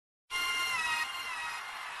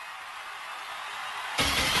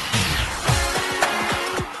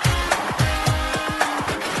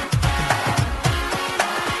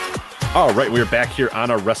All right, we are back here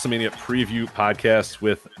on our WrestleMania preview podcast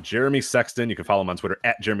with Jeremy Sexton. You can follow him on Twitter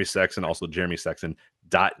at Jeremy Sexton, also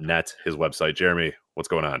jeremysexton.net, his website. Jeremy, what's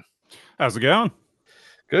going on? How's it going?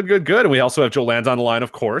 Good, good, good. And we also have Joe Lands on the line,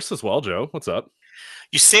 of course, as well. Joe, what's up?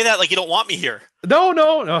 You say that like you don't want me here. No,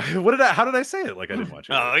 no, no. How did I say it? Like I didn't want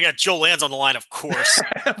you. Oh, I got Joe Lands on the line, of course.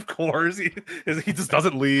 Of course. He just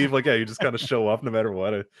doesn't leave. Like, yeah, you just kind of show up no matter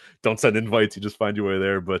what. Don't send invites. You just find your way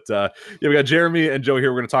there. But yeah, we got Jeremy and Joe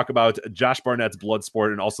here. We're going to talk about Josh Barnett's Bloodsport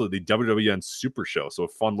and also the WWN Super Show. So a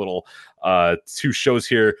fun little two shows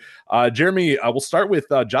here. Jeremy, we'll start with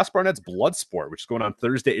Josh Barnett's Bloodsport, which is going on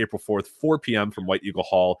Thursday, April 4th, 4 p.m. from White Eagle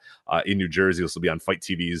Hall in New Jersey. This will be on Fight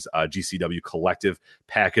TV's GCW Collective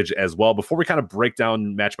package as well. Before we kind of break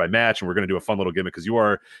down match by match, and we're going to do a fun little gimmick because you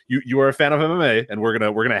are a fan of MMA, and we're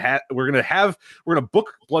gonna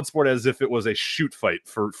book Bloodsport as if it was a shoot fight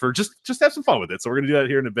for just have some fun with it. So we're gonna do that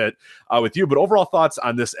here in a bit with you. But overall thoughts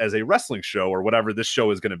on this as a wrestling show or whatever this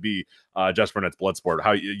show is going to be, Josh Barnett's Bloodsport.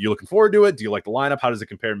 How you looking forward to it? Do you like the lineup? How does it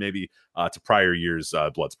compare maybe to prior years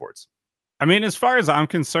Bloodsports? I mean, as far as I'm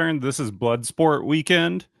concerned, this is Bloodsport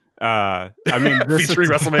weekend. I mean, featuring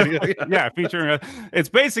WrestleMania. Yeah, featuring. It's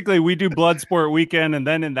basically we do Bloodsport weekend, and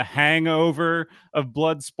then in the hangover of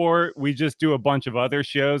Bloodsport, we just do a bunch of other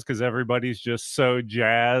shows because everybody's just so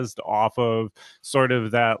jazzed off of sort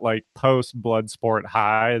of that like post Bloodsport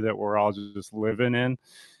high that we're all just living in.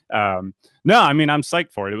 No, I mean, I'm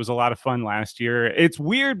psyched for it. It was a lot of fun last year. It's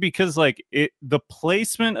weird because like the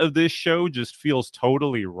placement of this show just feels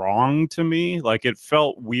totally wrong to me. Like it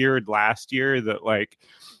felt weird last year that like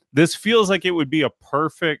this feels like it would be a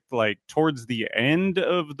perfect like towards the end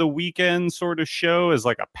of the weekend sort of show as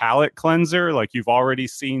like a palate cleanser. Like you've already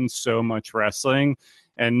seen so much wrestling.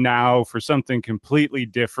 And now for something completely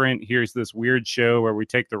different, here's this weird show where we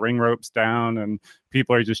take the ring ropes down and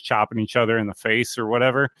people are just chopping each other in the face or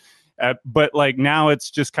whatever. But like now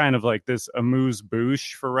it's just kind of like this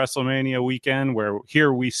amuse-bouche for WrestleMania weekend where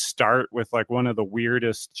here we start with like one of the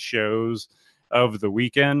weirdest shows of the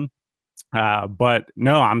weekend. But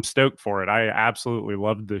no, I'm stoked for it. I absolutely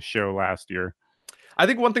loved this show last year. I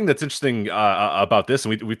think one thing that's interesting about this,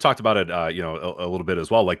 and we've talked about it, a little bit as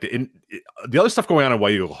well. Like the other stuff going on in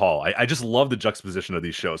White Eagle Hall, I just love the juxtaposition of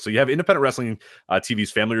these shows. So you have Independent Wrestling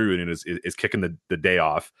TV's Family Reunion is kicking the day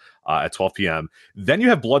off at 12 p.m. Then you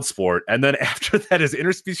have Bloodsport, and then after that is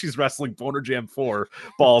Interspecies Wrestling Boner Jam 4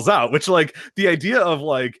 Balls Out, which like the idea of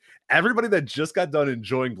like everybody that just got done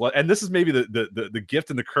enjoying blood, and this is maybe the gift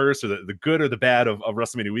and the curse or the good or the bad of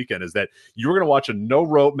WrestleMania weekend is that you're going to watch a no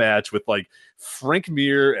rope match with like Frank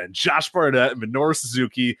Mir and Josh Barnett and Minoru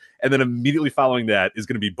Suzuki, and then immediately following that is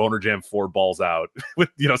going to be Boner Jam 4 Balls Out with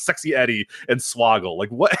Sexy Eddie and Swoggle. Like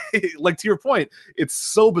what? Like to your point, it's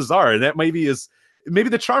so bizarre, and that maybe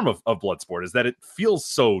the charm of Bloodsport is that it feels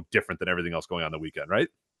so different than everything else going on the weekend, right?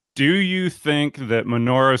 Do you think that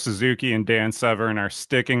Minoru Suzuki and Dan Severn are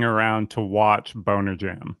sticking around to watch Boner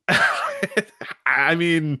Jam? I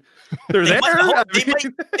mean, they're there.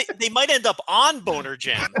 They might end up on Boner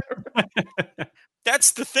Jam.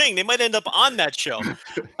 That's the thing. They might end up on that show.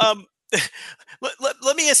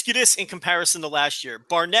 Let me ask you this in comparison to last year.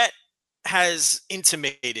 Barnett has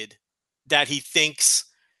intimated that he thinks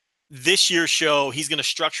this year's show, he's going to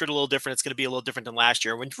structure it a little different. It's going to be a little different than last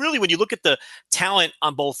year. When you look at the talent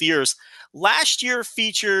on both years, last year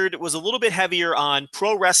was a little bit heavier on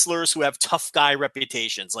pro wrestlers who have tough guy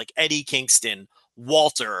reputations like Eddie Kingston,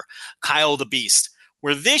 Walter, Kyle the Beast.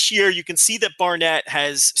 Where this year you can see that Barnett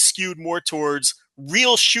has skewed more towards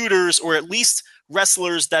real shooters or at least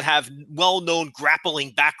wrestlers that have well-known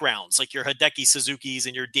grappling backgrounds like your Hideki Suzuki's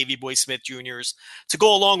and your Davey Boy Smith Jr.'s to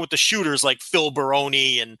go along with the shooters like Phil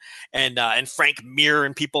Baroni and Frank Mir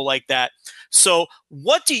and people like that. So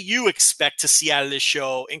what do you expect to see out of this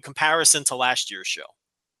show in comparison to last year's show?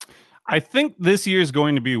 I think this year is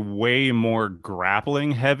going to be way more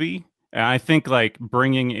grappling heavy. And I think like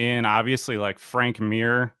bringing in obviously like Frank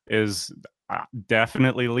Mir is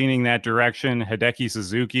definitely leaning that direction. Hideki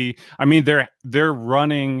Suzuki. I mean, they're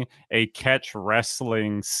running a catch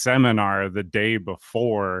wrestling seminar the day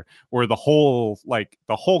before where the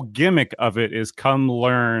whole gimmick of it is come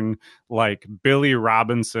learn like Billy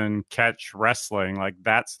Robinson catch wrestling. Like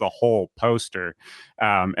that's the whole poster.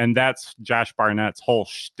 And that's Josh Barnett's whole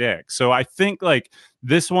shtick. So I think like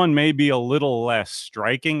this one may be a little less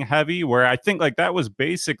striking heavy, where I think like that was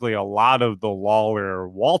basically a lot of the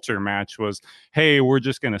Lawler-Walter match was, hey, we're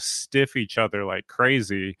just going to stiff each other like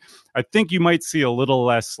crazy. I think you might see a little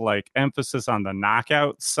less like emphasis on the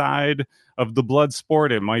knockout side of the blood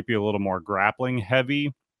sport. It might be a little more grappling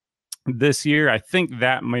heavy this year. I think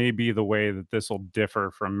that may be the way that this will differ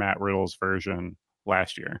from Matt Riddle's version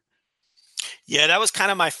last year. Yeah, that was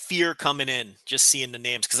kind of my fear coming in, just seeing the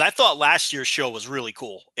names, because I thought last year's show was really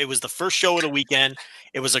cool. It was the first show of the weekend.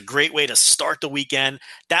 It was a great way to start the weekend.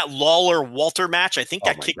 That Lawler Walter match, I think Oh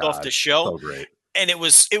that my kicked off god, the show, so great. and it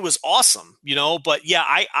was awesome, you know. But yeah,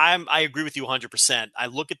 I agree with you 100%. I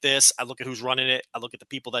look at this, I look at who's running it, I look at the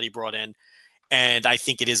people that he brought in, and I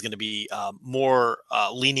think it is going to be more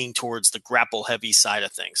leaning towards the grapple heavy side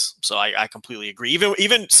of things. So I completely agree.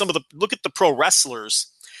 Even some of the look at the pro wrestlers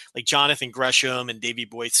like Jonathan Gresham and Davey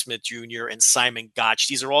Boy Smith Jr. and Simon Gotch.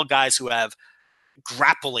 These are all guys who have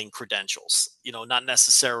grappling credentials. You know, not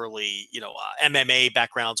necessarily MMA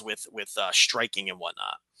backgrounds with striking and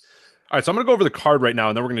whatnot. All right, so I'm going to go over the card right now,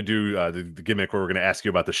 and then we're going to do the gimmick where we're going to ask you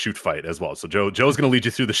about the shoot fight as well. So Joe's going to lead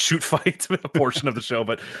you through the shoot fight portion of the show,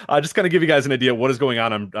 but just kind of give you guys an idea of what is going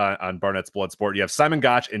on Barnett's Bloodsport. You have Simon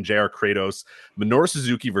Gotch and JR Kratos, Minoru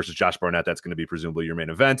Suzuki versus Josh Barnett. That's going to be presumably your main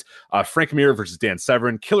event. Frank Mir versus Dan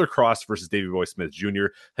Severn, Killer Cross versus Davey Boy Smith Jr.,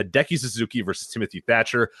 Hideki Suzuki versus Timothy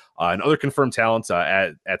Thatcher, and other confirmed talents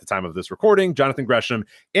at the time of this recording: Jonathan Gresham,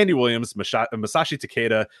 Andy Williams, Masashi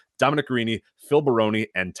Takeda, Dominic Guarini, Phil Baroni,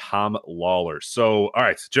 and Tom Lawler. So, all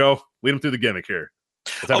right, Joe, lead him through the gimmick here.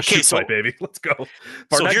 Let's have a shoot fight, baby. Let's go.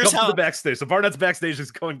 Barnett comes to the backstage. So Barnett's backstage is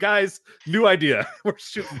going, guys, new idea. We're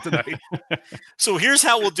shooting tonight. So here's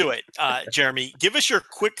how we'll do it, Jeremy. Give us your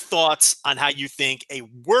quick thoughts on how you think a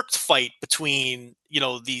worked fight between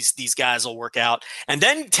these guys will work out, and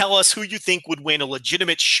then tell us who you think would win a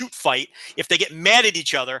legitimate shoot fight if they get mad at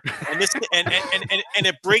each other and this and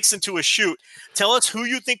it breaks into a shoot. Tell us who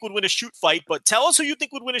you think would win a shoot fight, but tell us who you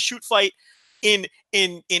think would win a shoot fight in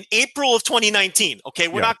April of 2019. Okay,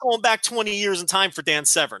 we're not going back 20 years in time for Dan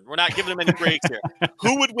Severn. We're not giving him any breaks here.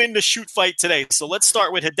 Who would win the shoot fight today? So let's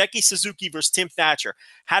start with Hideki Suzuki versus Tim Thatcher.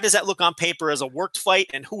 How does that look on paper as a worked fight,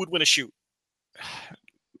 and who would win a shoot?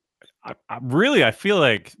 I feel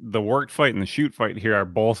like the worked fight and the shoot fight here are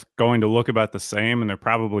both going to look about the same, and they're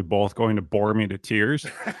probably both going to bore me to tears.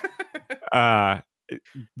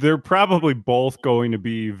 They're probably both going to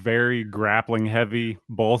be very grappling heavy,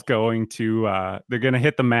 both going to they're going to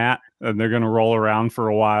hit the mat and they're going to roll around for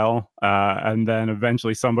a while, and then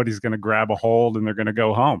eventually somebody's going to grab a hold and they're going to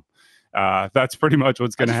go home. That's pretty much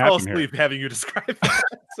what's going to happen. I fell asleep having you describe that.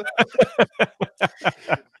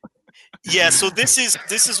 Yeah, so this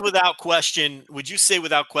is without question. Would you say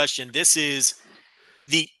without question this is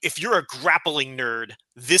if you're a grappling nerd,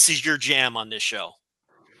 this is your jam on this show?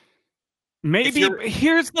 Maybe.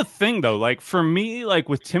 Here's the thing though, like for me, like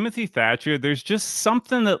with Timothy Thatcher, there's just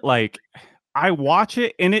something that like I watch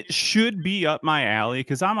it and it should be up my alley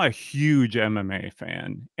because I'm a huge MMA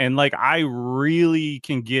fan, and like I really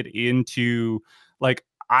can get into, like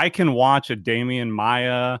I can watch a Damian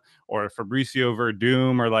Maia or a Fabricio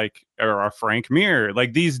Verdum or a Frank Mir,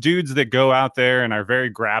 like these dudes that go out there and are very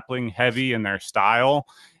grappling heavy in their style,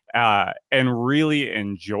 and really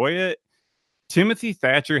enjoy it. Timothy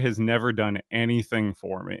Thatcher has never done anything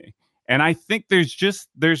for me. And I think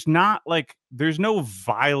there's no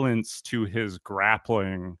violence to his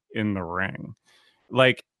grappling in the ring.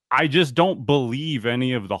 Like, I just don't believe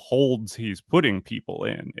any of the holds he's putting people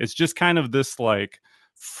in. It's just kind of this like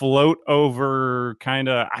float over kind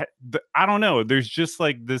of, I don't know. There's just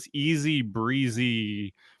like this easy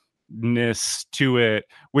breeziness to it,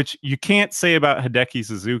 which you can't say about Hideki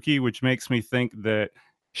Suzuki, which makes me think that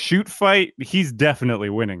shoot fight, he's definitely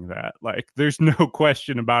winning that. Like, there's no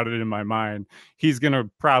question about it in my mind. He's going to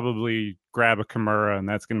probably grab a Kimura, and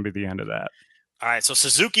that's going to be the end of that. All right, so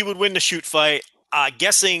Suzuki would win the shoot fight.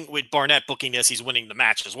 Guessing with Barnett booking this, he's winning the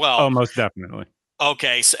match as well. Oh, most definitely.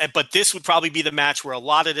 Okay, so, but this would probably be the match where a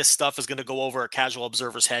lot of this stuff is going to go over a casual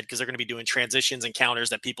observer's head because they're going to be doing transitions and counters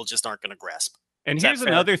that people just aren't going to grasp. And here's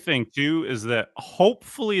another thing, too, is that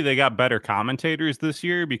hopefully they got better commentators this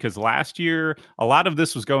year, because last year, a lot of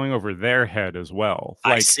this was going over their head as well.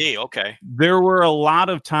 Like, I see. Okay. There were a lot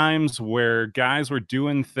of times where guys were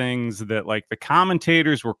doing things that like the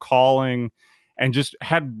commentators were calling and just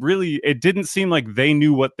it didn't seem like they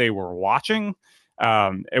knew what they were watching.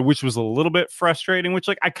 Which was a little bit frustrating, which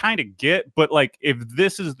like I kind of get, but like if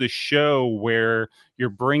this is the show where you're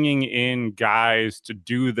bringing in guys to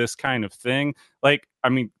do this kind of thing, like, I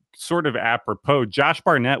mean, sort of apropos, Josh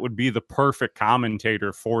Barnett would be the perfect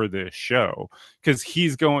commentator for this show, because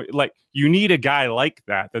he's going, like, you need a guy like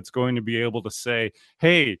that that's going to be able to say,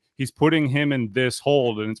 hey, he's putting him in this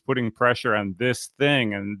hold and it's putting pressure on this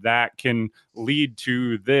thing, and that can lead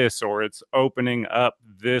to this, or it's opening up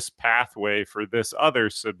this pathway for this other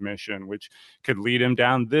submission, which could lead him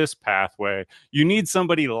down this pathway. You need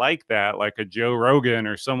somebody like that, like a Joe Rogan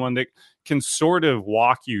or someone that can sort of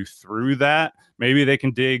walk you through that. Maybe they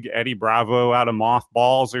can dig Eddie Bravo out of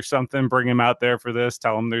mothballs or something, bring him out there for this,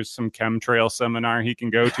 tell him there's some chemtrail seminar he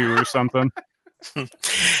can go to or something.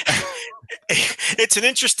 It's an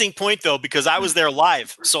interesting point though, because I was there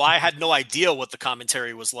live, so I had no idea what the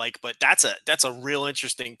commentary was like, but that's a real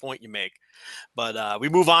interesting point you make. But we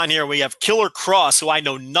move on here. We have Killer Kross, who I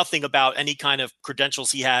know nothing about any kind of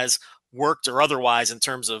credentials he has, worked or otherwise, in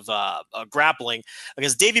terms of grappling,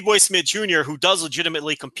 against Davey Boy Smith Jr., who does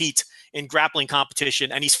legitimately compete in grappling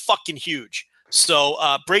competition, and he's fucking huge. So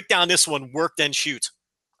break down this one, work then shoot.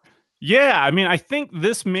 Yeah, I mean, I think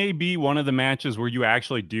this may be one of the matches where you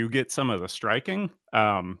actually do get some of the striking,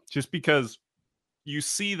 just because you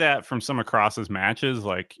see that from some of Kross's matches.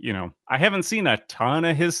 Like, you know, I haven't seen a ton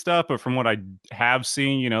of his stuff, but from what I have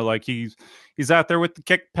seen, you know, like he's out there with the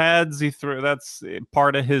kick pads. That's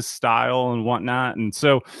part of his style and whatnot. And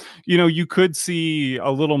so, you know, you could see a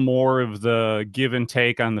little more of the give and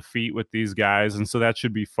take on the feet with these guys. And so that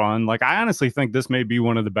should be fun. Like, I honestly think this may be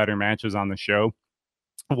one of the better matches on the show.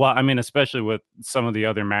 Well, I mean, especially with some of the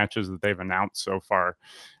other matches that they've announced so far.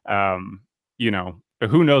 You know,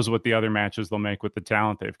 who knows what the other matches they'll make with the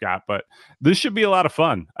talent they've got, but this should be a lot of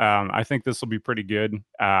fun. I think this will be pretty good.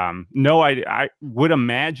 No, I would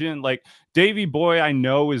imagine, like, Davey Boy, I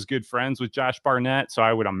know, is good friends with Josh Barnett, so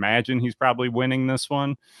I would imagine he's probably winning this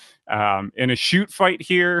one. In a shoot fight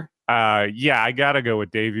here, yeah, I gotta go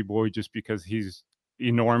with Davey Boy just because he's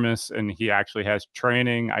enormous and he actually has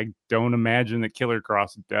training. I don't imagine that Killer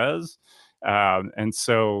Kross does. And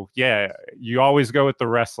so, yeah, you always go with the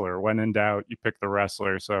wrestler. When in doubt, you pick the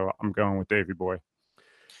wrestler. So I'm going with Davey Boy.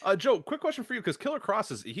 Joe, quick question for you, because Killer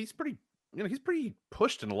Kross he's pretty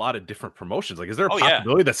pushed in a lot of different promotions. Like, is there a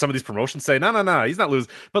possibility that some of these promotions say, no, he's not losing?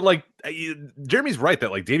 But like, Jeremy's right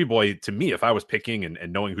that, like, Davey Boy, to me, if I was picking and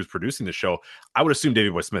knowing who's producing the show, I would assume Davey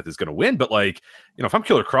Boy Smith is going to win. But like, you know, if I'm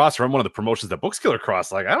Killer Kross or I'm one of the promotions that books Killer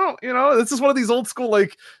Kross, like, I don't, you know, this is one of these old school,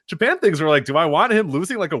 like, Japan things where, like, do I want him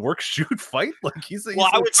losing like a work shoot fight? Like, he's I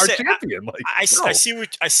would our say, champion. Like, I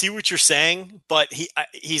see what you're saying, but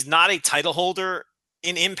he's not a title holder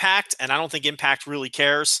in Impact, and I don't think Impact really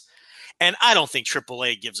cares. And I don't think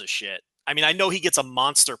AAA gives a shit. I mean, I know he gets a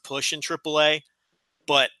monster push in AAA,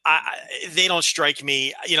 but they don't strike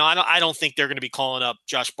me. You know, I don't think they're going to be calling up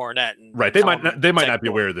Josh Barnett. And right. They might not be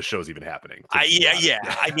aware the show's even happening. Yeah.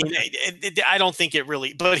 I mean, I don't think it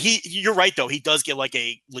really. But you're right though. He does get like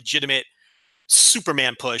a legitimate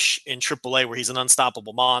Superman push in AAA where he's an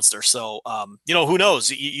unstoppable monster. So, you know, who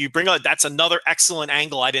knows? You bring up, that's another excellent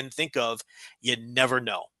angle I didn't think of. You never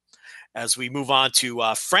know. As we move on to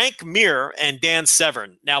Frank Mir and Dan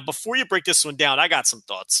Severn. Now, before you break this one down, I got some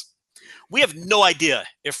thoughts. We have no idea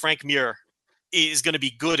if Frank Mir is going to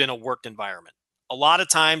be good in a worked environment. A lot of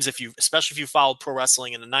times, especially if you followed pro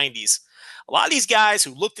wrestling in the 90s, a lot of these guys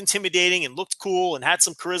who looked intimidating and looked cool and had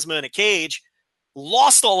some charisma in a cage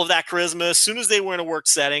lost all of that charisma as soon as they were in a work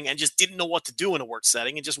setting and just didn't know what to do in a work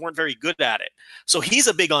setting and just weren't very good at it. So he's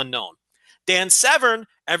a big unknown. Dan Severn,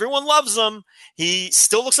 everyone loves him. He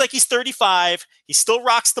still looks like he's 35. He still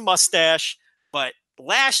rocks the mustache. But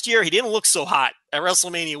last year, he didn't look so hot at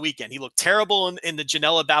WrestleMania weekend. He looked terrible in the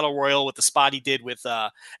Janela Battle Royal with the spot he did with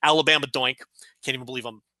Alabama Doink. Can't even believe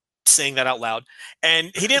I'm saying that out loud.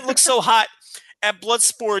 And he didn't look so hot at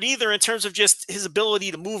Bloodsport either in terms of just his ability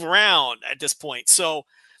to move around at this point. So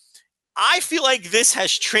I feel like this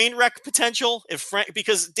has train wreck potential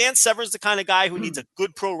because Dan Severn's the kind of guy who needs a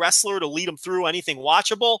good pro wrestler to lead him through anything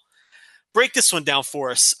watchable. Break this one down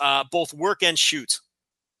for us, both work and shoot.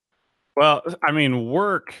 Well, I mean,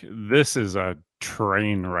 work, this is a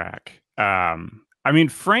train wreck. I mean,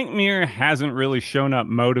 Frank Mir hasn't really shown up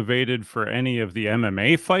motivated for any of the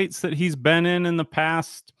MMA fights that he's been in the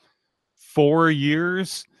past 4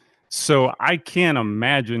 years. So I can't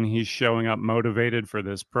imagine he's showing up motivated for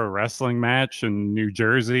this pro wrestling match in New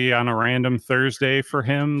Jersey on a random Thursday for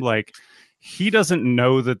him. Like, he doesn't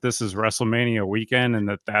know that this is WrestleMania weekend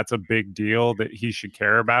and that's a big deal that he should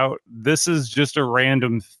care about. This is just a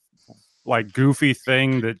random, like, goofy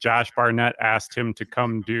thing that Josh Barnett asked him to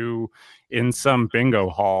come do in some bingo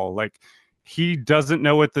hall. Like, he doesn't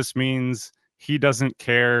know what this means. He doesn't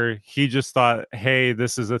care. He just thought, hey,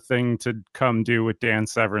 this is a thing to come do with Dan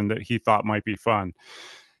Severn that he thought might be fun.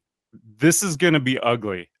 This is going to be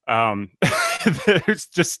ugly. There's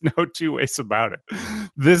just no two ways about it.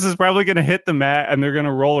 This is probably going to hit the mat and they're going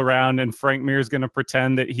to roll around, and Frank Mir is going to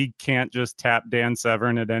pretend that he can't just tap Dan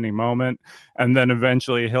Severn at any moment. And then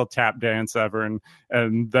eventually he'll tap Dan Severn,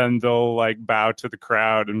 and then they'll like bow to the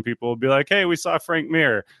crowd and people will be like, hey, we saw Frank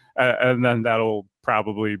Mir. And then that'll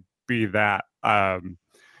probably be that.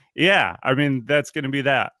 Yeah, I mean, that's going to be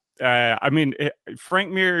that.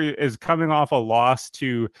 Frank Mir is coming off a loss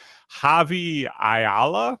to Javi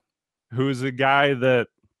Ayala, who's a guy that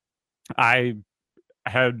I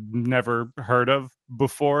had never heard of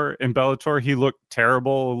before in Bellator. He looked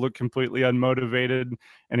terrible, looked completely unmotivated.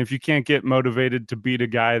 And if you can't get motivated to beat a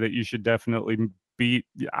guy that you should definitely beat,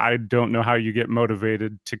 I don't know how you get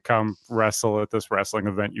motivated to come wrestle at this wrestling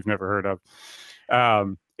event you've never heard of.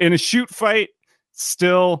 In a shoot fight,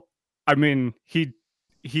 still, I mean, he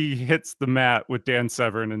hits the mat with Dan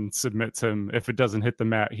Severn and submits him. If it doesn't hit the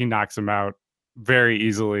mat, he knocks him out very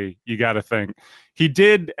easily. You got to think. He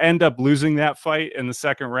did end up losing that fight in the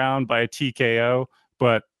second round by a TKO,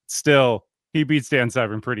 but still, he beats Dan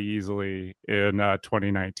Severn pretty easily in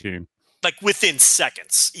 2019. Like within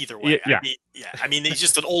seconds, either way. Yeah. I mean, he's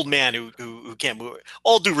just an old man who can't move.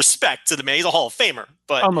 All due respect to the man, he's a Hall of Famer,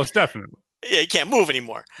 but almost definitely. Yeah, he can't move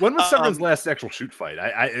anymore. When was Severn's last actual shoot fight?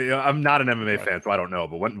 I'm not an MMA fan, so I don't know.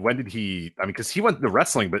 But when did he? I mean, because he went to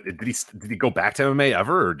wrestling, but did he go back to MMA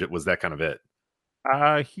ever, or was that kind of it?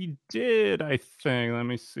 He did, I think. Let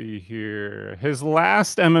me see here. His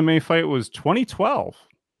last MMA fight was 2012.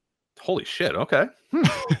 Holy shit! Okay,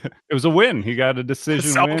 it was a win. He got a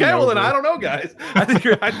decision. Okay, well then I don't know, guys. I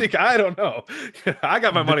think I don't know. I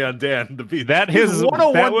got my money on Dan the Beast. That his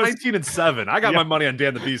 101, 19 and 7. I got my money on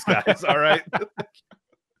Dan the Beast, guys. All right.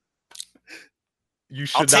 You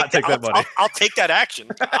should not take that money. I'll take that action.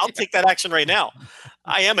 I'll take that action right now.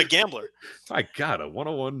 I am a gambler. My God, a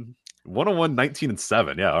 101, 19 and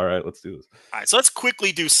 7. Yeah, all right, let's do this. All right, so let's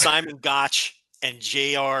quickly do Simon Gotch and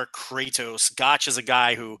JR Kratos. Gotch is a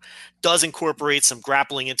guy who does incorporate some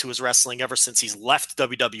grappling into his wrestling ever since he's left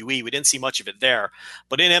WWE. We didn't see much of it there,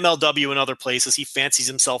 but in MLW and other places, he fancies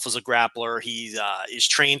himself as a grappler. He is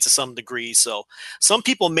trained to some degree. So some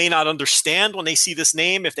people may not understand when they see this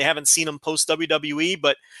name if they haven't seen him post WWE,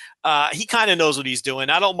 but he kind of knows what he's doing.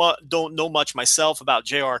 I don't know much myself about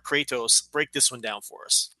JR Kratos. Break this one down for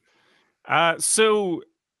us. So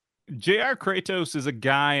JR Kratos is a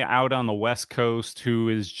guy out on the West Coast who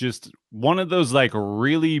is just one of those like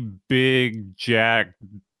really big jack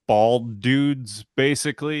bald dudes,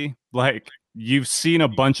 basically. Like you've seen a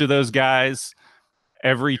bunch of those guys.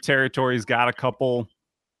 Every territory's got a couple.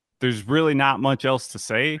 There's really not much else to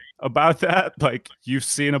say about that. Like you've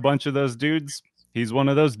seen a bunch of those dudes. He's one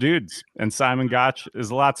of those dudes, and Simon Gotch is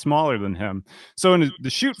a lot smaller than him. So in the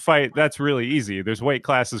shoot fight, that's really easy. There's weight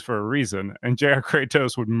classes for a reason, and JR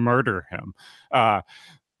Kratos would murder him.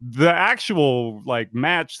 The actual like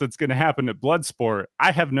match that's going to happen at Bloodsport,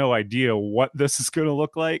 I have no idea what this is going to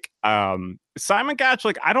look like. Simon Gotch,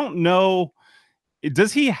 like I don't know,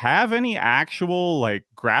 does he have any actual like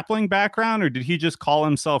grappling background, or did he just call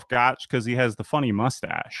himself Gotch because he has the funny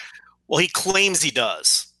mustache? Well, he claims he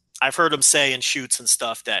does. I've heard him say in shoots and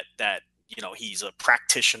stuff that he's a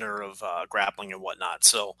practitioner of grappling and whatnot.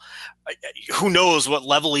 So who knows what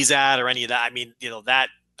level he's at or any of that. I mean, that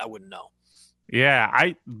I wouldn't know.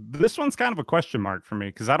 Yeah, this one's kind of a question mark for me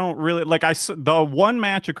because I don't really like. The one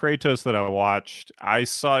match of Kratos that I watched, I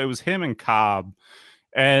saw it was him and Cobb,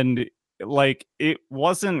 and like it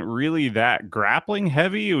wasn't really that grappling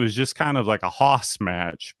heavy. It was just kind of like a hoss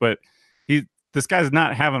match, but this guy's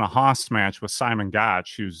not having a hoss match with Simon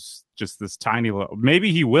Gotch, who's just this tiny little. Maybe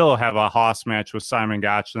he will have a hoss match with Simon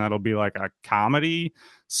Gotch, and that'll be like a comedy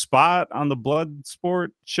spot on the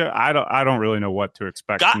Bloodsport show. I don't really know what to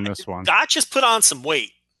expect from this one. Gotch just put on some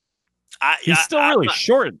weight. He's still really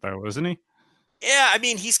short, though, isn't he? Yeah, I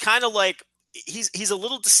mean, he's kind of like he's a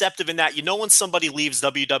little deceptive in that when somebody leaves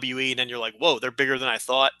WWE and then you're like, whoa, they're bigger than I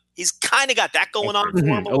thought. He's kind of got that going on for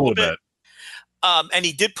him a little bit. And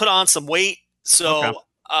he did put on some weight. So, okay.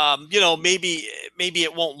 Maybe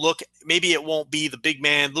it won't be the big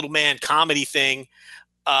man, little man comedy thing.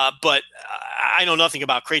 But I know nothing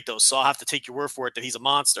about Kratos, so I'll have to take your word for it that he's a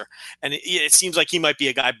monster. And it seems like he might be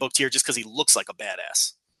a guy booked here just because he looks like a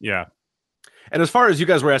badass. Yeah. And as far as you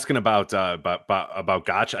guys were asking about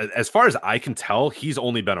Gotch, as far as I can tell, he's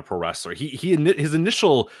only been a pro wrestler. His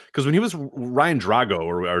initial, because when he was Ryan Drago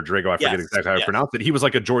or Drago, I forget exactly how I pronounce it. He was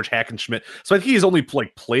like a George Hackenschmidt. So I think he's only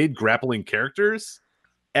played grappling characters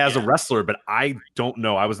as a wrestler, but I don't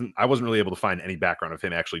know. I wasn't really able to find any background of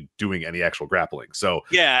him actually doing any actual grappling. So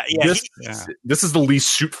this is the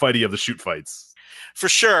least shoot fighty of the shoot fights. For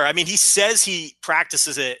sure. I mean, he says he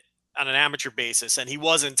practices it. on an amateur basis, and he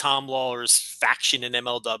was in Tom Lawler's faction in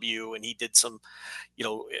MLW, and he did some,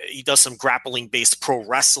 he does some grappling based pro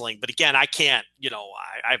wrestling. But again, I can't,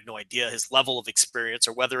 I have no idea his level of experience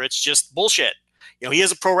or whether it's just bullshit. He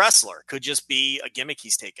is a pro wrestler. Could just be a gimmick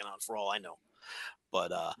he's taken on for all I know.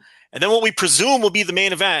 But and then what we presume will be the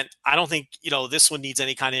main event, I don't think this one needs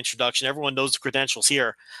any kind of introduction. Everyone knows the credentials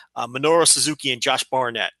here. Minoru Suzuki and Josh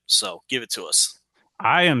Barnett. So give it to us.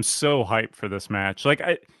 I am so hyped for this match. Like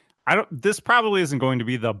I don't. This probably isn't going to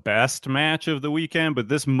be the best match of the weekend, but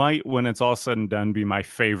this might, when it's all said and done, be my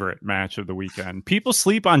favorite match of the weekend. People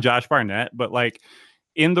sleep on Josh Barnett, but like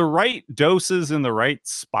in the right doses, in the right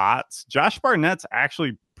spots, Josh Barnett's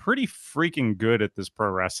actually pretty freaking good at this pro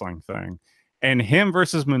wrestling thing. And him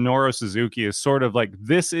versus Minoru Suzuki is sort of like,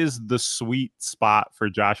 this is the sweet spot for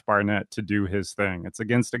Josh Barnett to do his thing. It's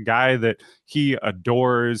against a guy that he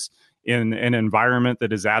adores in an environment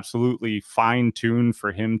that is absolutely fine-tuned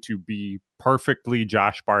for him to be perfectly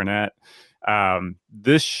Josh Barnett.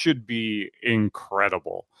 This should be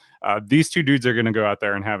incredible. These two dudes are going to go out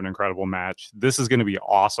there and have an incredible match. This is going to be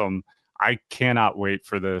awesome. I cannot wait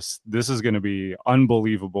for this. This is going to be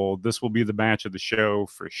unbelievable. This will be the match of the show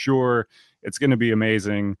for sure. It's going to be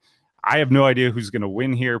amazing. I have no idea who's going to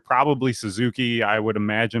win here. Probably Suzuki. I would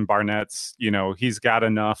imagine Barnett's, he's got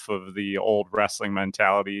enough of the old wrestling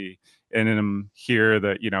mentality in him here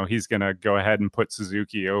that, he's going to go ahead and put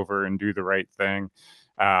Suzuki over and do the right thing.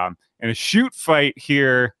 In a shoot fight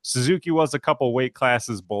here, Suzuki was a couple weight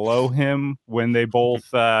classes below him when they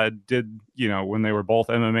both when they were both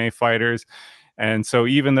MMA fighters. And so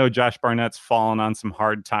even though Josh Barnett's fallen on some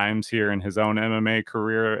hard times here in his own MMA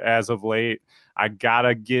career as of late, I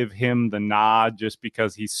gotta give him the nod just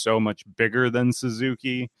because he's so much bigger than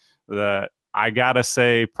Suzuki. That I gotta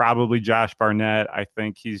say probably Josh Barnett. I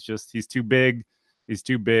think he's too big. He's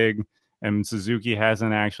too big. And Suzuki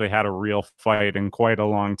hasn't actually had a real fight in quite a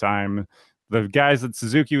long time. The guys that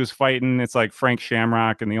Suzuki was fighting, it's like Frank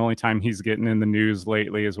Shamrock, and the only time he's getting in the news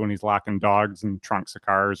lately is when he's locking dogs in trunks of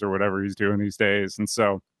cars or whatever he's doing these days. And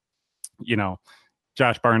so,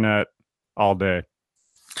 Josh Barnett all day.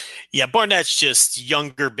 Yeah, Barnett's just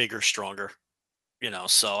younger, bigger, stronger.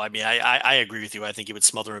 So I mean, I agree with you. I think he would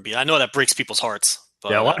smother and beat. I know that breaks people's hearts.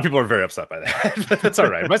 But, yeah, a lot of people are very upset by that. But that's all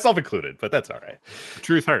right, myself included. But that's all right.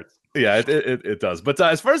 Truth hurts. Yeah, it does. But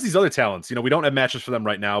as far as these other talents, we don't have matches for them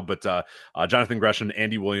right now. But Jonathan Gresham,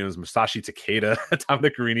 Andy Williams, Masashi Takeda,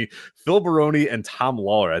 Dominic Garrini, Phil Baroni, and Tom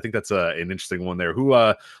Lawler. I think that's an interesting one there. Who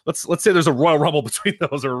let's say there's a Royal Rumble between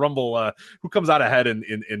those, or a Rumble. Who comes out ahead in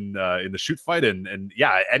the shoot fight? And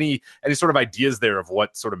yeah, any sort of ideas there of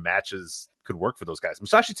what sort of matches could work for those guys?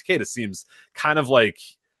 Masashi Takeda seems kind of like,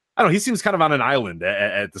 I don't know, he seems kind of on an island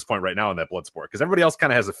at this point right now in that blood sport, because everybody else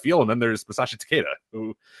kind of has a feel, and then there's Masashi Takeda, who,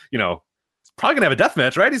 is probably gonna have a death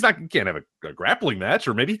match, right? He can't have a grappling match,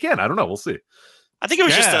 or maybe he can. I don't know. We'll see. I think it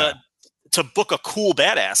was just to book a cool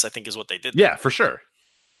badass, I think is what they did. Yeah, for sure.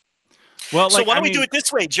 Well, so why don't we do it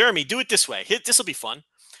this way, Jeremy? Do it this way. This will be fun.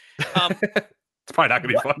 It's probably not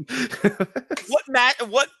gonna be fun.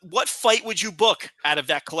 What fight would you book out of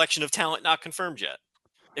that collection of talent not confirmed yet?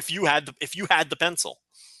 If you had the pencil.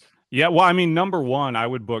 Yeah, well, I mean, number one, I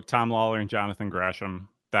would book Tom Lawler and Jonathan Gresham.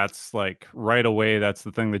 That's like right away. That's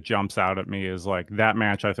the thing that jumps out at me is like that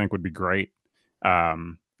match. I think would be great.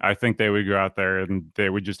 I think they would go out there and they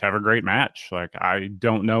would just have a great match. Like I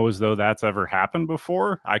don't know as though that's ever happened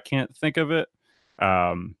before. I can't think of it.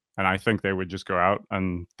 And I think they would just go out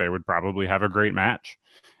and they would probably have a great match.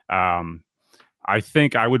 I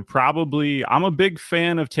think I'm a big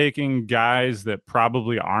fan of taking guys that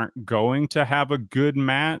probably aren't going to have a good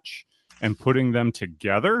match and putting them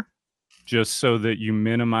together just so that you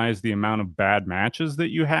minimize the amount of bad matches that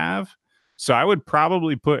you have. So I would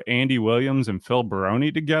probably put Andy Williams and Phil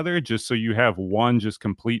Baroni together just so you have one just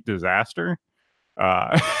complete disaster.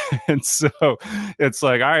 And so it's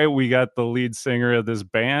like, all right, we got the lead singer of this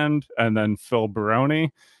band and then Phil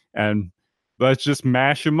Baroni, and let's just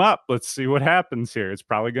mash him up. Let's see what happens here. It's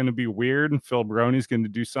probably going to be weird, and Phil Baroni's going to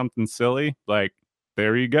do something silly. Like,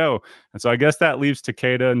 there you go. And so I guess that leaves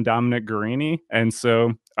Takeda and Dominic Garrini. And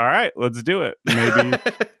so, all right, let's do it. Maybe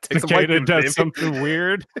Takeda does something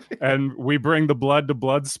weird, and we bring the blood to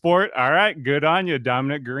blood sport. All right, good on you,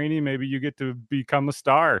 Dominic Garrini. Maybe you get to become a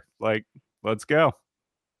star. Like, let's go.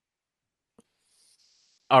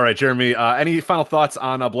 All right, Jeremy, any final thoughts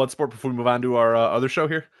on Bloodsport before we move on to our other show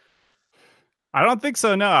here? I don't think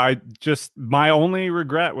so. No, my only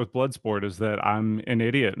regret with Bloodsport is that I'm an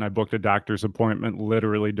idiot and I booked a doctor's appointment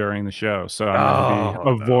literally during the show. So I'm going to be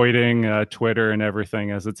Oh no. avoiding Twitter and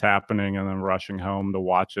everything as it's happening and then rushing home to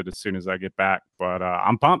watch it as soon as I get back. But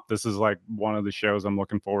I'm pumped. This is like one of the shows I'm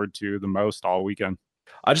looking forward to the most all weekend.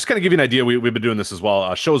 Just kind of give you an idea, we've been doing this as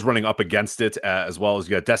well. Shows running up against it, as well as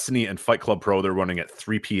you got Destiny and Fight Club Pro. They're running at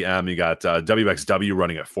 3 p.m. You got WXW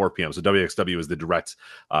running at 4 p.m. So WXW is the direct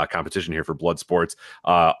competition here for Bloodsport.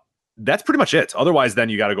 That's pretty much it. Otherwise, then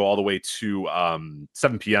you got to go all the way to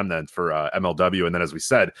 7 p.m. then for MLW. And then, as we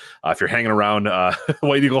said, if you're hanging around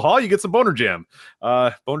White Eagle Hall, you get some Boner Jam.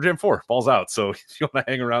 Boner Jam 4 falls out. So if you want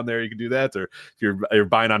to hang around there, you can do that. Or if you're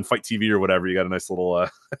buying on Fight TV or whatever, you got a nice little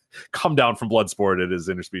come down from Bloodsport. It is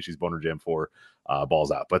Interspecies Boner Jam 4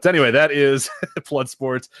 balls out. But anyway, that is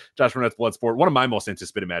Bloodsport. Josh Burnett's Bloodsport. One of my most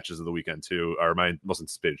anticipated matches of the weekend, too, or my most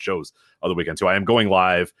anticipated shows of the weekend, too. I am going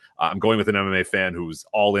live. I'm going with an MMA fan who's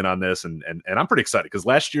all in on this, and I'm pretty excited because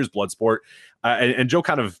last year's Bloodsport, and Joe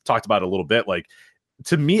kind of talked about it a little bit, like,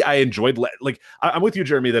 to me, I enjoyed, I'm with you,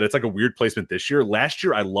 Jeremy, that it's like a weird placement this year. Last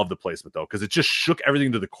year, I love the placement, though, because it just shook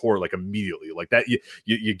everything to the core, like, immediately. Like, that,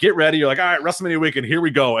 you get ready, you're like, all right, WrestleMania weekend, here we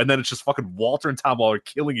go. And then it's just fucking Walter and Tom Lawler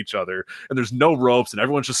killing each other, and there's no ropes, and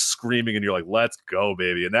everyone's just screaming, and you're like, let's go,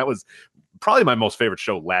 baby. And that was probably my most favorite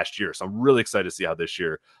show last year. So I'm really excited to see how this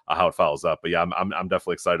year, how it follows up. But yeah, I'm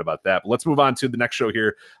definitely excited about that. But let's move on to the next show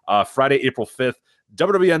here. Friday, April 5th.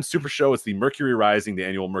 WWN Super Show. It's the Mercury Rising, the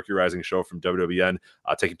annual Mercury Rising show from WWN,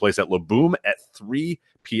 taking place at La Boom at 3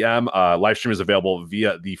 p.m. Live stream is available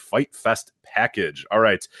via the Fight Fest package. All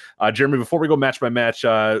right, Jeremy, before we go match by match,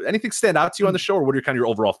 anything stand out to you on the show, or what are kind of your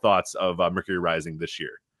overall thoughts of Mercury Rising this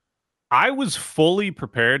year? I was fully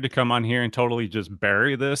prepared to come on here and totally just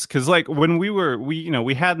bury this because, like, when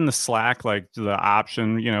we had in the Slack like the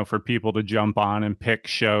option, for people to jump on and pick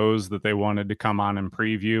shows that they wanted to come on and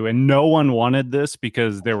preview, and no one wanted this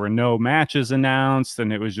because there were no matches announced,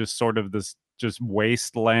 and it was just sort of this just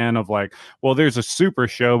wasteland of like, well, there's a super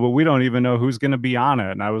show, but we don't even know who's going to be on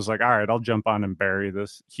it. And I was like, all right, I'll jump on and bury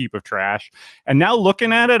this heap of trash. And now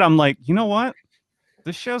looking at it, I'm like, you know what?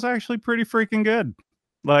 This show's actually pretty freaking good.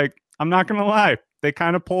 Like, I'm not going to lie. They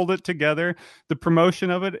kind of pulled it together. The promotion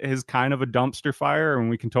of it is kind of a dumpster fire, and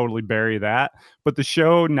we can totally bury that. But the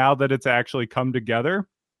show, now that it's actually come together,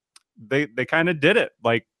 they kind of did it.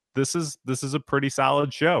 Like, this is a pretty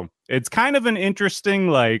solid show. It's kind of an interesting,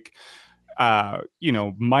 like,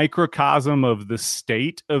 microcosm of the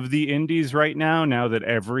state of the indies right now that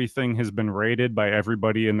everything has been rated by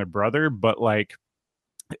everybody and their brother. But, like,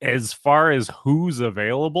 as far as who's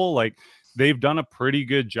available, like, they've done a pretty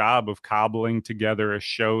good job of cobbling together a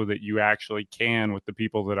show that you actually can with the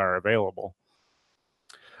people that are available.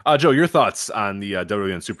 Joe, your thoughts on the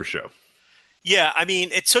WWN Super Show? Yeah, I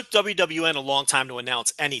mean, it took WWN a long time to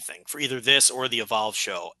announce anything for either this or the Evolve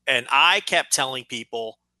show. And I kept telling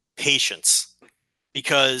people patience,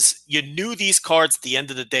 because you knew these cards at the end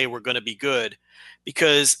of the day were going to be good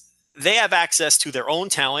because they have access to their own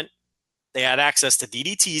talent. They had access to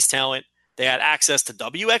DDT's talent. They had access to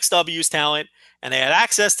WXW's talent, and they had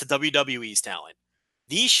access to WWE's talent.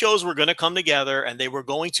 These shows were going to come together, and they were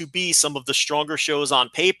going to be some of the stronger shows on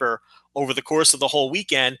paper over the course of the whole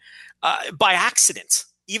weekend by accident,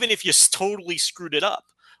 even if you totally screwed it up,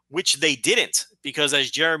 which they didn't, because as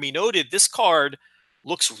Jeremy noted, this card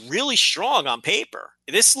looks really strong on paper.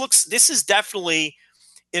 This is definitely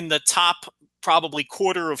in the top probably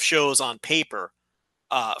quarter of shows on paper.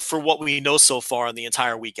 For what we know so far on the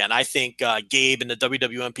entire weekend. I think Gabe and the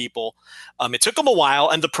WWN people, it took them a while,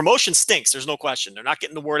 and the promotion stinks. There's no question. They're not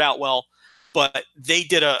getting the word out well, but they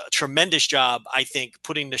did a tremendous job, I think,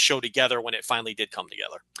 putting the show together when it finally did come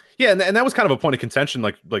together. Yeah, and that was kind of a point of contention,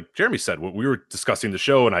 like Jeremy said. We were discussing the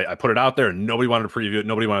show, and I put it out there, and nobody wanted to preview it,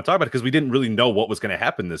 nobody wanted to talk about it because we didn't really know what was going to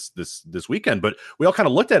happen this weekend. But we all kind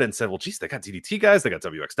of looked at it and said, well, geez, they got DDT guys, they got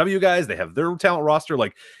WXW guys, they have their talent roster.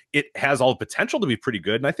 Like, it has all the potential to be pretty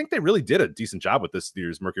good, and I think they really did a decent job with this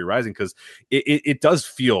year's Mercury Rising because it does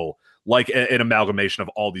feel like an amalgamation of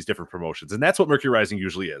all these different promotions. And that's what Mercury Rising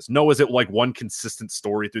usually is. No, is it like one consistent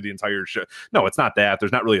story through the entire show? No, it's not that.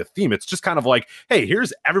 There's not really a theme. It's just kind of like, hey,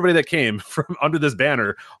 here's everybody that came from under this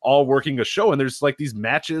banner all working a show. And there's like these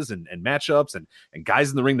matches and matchups and guys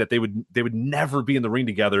in the ring that they would never be in the ring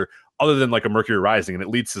together other than like a Mercury Rising. And it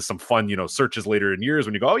leads to some fun, searches later in years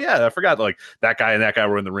when you go, oh yeah, I forgot like that guy and that guy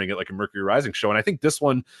were in the ring at like a Mercury Rising show. And I think this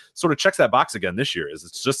one sort of checks that box again this year.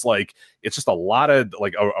 It's just a lot of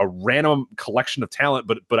like a random collection of talent,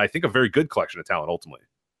 but I think a very good collection of talent ultimately.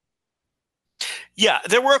 Yeah,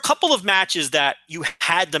 there were a couple of matches that you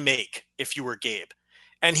had to make if you were Gabe,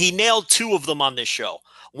 and he nailed two of them on this show.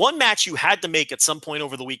 One match you had to make at some point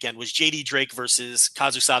over the weekend was JD Drake versus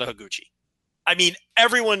Kazusada Higuchi. I mean,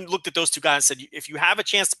 everyone looked at those two guys and said, if you have a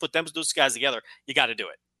chance to put those guys together, you got to do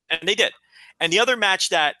it. And they did. And the other match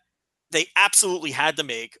that they absolutely had to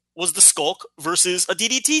make was the Skulk versus a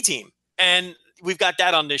DDT team. And we've got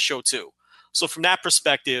that on this show too. So from that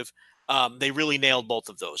perspective, they really nailed both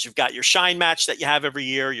of those. You've got your Shine match that you have every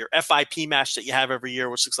year, your FIP match that you have every year,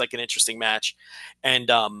 which looks like an interesting match.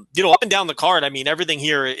 And, up and down the card, I mean, everything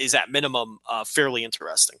here is at minimum fairly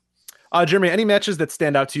interesting. Jeremy, any matches that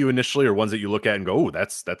stand out to you initially or ones that you look at and go, oh,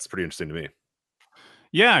 that's pretty interesting to me?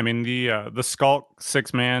 Yeah, I mean the Skulk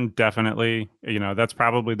 6-man definitely, that's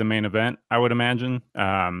probably the main event, I would imagine.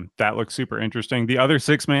 That looks super interesting. The other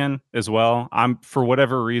 6-man as well. For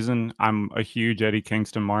whatever reason, I'm a huge Eddie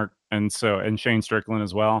Kingston mark, and Shane Strickland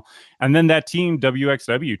as well. And then that team,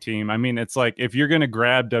 WXW team. I mean, it's like if you're going to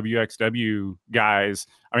grab WXW guys,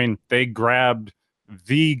 I mean, they grabbed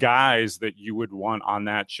the guys that you would want on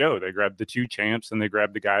that show. They grabbed the 2 champs and they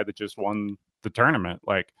grabbed the guy that just won the tournament.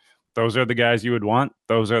 Like, those are the guys you would want.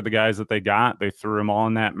 Those are the guys that they got. They threw them all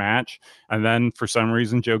in that match. And then for some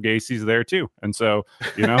reason, Joe Gacy's there too. And so,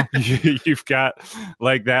 you've got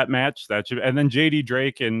like that match and then JD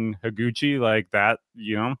Drake and Higuchi, like that,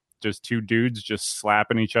 just 2 dudes just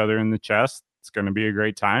slapping each other in the chest. It's going to be a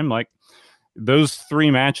great time. Like, those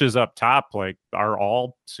 3 matches up top, like, are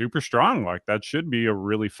all super strong. Like, that should be a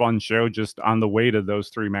really fun show just on the weight of those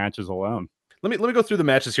 3 matches alone. Let me go through the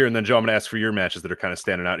matches here, and then Joe, I'm going to ask for your matches that are kind of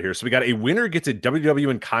standing out here. So we got a winner gets a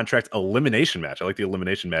WWE contract elimination match. I like the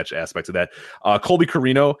elimination match aspect of that. Colby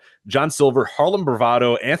Corino, John Silver, Harlem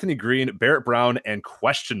Bravado, Anthony Green, Barrett Brown, and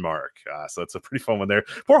Question Mark. So it's a pretty fun one there.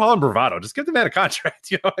 Poor Harlem Bravado, just give the man a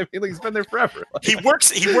contract. Like, he's been there forever. Like, he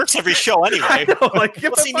works every show anyway. I know, like,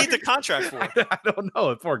 what's he need the contract for? I don't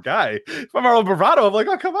know. Poor guy. If I'm Harlem Bravado, I'm like,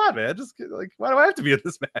 oh, come on, man. Just like, why do I have to be in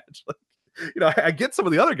this match? Like, I get some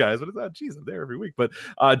of the other guys, but it's not, geez, I'm there every week. But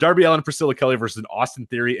Darby Allin and Priscilla Kelly versus Austin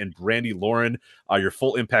Theory and Brandy Lauren. Your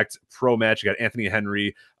Full Impact Pro match. You got Anthony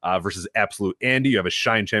Henry versus Absolute Andy. You have a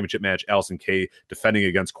Shine Championship match. Allison Kay defending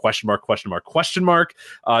against Question Mark.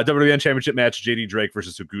 WWN Championship match. JD Drake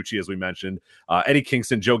versus Higuchi, as we mentioned. Eddie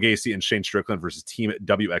Kingston, Joe Gacy, and Shane Strickland versus Team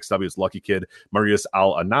WXW's Lucky Kid, Marius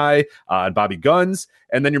Al-Anai, and Bobby Guns.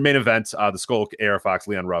 And then your main event, the Skulk, AR Fox,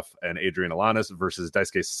 Leon Ruff, and Adrian Alanis versus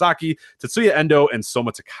Daisuke Sasaki, Tetsuya Endo, and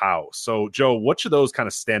Soma Takao. So, Joe, what should those kind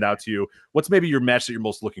of stand out to you? What's maybe your match that you're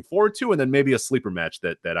most looking forward to? And then maybe a sleeper match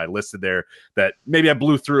that I listed there that maybe I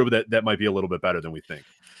blew through, but that might be a little bit better than we think.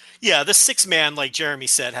 Yeah, the 6-man, like Jeremy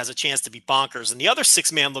said, has a chance to be bonkers, and the other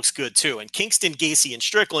 6-man looks good too. And Kingston, Gacy, and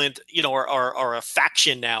Strickland, are a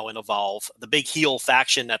faction now in Evolve, the big heel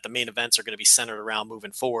faction that the main events are going to be centered around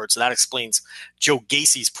moving forward. So that explains Joe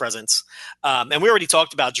Gacy's presence. And we already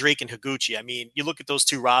talked about Drake and Higuchi. I mean, you look at those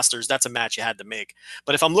 2 rosters, that's a match you had to make.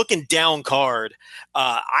 But if I'm looking down card,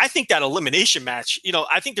 I think that elimination match,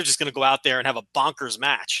 I think they're just going to go out there and have a bonkers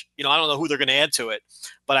match. I don't know who they're going to add to it,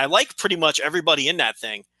 but I like pretty much everybody in that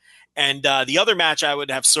thing. And the other match I would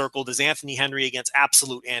have circled is Anthony Henry against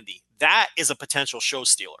Absolute Andy. That is a potential show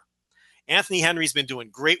stealer. Anthony Henry's been doing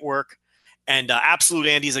great work, and Absolute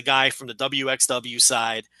Andy's a guy from the WXW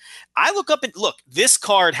side. I look, this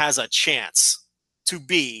card has a chance to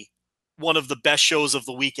be one of the best shows of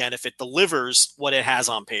the weekend if it delivers what it has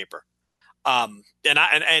on paper. I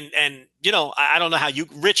don't know how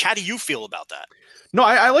Rich, how do you feel about that? No,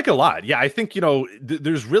 I like it a lot. Yeah, I think,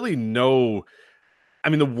 there's really no... I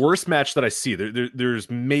mean, the worst match that I see, there's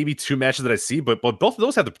maybe 2 matches that I see, but both of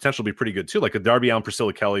those have the potential to be pretty good too. Like a Darby Allin,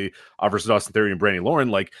 Priscilla Kelly versus Austin Theory and Brandy Lauren.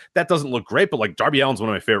 Like, that doesn't look great, but like Darby Allin's one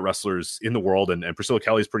of my favorite wrestlers in the world, and Priscilla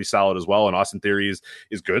Kelly is pretty solid as well, and Austin Theory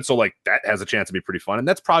is good. So like that has a chance to be pretty fun, and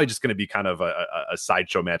that's probably just going to be kind of a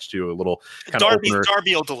sideshow match too, a little kind of opener.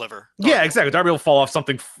 Darby will deliver. Yeah, exactly. Darby will fall off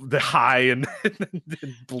something high and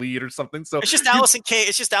bleed or something. So it's just Allison Kay.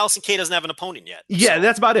 It's just Allison Kay doesn't have an opponent yet. Yeah, so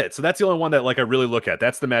that's about it. So that's the only one that like I really look at.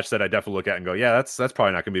 That's the match that I definitely look at and go, yeah, that's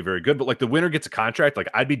probably not going to be very good. But like the winner gets a contract. Like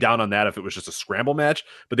I'd be down on that if it was just a scramble match.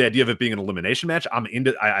 But the idea of it being an elimination match, I'm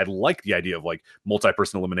into. I like the idea of like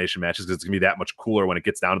multi-person elimination matches because it's gonna be that much cooler when it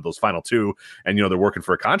gets down to those final 2, and they're working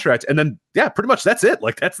for a contract. And then yeah, pretty much that's it.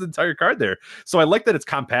 Like that's the entire card there. So I like that it's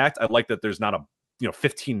compact. I like that there's not a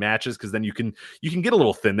 15 matches, because then you can get a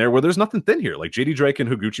little thin there where there's nothing thin here. Like JD Drake and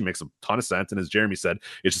Higuchi makes a ton of sense, and as Jeremy said,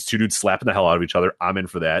 it's just 2 dudes slapping the hell out of each other. I'm in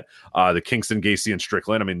for that. The Kingston, Gacy, and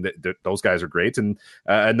Strickland, I mean, those guys are great, and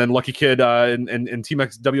then Lucky Kid and Team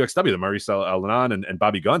WXW, the Maurice Alanan and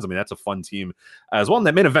Bobby Guns. I mean, that's a fun team as well. And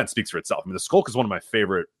that main event speaks for itself. I mean, the Skulk is one of my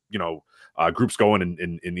favorite groups going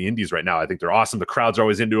in the indies right now. I think they're awesome. The crowds are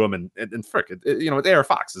always into them, and frick, AR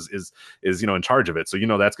Fox is in charge of it, so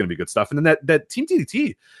that's going to be good stuff. And then that Team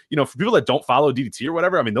DDT, for people that don't follow DDT or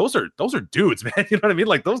whatever, I mean, those are dudes, man. You know what I mean?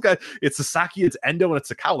 Like those guys, it's Sasaki, it's Endo, and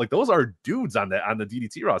it's Sakao. Like those are dudes on the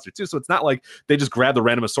DDT roster too. So it's not like they just grabbed the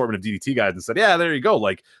random assortment of DDT guys and said, yeah, there you go.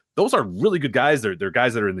 Like those are really good guys. They're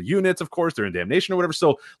guys that are in the units, of course. They're in Damnation or whatever.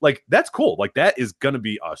 So like that's cool. Like that is going to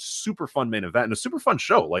be a super fun main event and a super fun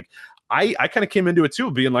show. Like I kind of came into it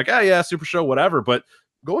too, being like, oh yeah, super show, whatever. But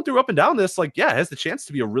going through up and down this, like, yeah, it has the chance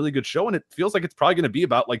to be a really good show. And it feels like it's probably going to be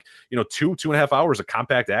about like, 2.5 hours of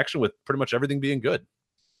compact action with pretty much everything being good.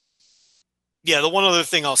 Yeah. The one other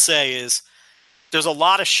thing I'll say is there's a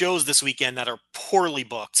lot of shows this weekend that are poorly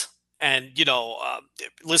booked. And,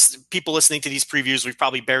 people listening to these previews, we've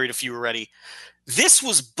probably buried a few already. This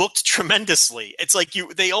was booked tremendously. It's like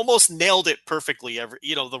they almost nailed it perfectly.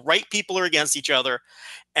 The right people are against each other.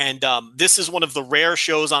 And this is one of the rare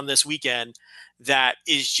shows on this weekend that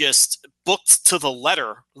is just booked to the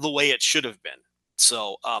letter the way it should have been.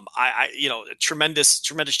 So a tremendous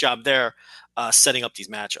job there setting up these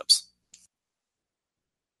matchups.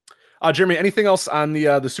 Jeremy, anything else on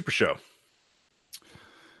the Super Show?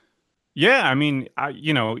 Yeah, I mean,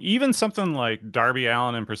 even something like Darby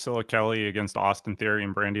Allin and Priscilla Kelly against Austin Theory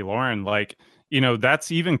and Brandi Lauren, like,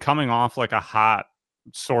 that's even coming off like a hot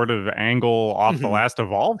sort of angle off the last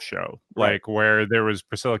Evolve show, like where there was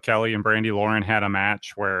Priscilla Kelly and Brandi Lauren had a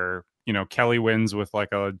match where, Kelly wins with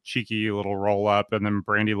like a cheeky little roll up, and then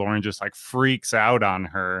Brandi Lauren just like freaks out on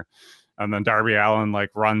her. And then Darby Allin like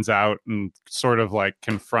runs out and sort of like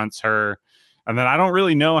confronts her. And then I don't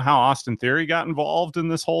really know how Austin Theory got involved in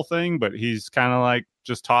this whole thing, but he's kind of like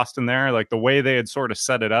just tossed in there. Like the way they had sort of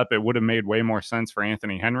set it up, it would have made way more sense for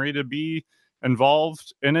Anthony Henry to be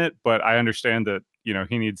involved in it. But I understand that,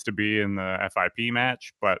 he needs to be in the FIP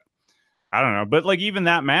match, but I don't know. But like even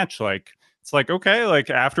that match, like it's like, okay,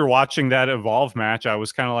 like after watching that Evolve match, I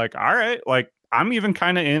was kind of like, all right, like I'm even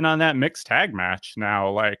kind of in on that mixed tag match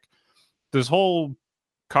now. Like this whole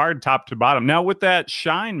card top to bottom. Now with that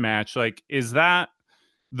Shine match, like is that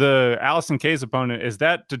the Allison K's opponent, is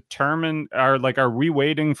that determined, are we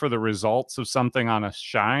waiting for the results of something on a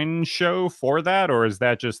Shine show for that, or is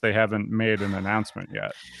that just they haven't made an announcement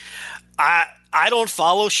yet? I don't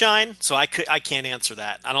follow Shine, so I can't answer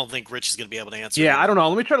that. I don't think Rich is going to be able to answer. Yeah, I don't know.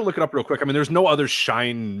 Let me try to look it up real quick. I mean, there's no other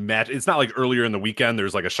Shine match. It's not like earlier in the weekend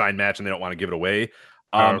there's like a Shine match and they don't want to give it away.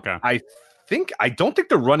 Okay. I don't think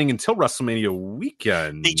they're running until WrestleMania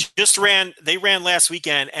weekend. They ran last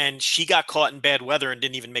weekend, and she got caught in bad weather and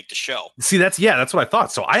didn't even make the show. See, that's what I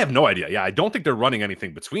thought. So I have no idea. Yeah, I don't think they're running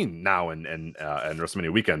anything between now and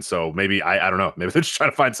WrestleMania weekend. So maybe I don't know. Maybe they're just trying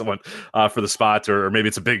to find someone for the spot, or maybe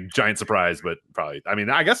it's a big giant surprise. But probably, I mean,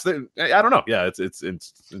 I guess I don't know. Yeah, it's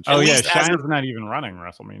oh yeah, Shine's not even running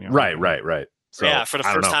WrestleMania. Right. So, yeah, for the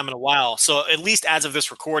first time in a while. So at least as of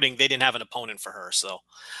this recording, they didn't have an opponent for her. So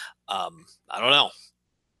I don't know.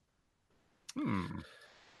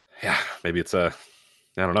 Yeah, maybe it's I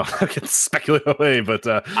don't know. I can speculate away, but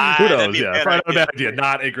who knows? Yeah, probably a bad idea.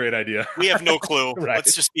 Not a great idea. We have no clue. Right.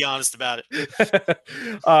 Let's just be honest about it.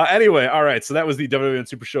 Anyway, all right. So that was the WWE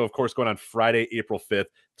Super Show, of course, going on Friday, April 5th,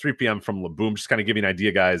 3 p.m. from Laboom. Just kind of give you an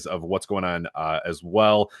idea, guys, of what's going on as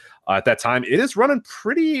well. At that time, it is running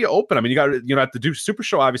pretty open. I mean, you got at the Super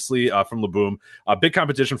Show, obviously, from Laboom. Big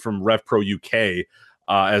competition from Rev Pro UK.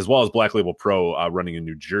 As well as Black Label Pro running in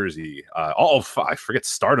New Jersey. I forget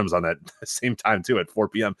Stardom's on that same time too at 4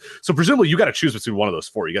 p.m. So presumably you got to choose between one of those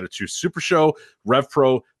four. You got to choose Super Show, Rev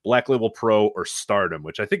Pro, Black Label Pro, or Stardom,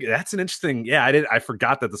 which I think that's an interesting. Yeah, I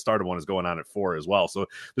forgot that the Stardom one is going on at 4 as well. So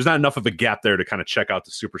there's not enough of a gap there to kind of check out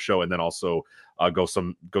the Super Show and then also go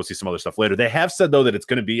see some other stuff later. They have said though that it's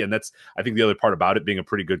going to be, and that's I think the other part about it being a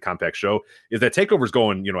pretty good compact show is that Takeover's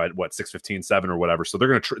going at what 6:15, 7 or whatever. So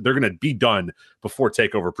they're gonna be done before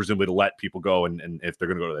Takeover, presumably to let people go and if they're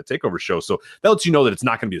gonna go to that Takeover show. So that lets you know that it's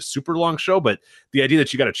not gonna be a super long show. But the idea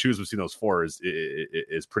that you got to choose between those four is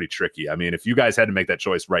pretty tricky. I mean, if you guys had to make that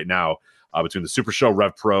choice right now between the Super Show,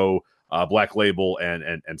 Rev Pro, Black Label,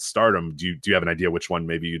 and Stardom, do you have an idea which one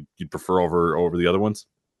maybe you'd prefer over the other ones?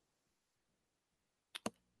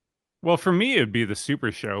 Well, for me, it'd be the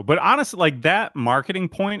Super Show. But honestly, like that marketing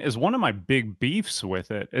point is one of my big beefs with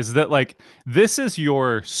it, is that like this is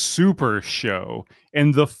your Super Show.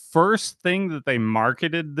 And the first thing that they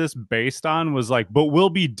marketed this based on was like, but we'll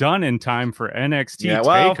be done in time for NXT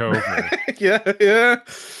TakeOver. Yeah.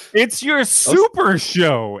 It's your super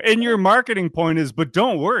show. And your marketing point is, but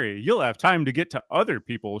don't worry, you'll have time to get to other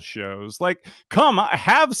people's shows. Like, come on,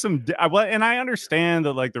 have some. And I understand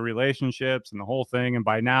that, like, the relationships and the whole thing. And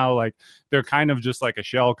by now, like, they're kind of just like a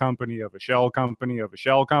shell company of a shell company of a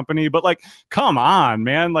shell company. But, like, come on,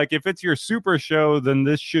 man. Like, if it's your super show, then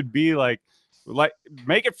this should be like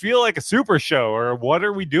make it feel like a super show. Or what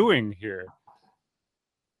are we doing here?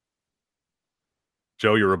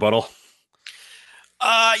 Joe, your rebuttal?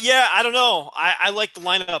 Yeah, I don't know. I like the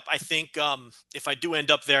lineup. I think if I do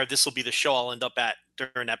end up there, this will be the show I'll end up at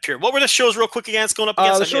during that period. What were the shows real quick again? It's going up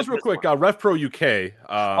against the shows real quick. Rev Pro UK.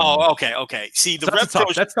 Okay. See, the Rev Pro,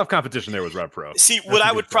 that's tough competition there with Rev Pro. See, what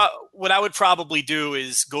I would probably do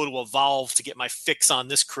is go to Evolve to get my fix on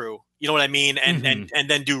this crew. You know what I mean? And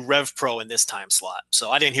then do Rev Pro in this time slot. So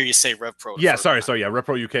I didn't hear you say Rev Pro. Yeah, sorry. Yeah, Rev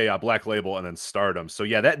Pro UK, Black Label, and then Stardom. So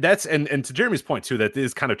yeah, that's and to Jeremy's point too, that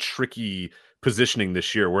is kind of tricky positioning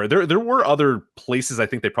this year, where there were other places I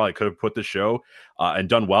think they probably could have put the show and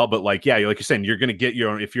done well, but like you're saying, you're going to get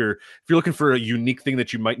if you're looking for a unique thing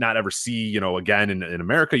that you might not ever see again in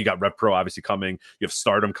America, you got Rev Pro obviously coming, you have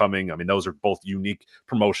Stardom coming. I mean, those are both unique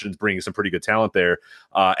promotions bringing some pretty good talent there,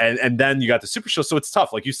 and then you got the Super Show. So it's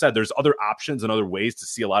tough, like you said, there's other options and other ways to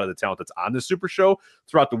see a lot of the talent that's on the Super Show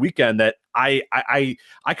throughout the weekend that I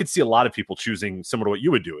could see a lot of people choosing similar to what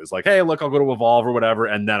you would do, is like, hey, look, I'll go to Evolve or whatever,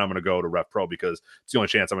 and then I'm going to go to Rev Pro because it's the only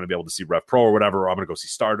chance I'm going to be able to see Rev Pro or whatever, or I'm going to go see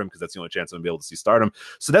Stardom because that's the only chance I'm going to be able to see Stardom.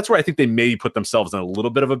 So that's where I think they may put themselves in a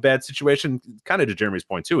little bit of a bad situation, kind of to Jeremy's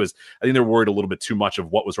point too, is I think they're worried a little bit too much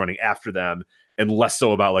of what was running after them and less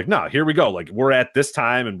so about like, no, here we go. Like, we're at this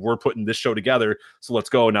time and we're putting this show together. So let's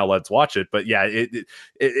go now. Let's watch it. But yeah, it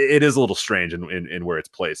is a little strange in where it's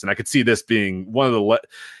placed. And I could see this being one of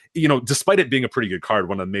the, despite it being a pretty good card,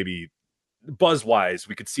 one of maybe buzz wise,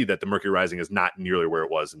 we could see that the Mercury Rising is not nearly where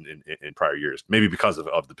it was in prior years, maybe because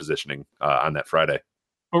of the positioning on that Friday.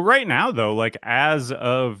 But right now, though, like as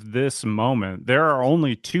of this moment, there are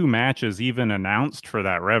only 2 matches even announced for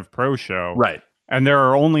that Rev Pro show. Right. And there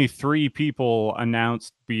are only 3 people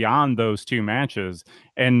announced beyond those 2 matches.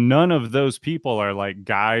 And none of those people are like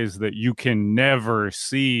guys that you can never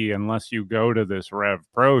see unless you go to this Rev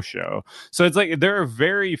Pro show. So it's like there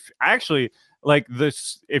are actually, like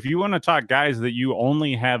this, if you want to talk guys that you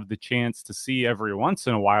only have the chance to see every once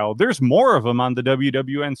in a while, there's more of them on the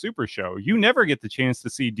WWN Super Show. You never get the chance to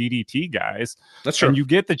see DDT guys. That's true. And you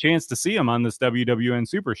get the chance to see them on this WWN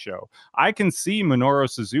Super Show. I can see Minoru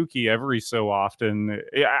Suzuki every so often.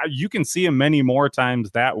 You can see him many more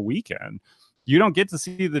times that weekend. You don't get to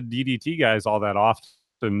see the DDT guys all that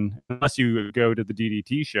often unless you go to the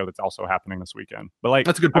DDT show that's also happening this weekend. But like,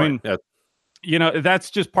 that's a good point. Yeah.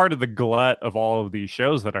 That's just part of the glut of all of these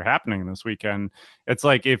shows that are happening this weekend. It's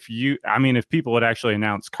like if people would actually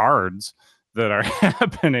announce cards that are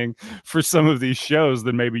happening for some of these shows,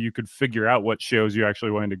 then maybe you could figure out what shows you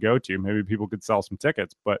actually wanted to go to. Maybe people could sell some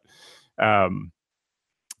tickets, but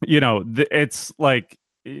it's like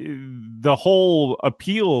the whole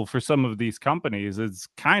appeal for some of these companies is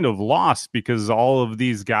kind of lost because all of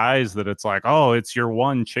these guys that it's like, oh, it's your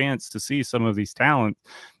one chance to see some of these talent.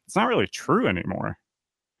 It's not really true anymore.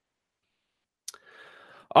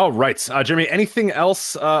 All right, Jeremy, anything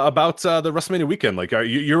else about the WrestleMania weekend? Like,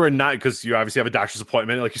 you're not, because you obviously have a doctor's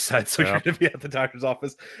appointment, like you said, so you're going to be at the doctor's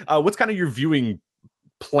office. What's kind of your viewing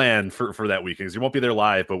plan for that weekend? Because you won't be there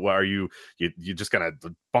live, but what are you just going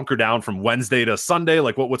to bunker down from Wednesday to Sunday?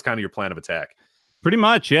 Like, what's kind of your plan of attack? Pretty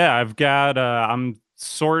much, yeah. I've got I'm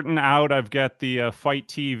sorting out. I've got the Fight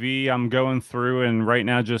TV. I'm going through and right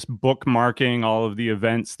now just bookmarking all of the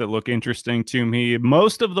events that look interesting to me.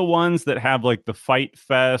 Most of the ones that have like the Fight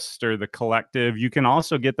Fest or the Collective, you can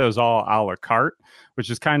also get those all a la carte, which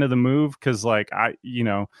is kind of the move because like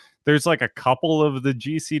there's like a couple of the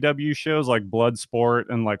GCW shows like Bloodsport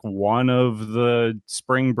and like one of the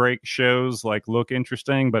Spring Break shows like look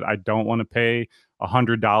interesting, but I don't want to pay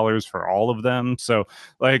 $100 for all of them. So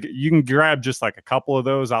like you can grab just like a couple of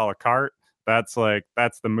those a la carte. That's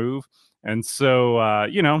the move. And so,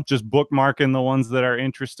 just bookmarking the ones that are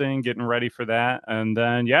interesting, getting ready for that. And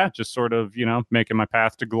then, just sort of, making my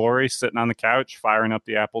path to glory, sitting on the couch, firing up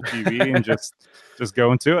the Apple TV and just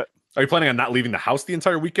going to it. Are you planning on not leaving the house the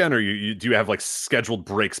entire weekend, or do you have like scheduled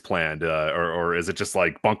breaks planned, or is it just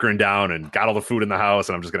like bunkering down and got all the food in the house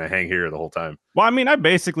and I'm just going to hang here the whole time? Well, I mean, I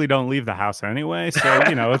basically don't leave the house anyway, so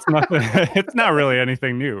it's nothing. It's not really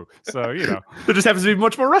anything new. So there just happens to be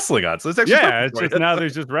much more wrestling on. So it's actually it's just now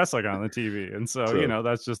there's just wrestling on the TV, and so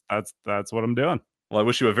that's what I'm doing. Well, I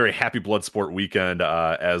wish you a very happy Bloodsport weekend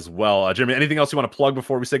as well. Jeremy, anything else you want to plug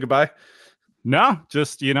before we say goodbye? No,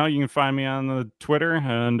 just, you can find me on the Twitter,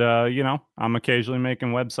 and, I'm occasionally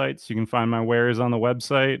making websites. You can find my wares on the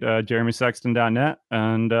website, jeremysexton.net.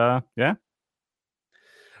 And, yeah.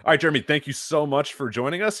 All right, Jeremy, thank you so much for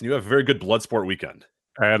joining us, and you have a very good Bloodsport weekend.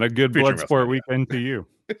 And a good Bloodsport weekend to you.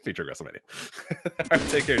 Featuring WrestleMania. All right,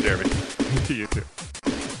 take care, Jeremy. To you too.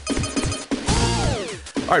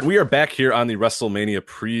 All right, we are back here on the WrestleMania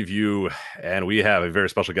preview, and we have a very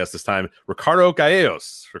special guest this time, Ricardo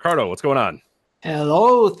Gallegos. Ricardo, what's going on?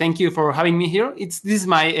 Hello, thank you for having me here. This is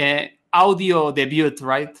my audio debut,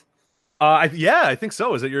 right? I think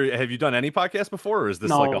so. Is it have you done any podcast before, or is this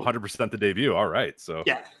No. like 100% the debut? All right, so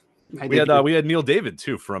Yeah. we had Neil David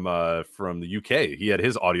too from the UK. He had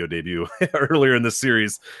his audio debut earlier in this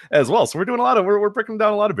series as well. So we're doing we're breaking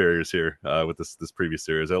down a lot of barriers here with this previous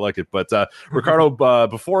series. I like it. But Ricardo,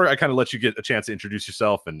 before I kind of let you get a chance to introduce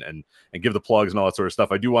yourself and give the plugs and all that sort of stuff,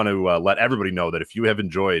 I do want to let everybody know that if you have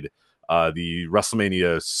enjoyed the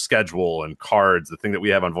WrestleMania schedule and cards, the thing that we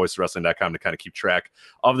have on voicewrestling.com to kind of keep track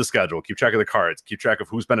of the schedule, keep track of the cards, keep track of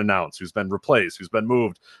who's been announced, who's been replaced, who's been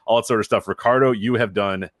moved, all that sort of stuff. Ricardo, you have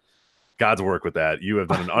done God's work with that. You have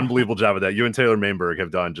done an unbelievable job with that. You and Taylor Mainberg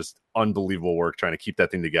have done just unbelievable work trying to keep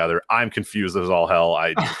that thing together. I'm confused as all hell.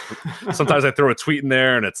 Sometimes I throw a tweet in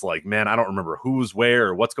there and it's like, man, I don't remember who's where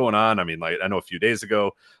or what's going on. I mean, like, I know a few days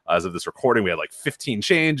ago, as of this recording, we had like 15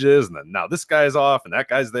 changes, and then now this guy's off and that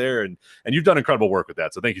guy's there, and you've done incredible work with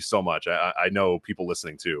that. So thank you so much. I know people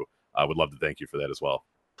listening too would love to thank you for that as well.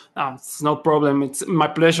 It's no problem. It's my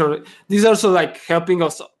pleasure. This is also like helping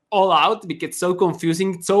us all out because it's so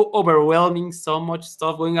confusing, so overwhelming, so much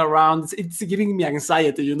stuff going around. It's giving me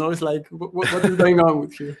anxiety, It's like, what is going on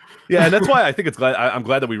with you? Yeah, and that's why I think I'm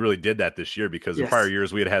glad that we really did that this year, because in Yes. prior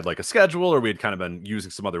years we had like a schedule, or we had kind of been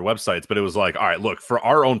using some other websites, but it was like, all right, look, for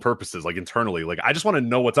our own purposes, like internally, like I just want to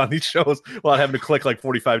know what's on these shows without having to click like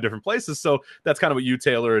 45 different places. So that's kind of what you,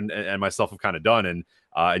 Taylor, and myself have kind of done. And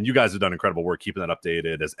you guys have done incredible work keeping that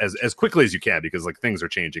updated as quickly as you can, because like things are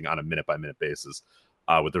changing on a minute by minute basis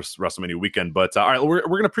with this WrestleMania weekend. But all right, we're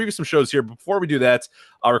going to preview some shows here. But before we do that,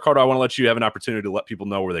 Ricardo, I want to let you have an opportunity to let people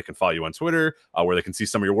know where they can follow you on Twitter, where they can see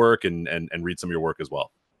some of your work and read some of your work as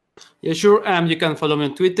well. Yeah, sure. You can follow me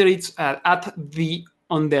on Twitter. It's at the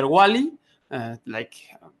Underwally,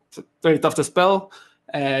 very tough to spell.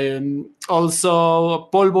 Also,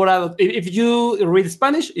 Pólvora. If you read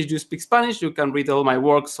Spanish, if you speak Spanish, you can read all my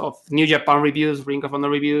works of New Japan reviews, Ring of Honor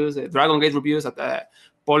reviews, Dragon Gate reviews at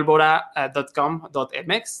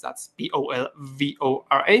polvora.com.mx. That's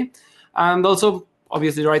Polvora. And also,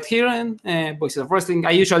 obviously, right here in Voices of Wrestling,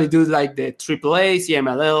 I usually do like the AAA,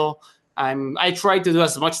 CMLL. I try to do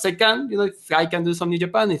as much as I can. If I can do some New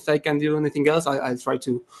Japan, if I can do anything else, I'll try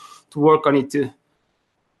to work on it too.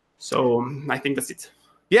 So I think that's it.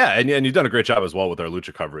 Yeah, and you've done a great job as well with our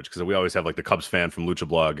Lucha coverage, because we always have like the Cubs fan from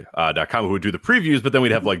luchablog.com who would do the previews, but then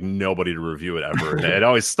we'd have like nobody to review it ever. And it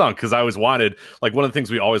always stunk, because I always wanted, like, one of the things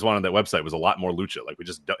we always wanted on that website was a lot more Lucha. Like, we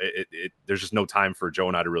just there's just no time for Joe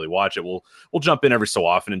and I to really watch it. We'll jump in every so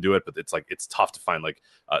often and do it, but it's tough to find like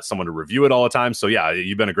someone to review it all the time. So yeah,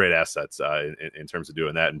 you've been a great asset in terms of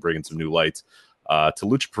doing that and bringing some new light to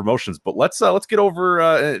Lucha Promotions. But let's get over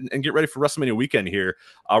and get ready for WrestleMania weekend here.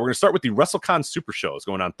 We're going to start with the WrestleCon Super Show. It's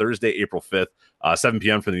going on Thursday, April 5th, 7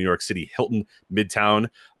 p.m. from the New York City Hilton Midtown.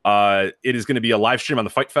 It is going to be a live stream on the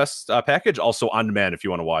Fight Fest package, also on demand if you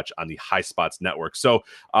want to watch on the High Spots Network. So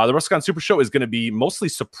the WrestleCon Super Show is going to be mostly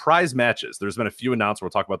surprise matches. There's been a few announced.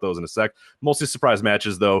 We'll talk about those in a sec. Mostly surprise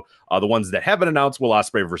matches, though. The ones that have been announced: Will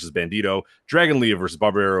Ospreay versus Bandito, Dragon Lee versus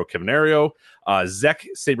Barbaro Cavernario, Zack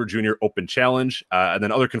Sabre Jr. Open Challenge, and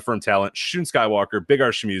then other confirmed talent: Shun Skywalker, Big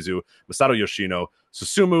R Shimizu, Masato Yoshino,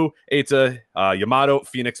 Susumu, Eita, Yamato,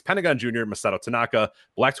 Phoenix, Pentagon Jr., Masato Tanaka,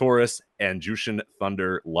 Black Taurus, and Jushin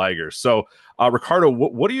Thunder Liger. So, Ricardo,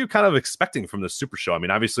 what are you kind of expecting from this Super Show? I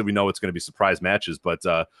mean, obviously we know it's going to be surprise matches, but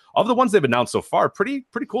of the ones they've announced so far, pretty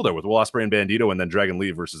cool there with Will Ospreay and Bandito, and then Dragon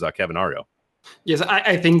Lee versus Cavernario. Yes,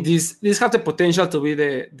 I think this has the potential to be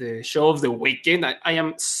the show of the weekend. I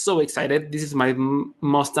am so excited. This is my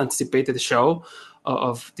most anticipated show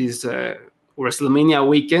of this WrestleMania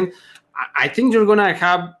weekend. I think you're gonna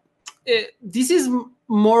have this is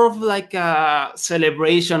more of like a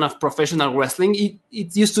celebration of professional wrestling.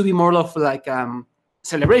 It used to be more of like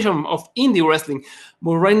celebration of indie wrestling,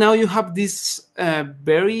 but right now you have this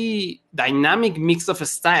very dynamic mix of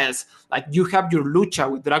styles. Like you have your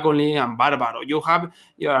lucha with Dragon Lee and Barbaro. You have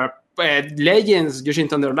your legends, Jushin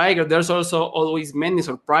Thunder Liger. There's also always many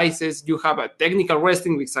surprises. You have a technical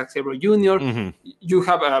wrestling with Zack Sabre Jr. Mm-hmm. You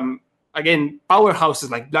have again, powerhouses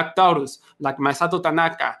like Black Taurus, like Masato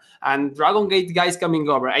Tanaka, and Dragon Gate guys coming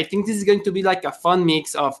over. I think this is going to be like a fun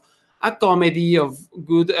mix of a comedy, of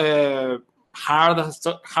good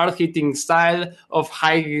hard-hitting style, of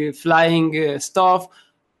high-flying stuff.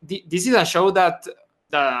 This is a show that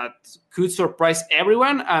could surprise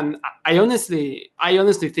everyone, and I honestly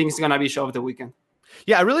think it's gonna be show of the weekend.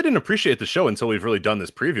 Yeah, I really didn't appreciate the show until we've really done this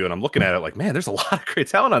preview, and I'm looking at it like, man, there's a lot of great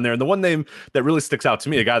talent on there. And the one name that really sticks out to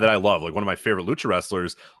me, a guy that I love, like one of my favorite lucha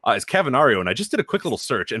wrestlers, is Cavernario. And I just did a quick little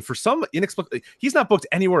search, and for some inexplicable, he's not booked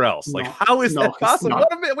anywhere else. Like, how is that possible?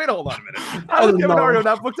 What a minute! Wait, hold on a minute. How is Cavernario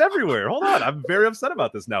not booked everywhere? Hold on, I'm very upset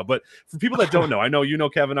about this now. But for people that don't know, I know you know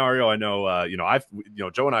Cavernario. I know,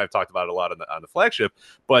 Joe and I have talked about it a lot on the flagship,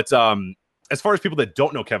 but as far as people that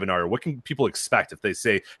don't know Cavernario, what can people expect if they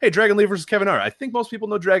say, hey, Dragon Lee versus Cavernario? I think most people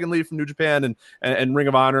know Dragon Lee from New Japan and Ring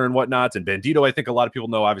of Honor and whatnot. And Bandito, I think a lot of people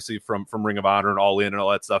know, obviously, from Ring of Honor and All In and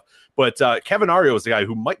all that stuff. But Cavernario is the guy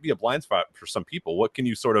who might be a blind spot for some people. What can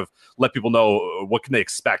you sort of let people know? What can they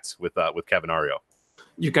expect with Cavernario?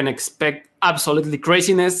 You can expect absolutely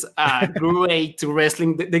craziness, great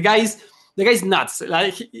wrestling. The guy's nuts.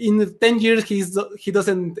 Like in 10 years,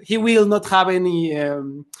 he will not have any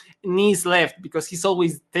knees left because he's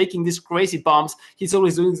always taking these crazy bumps. He's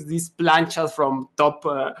always doing these planchas from top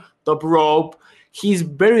rope. He's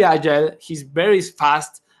very agile. He's very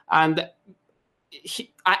fast, and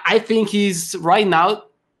I think he's right now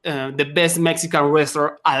the best Mexican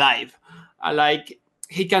wrestler alive. Like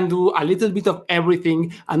he can do a little bit of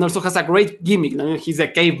everything, and also has a great gimmick. I mean, he's a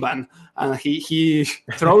caveman, and he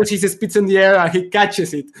throws his spits in the air and he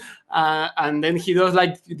catches it, and then he does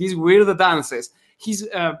like these weird dances. He's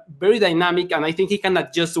very dynamic, and I think he can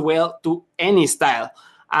adjust well to any style.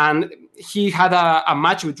 And he had a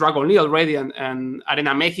match with Dragon Lee already in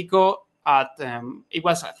Arena Mexico at it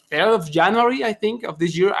was 3rd of January, I think, of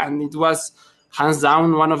this year, and it was hands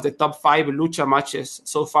down one of the top 5 lucha matches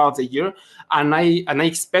so far of the year. And I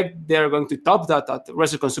expect they're going to top that at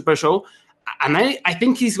WrestleCon Super Show, and I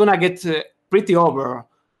think he's gonna get pretty over.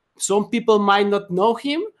 Some people might not know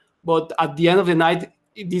him, but at the end of the night,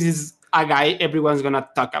 this is a guy everyone's gonna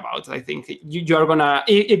talk about. I think you're gonna,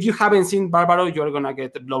 if you haven't seen Barbaro, you're gonna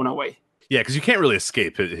get blown away. Yeah, because you can't really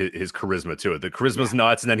escape his charisma to it. The charisma's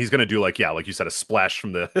nuts, and then he's gonna do like you said, a splash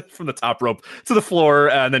from the top rope to the floor,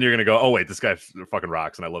 and then you're gonna go, oh wait, this guy fucking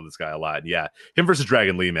rocks, and I love this guy a lot. And yeah, him versus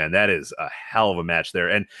Dragon Lee, man, that is a hell of a match there.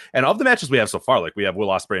 And of the matches we have so far, like we have Will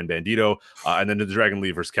Ospreay and Bandito, and then the Dragon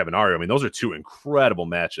Lee versus Cavernario. I mean, those are 2 incredible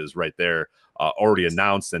matches right there. Already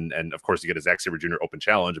announced, and of course you get a Zack Sabre Jr. Open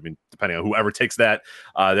Challenge. I mean, depending on whoever takes that,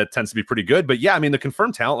 that tends to be pretty good. But yeah, I mean, the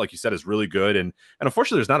confirmed talent, like you said, is really good. And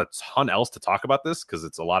unfortunately, there's not a ton else to talk about this because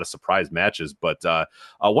it's a lot of surprise matches. But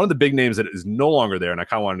one of the big names that is no longer there, and I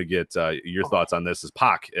kind of wanted to get your thoughts on this, is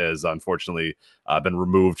Pac, has unfortunately been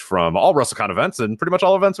removed from all WrestleCon events and pretty much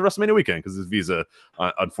all events of WrestleMania weekend because his visa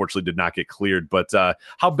unfortunately did not get cleared. But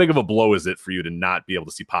how big of a blow is it for you to not be able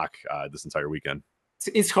to see Pac this entire weekend?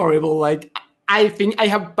 It's horrible. Like, I think I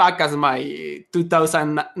have Pac as my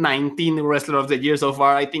 2019 Wrestler of the Year so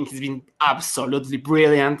far. I think he's been absolutely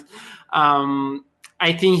brilliant.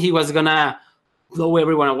 I think he was gonna blow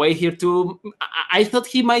everyone away here too. I thought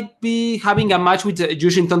he might be having a match with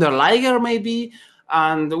Jushin Thunder Liger maybe,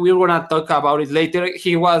 and we're gonna talk about it later.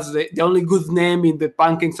 He was the only good name in the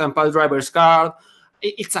Pankings and Pile Drivers card.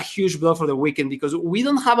 It's a huge blow for the weekend because we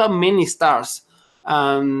don't have many stars.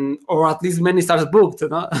 Or at least many stars booked,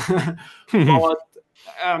 no? But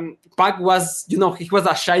Pac was, he was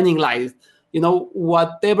a shining light.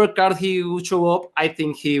 Whatever card he would show up, I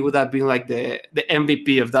think he would have been like the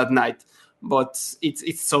MVP of that night. But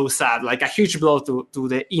it's so sad, like a huge blow to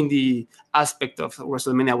the indie aspect of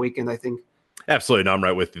WrestleMania weekend, I think. Absolutely. No, I'm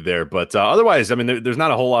right with you there. But otherwise, I mean, there's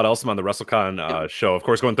not a whole lot else on the WrestleCon show. Of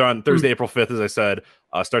course, going on Thursday, April 5th, as I said,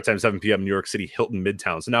 start time 7 p.m. New York City, Hilton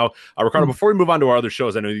Midtown. So now, Ricardo, before we move on to our other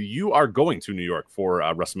shows, I know you are going to New York for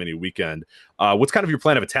WrestleMania weekend. What's kind of your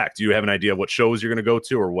plan of attack? Do you have an idea of what shows you're going to go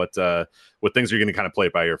to, or what things are you going to kind of play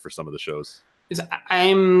it by ear for some of the shows? I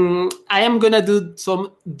am gonna do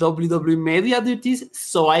some WWE media duties,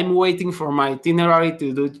 so I'm waiting for my itinerary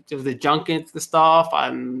to do the junket stuff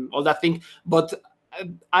and all that thing. But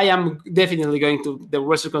I am definitely going to the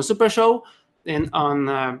WrestleCon Super Show, and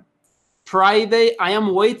on Friday I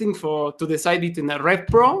am waiting to decide between the Rev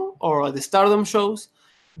Pro or the Stardom shows.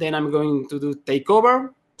 Then I'm going to do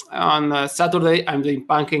Takeover. On Saturday I'm doing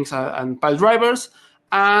Pankings and Pile Drivers,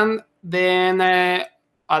 and then.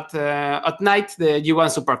 At night, the G1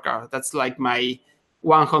 Supercar. That's like my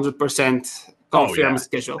 100% confirmed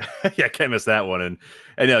schedule. Yeah, can't miss that one. And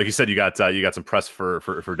yeah, like you said, you got some press for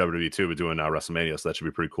WWE too with doing WrestleMania, so that should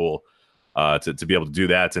be pretty cool to be able to do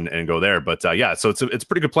that and go there. But yeah, so it's a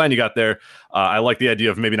pretty good plan you got there. I like the idea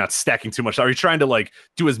of maybe not stacking too much. Are you trying to like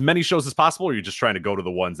do as many shows as possible, or are you just trying to go to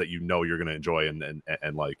the ones that you know you're going to enjoy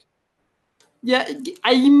and like? Yeah,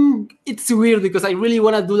 it's weird because I really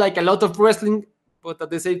want to do like a lot of wrestling, but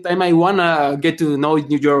at the same time, I want to get to know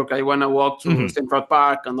New York. I want to walk through Central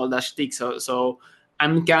Park and all that shtick. So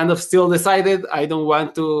I'm kind of still decided. I don't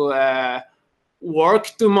want to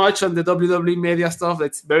work too much on the WWE media stuff.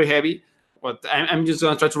 That's very heavy. But I'm just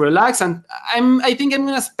going to try to relax. And I think I'm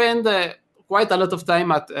going to spend quite a lot of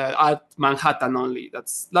time at Manhattan only.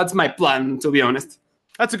 That's my plan, to be honest.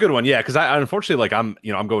 That's a good one, yeah. Because I unfortunately, like, I'm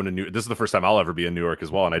going to this is the first time I'll ever be in New York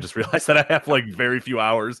as well, and I just realized that I have like very few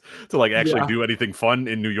hours to like actually do anything fun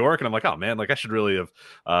in New York, and I'm like, oh man, like I should really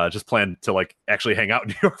have just planned to like actually hang out in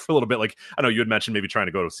New York for a little bit. Like I know you had mentioned maybe trying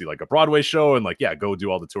to go to see like a Broadway show and like go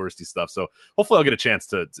do all the touristy stuff. So hopefully I'll get a chance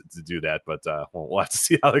to do that, but we'll have to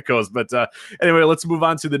see how it goes. But anyway, let's move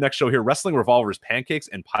on to the next show here: Wrestling Revolvers, Pancakes,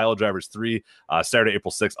 and Pile Drivers 3, Saturday,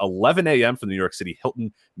 April 6th, 11 a.m. from the New York City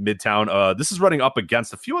Hilton Midtown. This is running up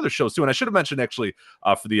against a few other shows too, and I should have mentioned actually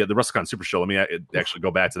for the WrestleCon Super Show. Let me actually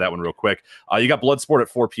go back to that one real quick. You got Bloodsport at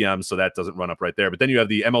 4 p.m., so that doesn't run up right there. But then you have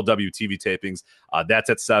the MLW TV tapings. That's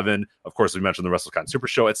at 7. Of course, we mentioned the WrestleCon Super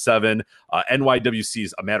Show at 7.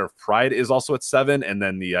 NYWC's A Matter of Pride is also at 7, and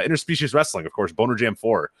then the Interspecies Wrestling, of course, Boner Jam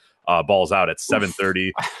 4. Balls out at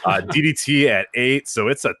 7:30, DDT at 8. So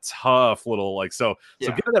it's a tough little so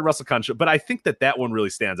get to that WrestleCon show. But I think that one really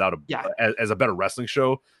stands out as a better wrestling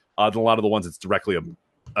show than a lot of the ones it's directly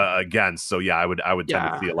against. So yeah, I would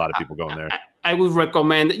tend to see a lot of people going there. I would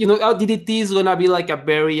recommend, DDT is gonna be like a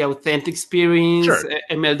very authentic experience. Sure.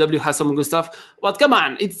 MLW has some good stuff, but come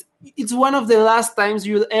on, it's one of the last times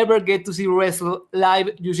you'll ever get to see wrestle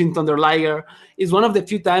live using Thunder Liger. It's one of the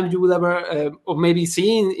few times you will ever, or maybe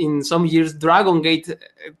see in some years, Dragon Gate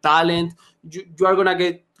talent. You are gonna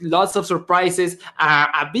get lots of surprises,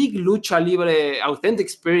 a big lucha libre authentic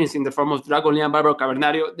experience in the form of Dragon Lee and Barbaro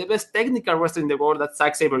Cavernario, the best technical wrestler in the world. That's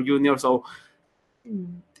Zack Sabre Jr. So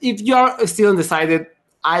if you are still undecided,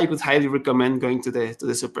 I would highly recommend going to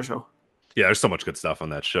the Super Show. Yeah, there's so much good stuff on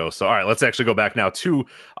that show. So, all right, let's actually go back now to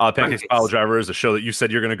Pancakes Pile Drivers, a show that you said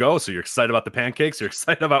you're going to go. So you're excited about the pancakes. You're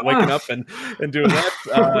excited about waking up and doing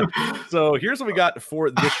that. So here's what we got for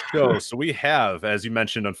this show. So we have, as you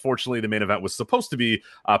mentioned, unfortunately, the main event was supposed to be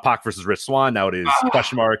Pac versus Rich Swann. Now it is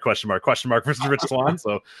question mark versus Rich Swann.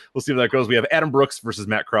 So we'll see where that goes. We have Adam Brooks versus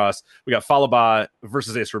Matt Cross. We got Falaba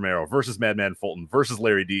versus Ace Romero versus Madman Fulton versus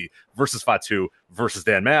Larry D versus Fatu versus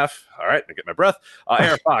Dan Maff. All right, I get my breath.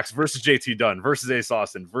 Aaron Fox versus JT Dunn versus Ace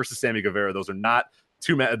Austin versus Sammy Guevara. Those are not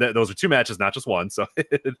those are two matches, not just one. So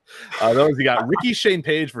those you got Ricky Shane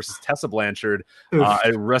Page versus Tessa Blanchard.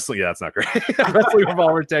 Wrestling, that's not great. Wrestling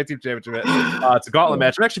Revolver Tag Team Championship. It's a gauntlet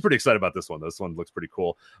match. I'm actually pretty excited about this one. This one looks pretty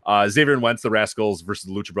cool. Xavier and Wentz, the Rascals versus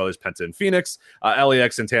the Lucha Brothers, Penta and Phoenix.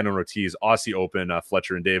 LAX, Santana and Ortiz, Aussie Open,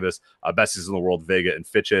 Fletcher and Davis, Besties in the World, Vega and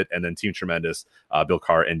Fitchett, and then Team Tremendous, Bill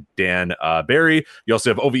Carr and Dan Barry. You also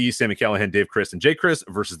have OVE, Sammy Callahan, Dave Chris, and Jay Chris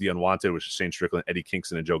versus the Unwanted, which is Shane Strickland, Eddie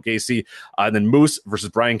Kingston, and Joe Gacy. And then Moose versus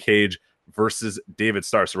Brian Cage versus David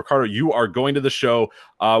Starr. So Ricardo, you are going to the show.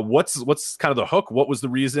 What's kind of the hook? What was the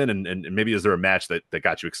reason? And maybe is there a match that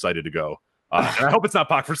got you excited to go? And I hope it's not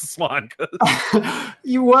Pac versus Swann.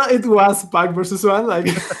 It was Pac versus Swann, like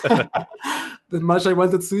the match I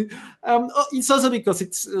wanted to see. It's also because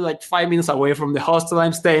it's like 5 minutes away from the hostel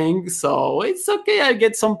I'm staying, so it's okay. I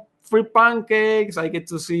get some free pancakes. I get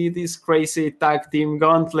to see this crazy tag team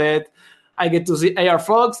gauntlet. I get to see AR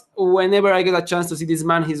Fox. Whenever I get a chance to see this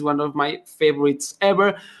man, he's one of my favorites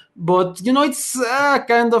ever. But, it's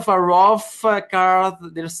kind of a rough card.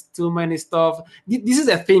 There's too many stuff. This is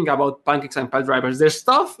the thing about Pancakes and Pile Drivers. Their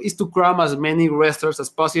stuff is to cram as many wrestlers as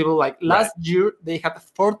possible. Like last year, they had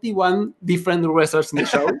 41 different wrestlers in the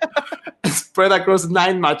show spread across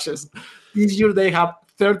 9 matches. This year, they have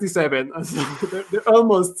 37. So they're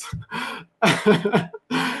almost...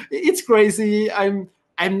 It's crazy.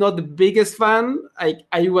 I'm not the biggest fan.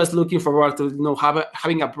 I was looking forward to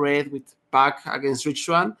having a break with Pac against Rich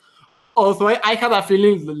Swann. Although I had a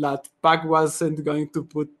feeling that Pac wasn't going to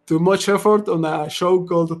put too much effort on a show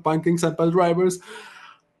called Pancakes and Pile Drivers.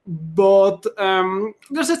 But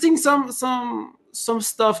there's I think some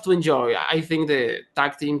stuff to enjoy. I think the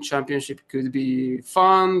tag team championship could be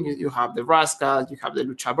fun. You have the Rascals, you have the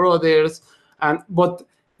Lucha Brothers, but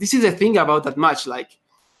this is the thing about that match. Like,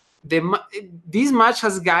 this match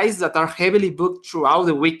has guys that are heavily booked throughout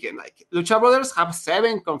the weekend. Like Lucha Brothers have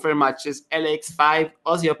 7 confirmed matches, LX 5,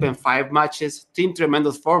 Aussie Open 5 matches, Team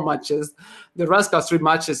Tremendos 4 matches, the Rascals 3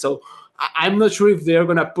 matches. So I'm not sure if they're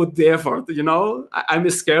gonna put the effort. I'm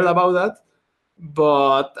scared about that,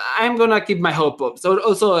 but I'm gonna keep my hope up. So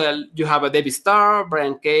also you have a David Starr,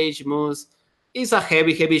 Brian Cage, Moose. It's a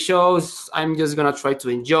heavy show. I'm just gonna try to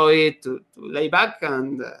enjoy it, to lay back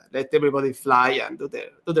and let everybody fly and do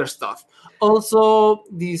their stuff. Also,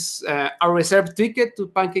 this our reserve ticket to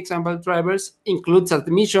Pancakes and Bell Drivers includes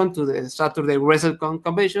admission to the Saturday WrestleCon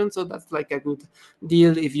convention, so that's like a good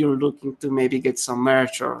deal if you're looking to maybe get some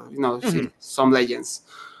merch or see some legends.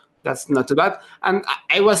 That's not too bad. And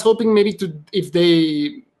I was hoping maybe if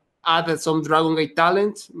they added some Dragon Gate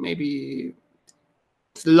talent, maybe.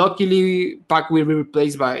 Luckily, Pac will be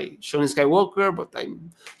replaced by Sean Skywalker, but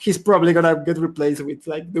he's probably gonna get replaced with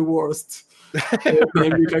like the worst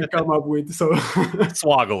name you can come up with. So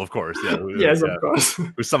Swoggle, of course, yeah. Yes, of course.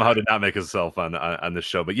 Who somehow did not make himself on this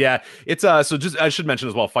show, but yeah, it's so just I should mention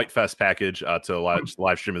as well, Fight Fest package to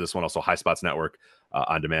live stream of this one, also High Spots Network.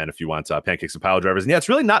 On demand if you want Pancakes and Pile Drivers. And yeah, it's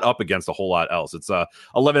really not up against a whole lot else. It's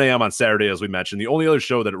 11 a.m. on Saturday, as we mentioned. The only other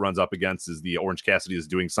show that it runs up against is the Orange Cassidy is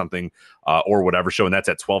Doing Something or whatever show, and that's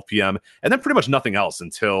at 12 p.m. And then pretty much nothing else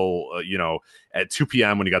until, at 2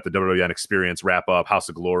 p.m. when you got the WWN Experience wrap-up, House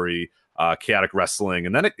of Glory, Chaotic Wrestling,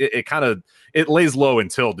 and then it kind of lays low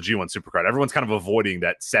until the G1 Supercard. Everyone's kind of avoiding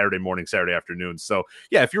that Saturday morning, Saturday afternoon. So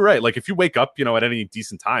yeah, if you're right, like if you wake up, at any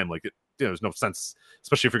decent time, like there's no sense,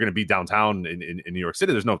 especially if you're going to be downtown in New York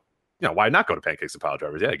City. There's no, why not go to Pancakes and Pile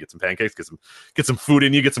Drivers? Yeah, get some pancakes, get some food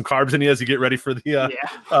in you, get some carbs in you as you get ready for the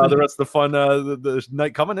rest of the fun the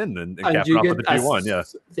night coming in and cap it off with the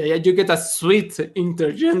G1. Yeah, you get a sweet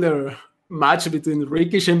intergender match between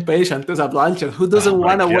Ricky Page and Tessa Blanchard. Who doesn't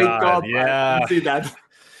want to wake up and see that?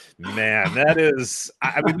 Man, that is.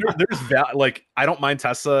 I mean, there's like I don't mind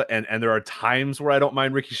Tessa, and there are times where I don't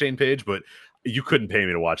mind Ricky Shane Page, but you couldn't pay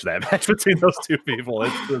me to watch that match between those two people.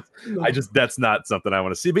 That's not something I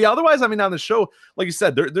want to see. But yeah, otherwise, I mean, on the show, like you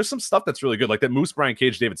said, there's some stuff that's really good. Like that Moose, Brian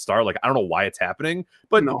Cage, David Starr. Like I don't know why it's happening,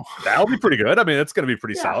 but that'll be pretty good. I mean, it's going to be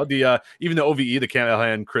pretty solid. The even the OVE, the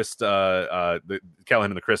Callahan, the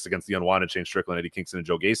Callahan and the Chris against the Unwanted, Shane Strickland, Eddie Kingston, and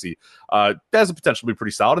Joe Gacy, that has the potential to be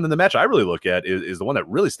pretty solid. And then the match I really look at is the one that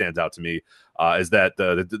really stands out to me. Is that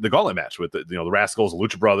the gauntlet match with the Rascals, the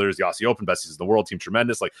Lucha Brothers, the Aussie Open, Besties in the World, Team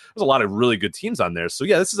Tremendous. Like there's a lot of really good teams on there. So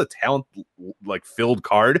yeah, this is a talent like filled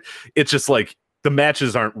card. It's just like the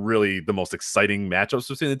matches aren't really the most exciting matchups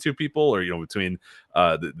between the two people, or between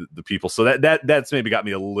the people. So that's maybe got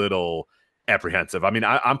me a little apprehensive. I mean,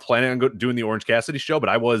 I'm planning on doing the Orange Cassidy show, but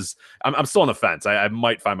I'm still on the fence. I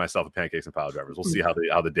might find myself at Pancakes and Pile Drivers. We'll see how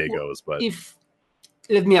the day goes. But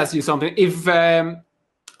let me ask you something. If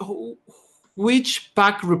which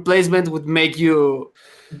Pac replacement would make you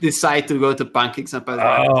decide to go to Pancakes and Pile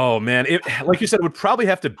Drivers? Oh man, like you said, it would probably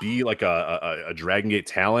have to be like a Dragon Gate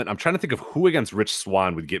talent. I'm trying to think of who against Rich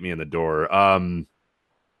Swann would get me in the door. Shun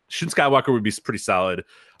Skywalker would be pretty solid.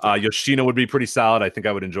 Yoshino would be pretty solid. I think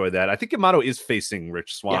I would enjoy that. I think Yamato is facing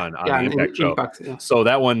Rich Swann on the Impact show. So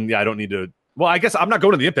that one, I don't need to. Well, I guess I'm not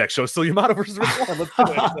going to the Impact show. So Yamato versus Rich Swann. Let's do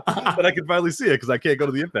it. But I can finally see it because I can't go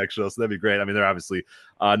to the Impact show. So that'd be great. I mean, they're obviously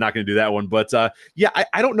not going to do that one. But I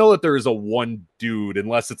don't know that there is a one dude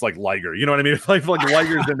unless it's like Liger. You know what I mean? If like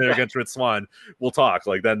Liger's in there against Rich Swann, we'll talk.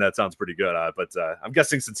 Like then that sounds pretty good. But I'm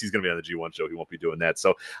guessing since he's going to be on the G1 show, he won't be doing that.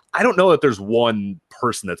 So I don't know that there's one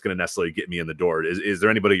person that's going to necessarily get me in the door. Is there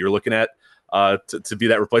anybody you're looking at to be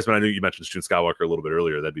that replacement? I know you mentioned Shun Skywalker a little bit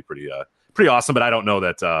earlier. That'd be pretty awesome. But I don't know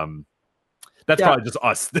that. That's probably just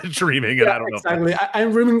us dreaming, and I don't know. Exactly.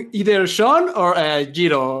 I'm dreaming either Sean or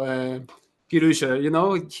Jiro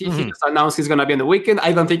Kirusha. He just announced he's going to be on the weekend.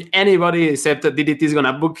 I don't think anybody except DDT is going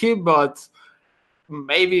to book him, but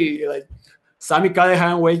maybe like Sami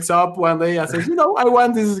Callihan wakes up one day and says, I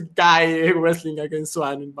want this guy wrestling against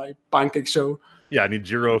Swan in my Pancake show. Yeah, I need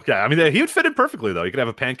Jiro. Yeah, I mean, he would fit in perfectly, though. You could have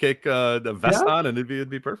a pancake vest on, and it'd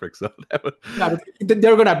be perfect. So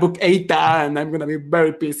they're gonna book Eita, and I'm gonna be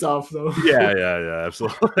very pissed off. Though. Yeah,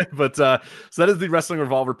 absolutely. But so that is the Wrestling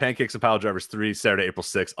Revolver Pancakes and Pile Drivers 3, Saturday, April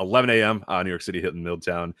 6th, 11 a.m. New York City, hitting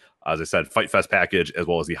Midtown. As I said, Fight Fest package, as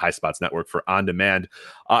well as the High Spots Network for on demand.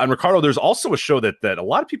 And Ricardo, there's also a show that a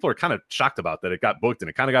lot of people are kind of shocked about that it got booked, and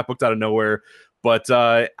it kind of got booked out of nowhere. But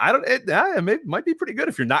it might be pretty good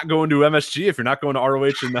if you're not going to MSG, if you're not going to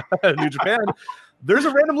ROH in New Japan. There's a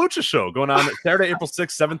random lucha show going on Saturday, April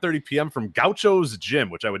 6th, 7:30 p.m. from Gaucho's Gym,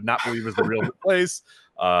 which I would not believe is the real place,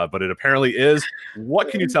 but it apparently is. What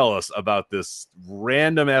can you tell us about this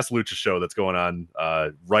random ass lucha show that's going on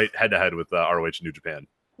right head to head with ROH in New Japan?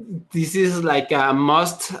 this is like a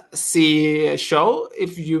must-see show.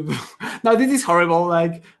 If you now, this is horrible.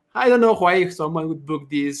 Like, I don't know why someone would book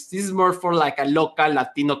this. This is more for like a local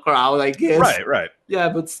Latino crowd, I guess. Right. Yeah,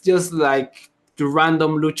 but it's just like the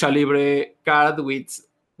random lucha libre card with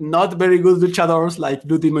not very good luchadors like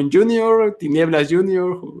Blue Demon Jr., Tinieblas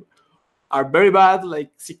Jr., who are very bad, like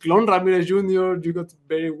Ciclón Ramirez Jr. You got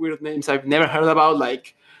very weird names I've never heard about,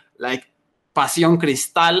 like Pasión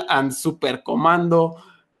Cristal and Super Commando.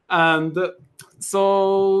 And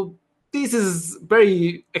so this is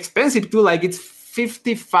very expensive too. Like, it's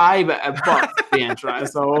 $55 the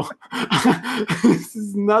entrance. So this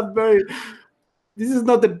is not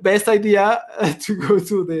the best idea to go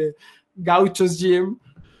to the Gauchos gym.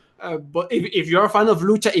 But if you're a fan of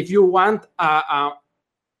lucha, if you want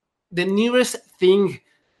the nearest thing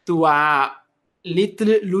to a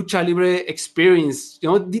little lucha libre experience,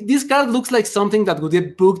 this card looks like something that would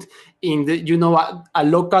get booked in a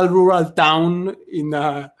local rural town in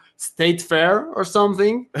a state fair or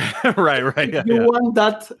something. right. If you want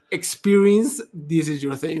that experience, this is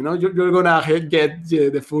your thing. You're gonna get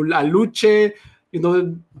the full Aluche,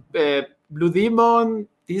 Blue Demon.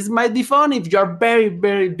 This might be fun if you're very,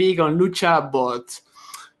 very big on lucha, but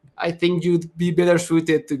I think you'd be better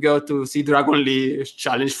suited to go to see Dragon Lee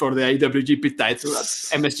challenge for the IWGP title at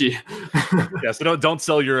MSG. Yeah, so don't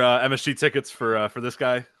sell your MSG tickets for this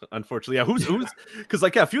guy. Unfortunately, yeah. Who's because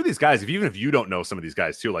a few of these guys, even if you don't know some of these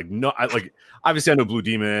guys too, obviously I know Blue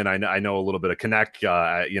Demon, I know a little bit of Connect,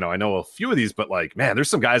 I know a few of these, but man, there's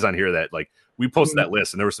some guys on here that we posted that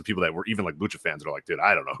list, and there were some people that were even lucha fans that are like, dude,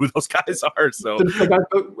 I don't know who those guys are. So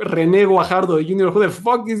Rene Guajardo Jr., who the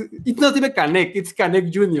fuck is? It's not even Canek, it's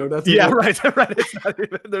Canek Jr. That's right. It's not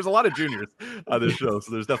even, there's a lot of juniors on this show,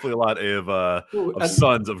 so there's definitely a lot of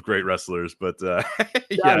sons of great wrestlers. But the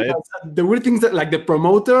weird things that the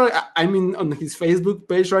promoter, I'm on his Facebook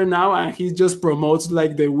page right now, and he just promotes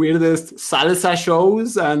the weirdest salsa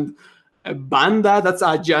shows and banda. That's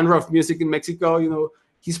a genre of music in Mexico.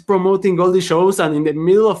 He's promoting all the shows, and in the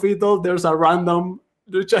middle of it all, there's a random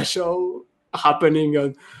lucha show happening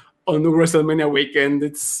on WrestleMania weekend.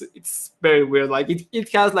 It's very weird. It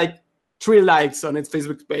has 3 likes on its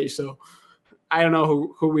Facebook page, so I don't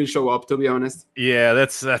know who will show up, to be honest. Yeah,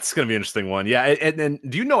 that's gonna be an interesting one. Yeah, and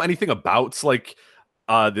do you know anything about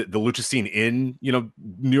the lucha scene in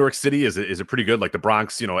New York City? Is it pretty good? Like the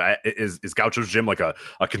Bronx, is Gaucho's gym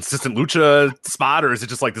a consistent lucha spot, or is it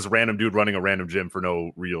just this random dude running a random gym for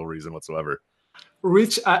no real reason whatsoever?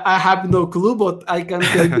 Rich, I have no clue, but I can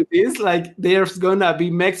tell you this: there's gonna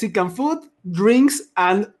be Mexican food, drinks,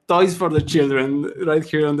 and toys for the children. Right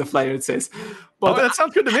here on the flyer it says. But that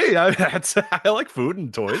sounds good to me. I like food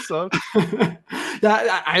and toys. So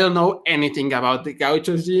I don't know anything about the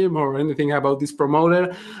Gauchos gym or anything about this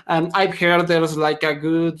promoter, and I've heard there's a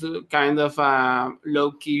good kind of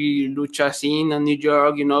low-key lucha scene in New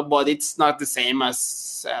York, but it's not the same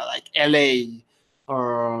as LA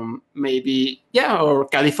or maybe or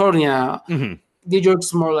California. Mm-hmm. New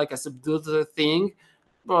York's more like a subdued thing.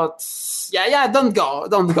 But don't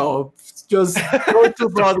go. Just go to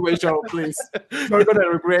Broadway show, please. You're gonna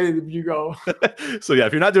regret it if you go. So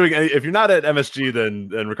if you're not at MSG, then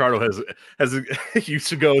Ricardo has you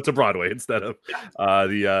should go to Broadway instead of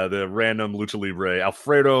the random Lucha Libre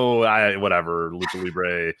Alfredo whatever Lucha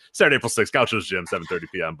Libre Saturday, April 6th, Gaucho's Gym, 7:30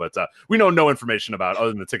 p.m. But we know no information about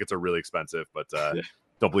other than the tickets are really expensive. But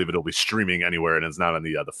don't believe it'll be streaming anywhere, and it's not on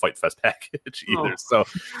the Fight Fest package either. So.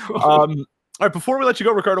 All right, before we let you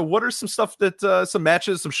go, Ricardo, what are some stuff some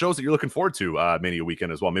matches, some shows that you're looking forward to Mania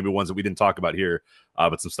weekend as well? Maybe ones that we didn't talk about here,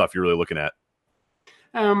 but some stuff you're really looking at.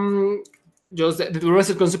 Just the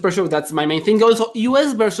WrestleCon Super Show, that's my main thing. Also,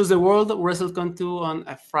 US versus the World, WrestleCon 2 on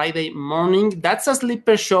a Friday morning. That's a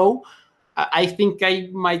sleeper show. I think I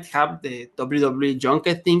might have the WWE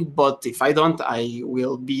junket thing, but if I don't, I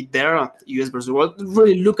will be there at US versus the World.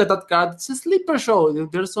 Really look at that card. It's a sleeper show.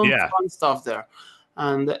 There's some fun stuff there.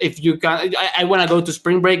 And if you can, I want to go to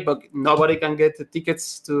Spring Break, but nobody can get the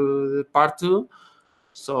tickets to the part 2.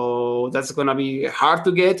 So that's going to be hard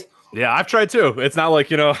to get. Yeah, I've tried too. It's not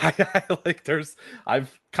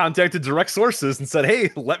I've contacted direct sources and said, hey,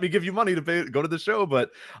 let me give you money to go to the show.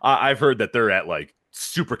 But I've heard that they're at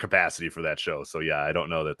super capacity for that show. So I don't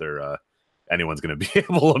know that anyone's going to be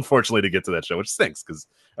able, unfortunately, to get to that show, which stinks because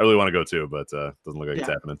I really want to go too, but doesn't look like it's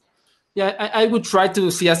happening. Yeah, I would try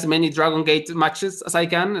to see as many Dragon Gate matches as I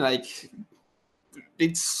can.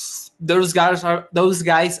 Those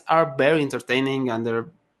guys are very entertaining and they're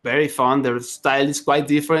very fun. Their style is quite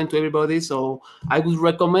different to everybody, so I would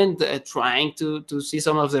recommend trying to see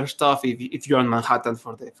some of their stuff if you're in Manhattan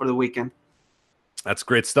for the weekend. That's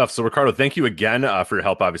great stuff. So, Ricardo, thank you again for your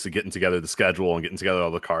help, obviously getting together the schedule and getting together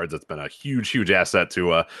all the cards. That's been a huge, huge asset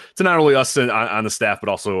to not only us on the staff, but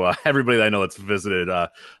also everybody that I know that's visited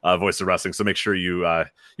Voice of Wrestling. So make sure you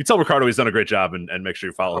tell Ricardo he's done a great job, and make sure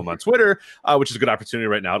you follow him on Twitter, which is a good opportunity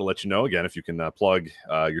right now to let you know, again, if you can plug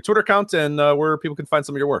your Twitter account and where people can find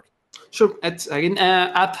some of your work. Sure. It's again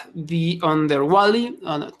at the Underwally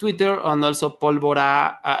on Twitter, and also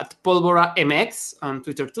Polvora at Polvora MX on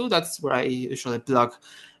Twitter too. That's where I usually plug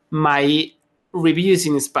my reviews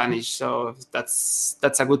in Spanish. So that's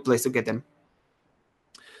a good place to get them.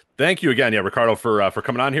 Thank you again, Ricardo, for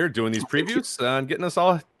coming on here, doing these previews, and getting us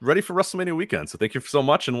all ready for WrestleMania weekend. So thank you so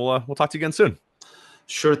much, and we'll talk to you again soon.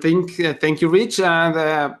 Sure thing. Thank you, Rich,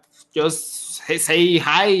 and just say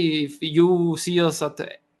hi if you see us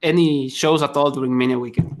at any shows at all during Mania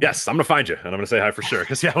weekend. Yes, I'm gonna find you and I'm gonna say hi for sure.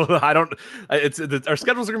 Because our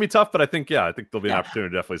schedules are gonna be tough, but I think there'll be an opportunity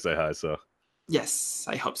to definitely say hi. So yes,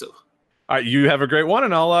 I hope so. All right, you have a great one,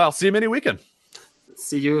 and I'll see you Mania weekend.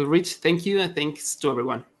 See you, Rich. Thank you, and thanks to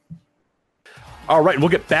everyone. All right, we'll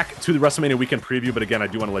get back to the WrestleMania weekend preview, but again, I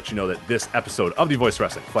do want to let you know that this episode of the Voice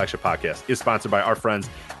Wrestling flagship podcast is sponsored by our friends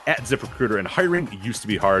at ZipRecruiter. And hiring used to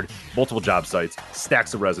be hard, multiple job sites,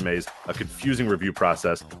 stacks of resumes, a confusing review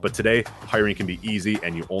process. But today, hiring can be easy,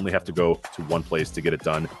 and you only have to go to one place to get it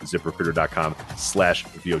done: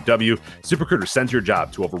 ZipRecruiter.com/VOW. ZipRecruiter sends your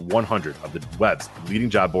job to over 100 of the web's leading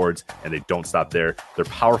job boards, and they don't stop there. Their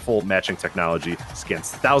powerful matching technology scans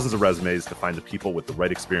thousands of resumes to find the people with the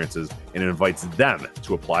right experiences, and it invites them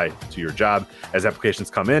to apply to your job. As applications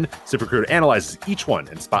come in, ZipRecruiter analyzes each one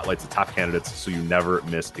and spotlights the top candidates so you never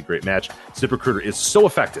miss a great match. ZipRecruiter is so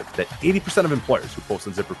effective that 80% of employers who post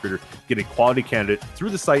on ZipRecruiter get a quality candidate through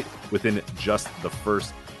the site within just the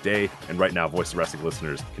first day. And right now, Voice of Wrestling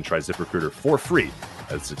listeners can try ZipRecruiter for free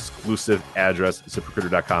at its exclusive address,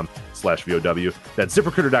 ZipRecruiter.com/VOW. That's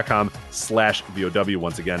ZipRecruiter.com/VOW.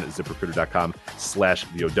 Once again,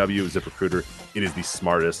 ZipRecruiter.com/VOW. ZipRecruiter, it is the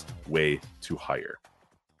smartest way to hire.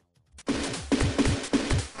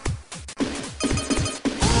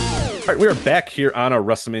 All right, we are back here on our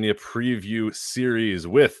WrestleMania preview series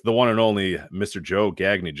with the one and only Mr. Joe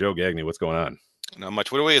Gagne. Joe Gagne, what's going on? Not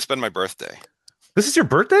much. What a way to spend my birthday. This is your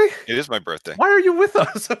birthday? It is my birthday. Why are you with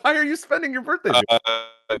us? Why are you spending your birthday?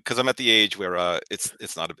 Because I'm at the age where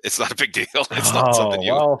it's not a big deal. It's not something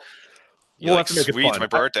you we'll like. Sweet, my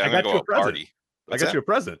birthday. I'm gonna go to a party. I got you a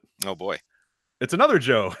present. Oh boy, it's another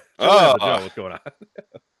Joe. Joe, what's going on?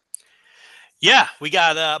 Yeah, we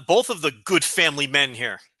got both of the good family men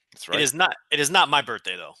here. That's right. It is not my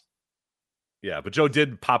birthday though. Yeah, but Joe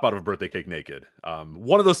did pop out of a birthday cake naked.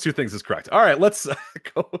 One of those two things is correct. All right, let's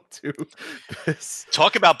go to this.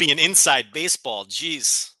 Talk about being inside baseball.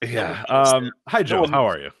 Jeez. Yeah. Hi, Joe. How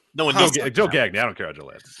are you? No one knows. Joe Gagne. I don't care how Joe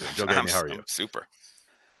lands. Joe Gagne, how are you? I'm super.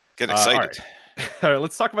 Getting excited. All right,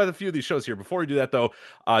 let's talk about a few of these shows here. Before we do that, though,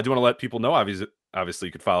 I do want to let people know, obviously,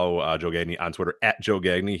 you could follow Joe Gagne on Twitter at Joe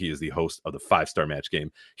Gagne. He is the host of the 5-Star Match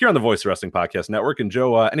Game here on the Voice of Wrestling Podcast Network. And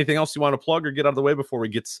Joe, anything else you want to plug or get out of the way before we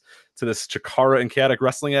get to this Chikara and Chaotic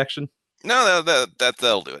wrestling action? No,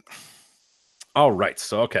 that'll do it. All right.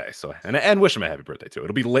 So and wish him a happy birthday too.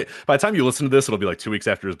 It'll be late by the time you listen to this. It'll be like 2 weeks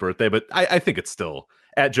after his birthday, but I think it's still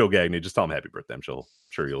at Joe Gagne. Just tell him happy birthday. I'm sure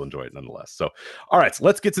you'll enjoy it nonetheless. So, all right, so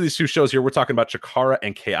let's get to these two shows here. We're talking about Chikara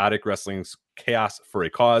and Chaotic Wrestling's Chaos for a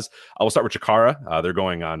Cause. We'll start with Chikara. They're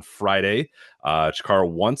going on Friday. Chikara,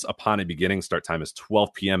 Once Upon a Beginning. Start time is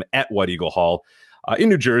 12 p.m. at White Eagle Hall. In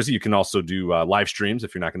New Jersey, you can also do live streams.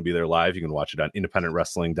 If you're not going to be there live, you can watch it on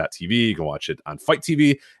independentwrestling.tv. You can watch it on Fight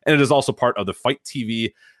TV, and it is also part of the Fight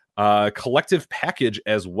TV collective package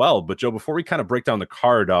as well. But Joe, before we kind of break down the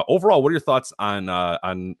card, overall, what are your thoughts on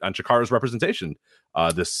Chikara's representation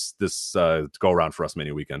this go around for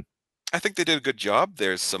WrestleMania weekend? I think they did a good job.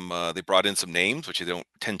 There's some they brought in some names which they don't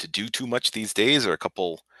tend to do too much these days, or a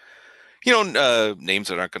couple names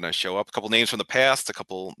that aren't going to show up, a couple names from the past, a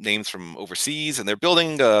couple names from overseas, and they're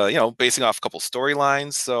building basing off a couple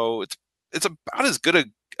storylines. So it's about as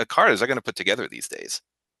good a card as they're going to put together these days.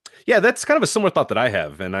 Yeah, that's kind of a similar thought that I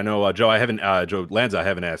have. And I know, Joe Lanza, I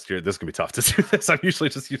haven't asked you. This is going to be tough to do this. I'm usually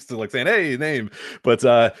just used to like saying, hey, name. But,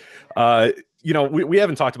 we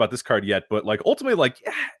haven't talked about this card yet. But like ultimately, like,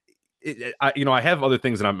 I have other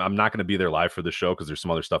things, and I'm not going to be there live for the show because there's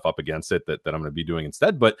some other stuff up against it that I'm going to be doing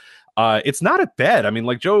instead. But it's not a bad. I mean,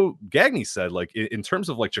 like Joe Gagne said, like in terms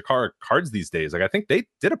of like Chikara cards these days, like I think they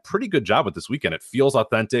did a pretty good job with this weekend. It feels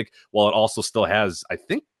authentic while it also still has, I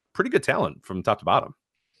think, pretty good talent from top to bottom.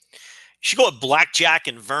 You should go with Blackjack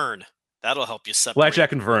and Vern. That'll help you separate.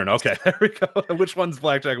 Blackjack and Vern. Okay, there we go. Which one's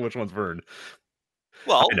Blackjack and which one's Vern?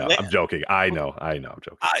 Well, I know, I'm joking. I know, I'm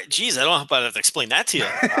joking. Geez, I don't know if I have to explain that to you.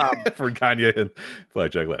 For Gagne and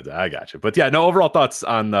Blackjack Lads, I got you. But yeah, no overall thoughts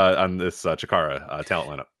on this Chikara talent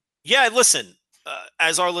lineup. Yeah, listen.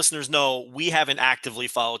 As our listeners know, we haven't actively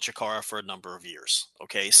followed Chikara for a number of years.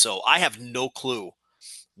 Okay, so I have no clue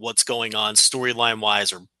what's going on storyline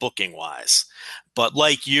wise or booking wise. But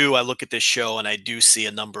like you, I look at this show and I do see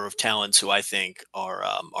a number of talents who I think are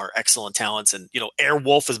excellent talents. And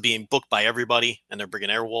Airwolf is being booked by everybody, and they're bringing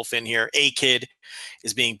Airwolf in here. A-Kid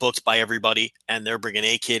is being booked by everybody, and they're bringing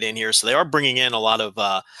A-Kid in here. So they are bringing in a lot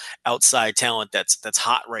of outside talent that's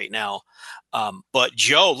hot right now. But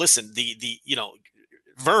Joe, listen,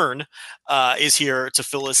 Vern is here to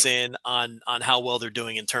fill us in on how well they're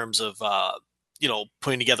doing in terms of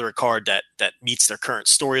putting together a card that meets their current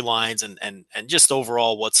storylines and just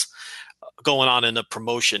overall what's going on in the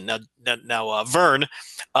promotion. Now Vern,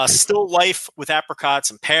 Still Life with Apricots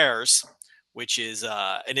and Pears, which is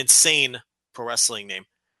an insane pro wrestling name.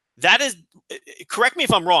 That is, correct me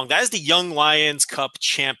if I'm wrong, that is the Young Lions Cup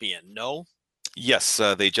champion, no? Yes,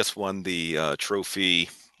 they just won the trophy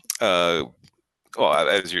about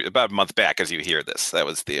a month back as you hear this. That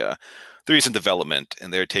was the recent development,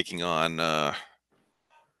 and they're taking on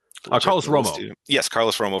Carlos Romo. Yes,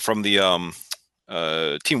 Carlos Romo from the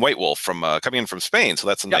Team White Wolf from coming in from Spain. So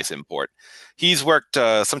that's a nice import. He's worked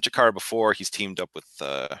some Chikara before. He's teamed up with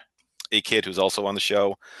A-Kid, who's also on the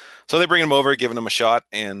show. So they bring him over, giving him a shot,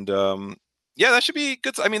 and that should be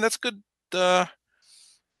good. I mean, that's good.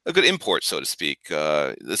 A good import, so to speak.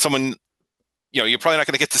 Someone, you're probably not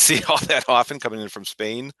going to get to see all that often coming in from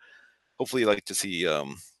Spain. Hopefully, you like to see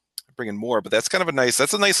bring in more. But that's kind of a nice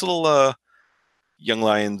little Young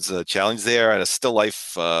Lions challenge there. And a Still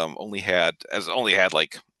Life only had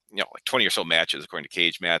like 20 or so matches according to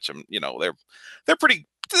Cage Match. They're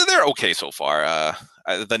okay so far.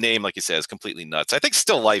 The name, like you said, is completely nuts. I think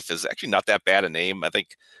Still Life is actually not that bad a name. I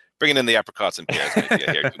think bringing in the Apricots and Pears might be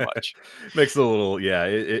a hair too much. Makes it a little,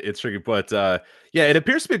 it's tricky. But it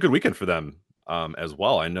appears to be a good weekend for them as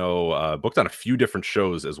well. I know booked on a few different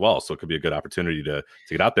shows as well, so it could be a good opportunity to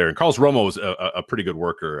get out there. And Carlos Romo is a pretty good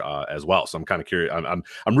worker as well, so I'm kind of curious.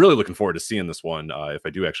 I'm really looking forward to seeing this one if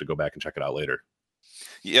I do actually go back and check it out later.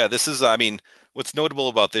 Yeah, this is. I mean, what's notable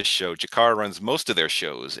about this show? Chikara runs most of their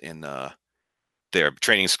shows in their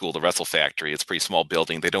training school, the Wrestle Factory. It's a pretty small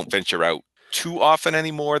building. They don't venture out too often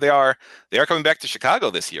anymore. They are coming back to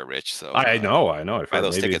Chicago this year, Rich. So I know. I buy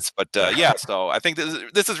those tickets. But so I think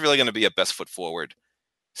this is really going to be a best foot forward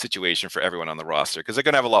situation for everyone on the roster because they're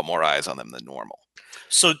going to have a lot more eyes on them than normal.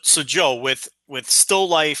 So Joe, with Still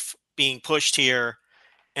Life being pushed here,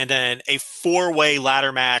 and then a 4-way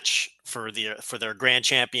ladder match for their grand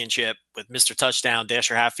championship with Mr. Touchdown,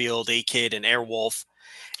 Dasher Hatfield, A-Kid, and Airwolf.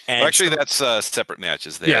 And actually, that's separate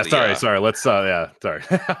matches there. Yeah, sorry. Let's sorry.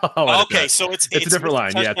 Okay, so it's a different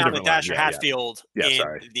line. Yeah, it's a different line. Dasher Hatfield.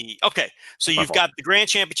 Okay, so you've got the grand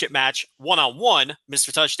championship match 1-on-1,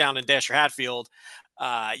 Mr. Touchdown and Dasher Hatfield.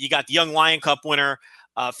 You got the Young Lion Cup winner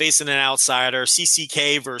facing an outsider,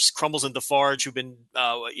 CCK versus Crumbles and Defarge, who've been,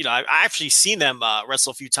 I actually seen them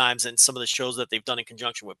wrestle a few times in some of the shows that they've done in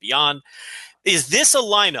conjunction with Beyond. Is this a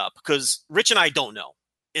lineup? Because Rich and I don't know.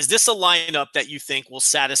 Is this a lineup that you think will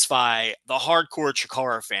satisfy the hardcore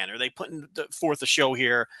Chikara fan? Are they putting forth a show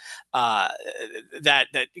here that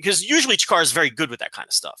because usually Chikara is very good with that kind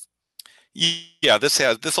of stuff? Yeah,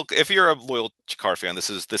 this'll. If you're a loyal Chikara fan, this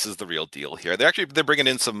is the real deal here. They're bringing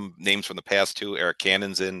in some names from the past too. Eric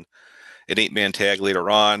Cannon's in an 8-man tag later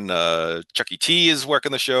on. Chucky T is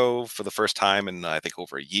working the show for the first time in I think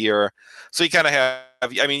over a year. So you kind of have.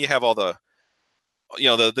 I mean, you have all the.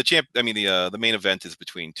 The champ. I mean, the main event is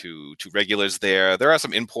between two regulars there. There are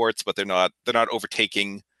some imports, but they're not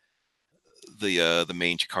overtaking the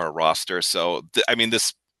main Chikara roster. So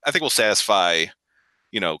this I think will satisfy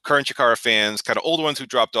current Chikara fans, kind of old ones who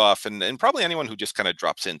dropped off, and probably anyone who just kind of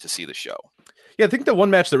drops in to see the show. Yeah, I think the one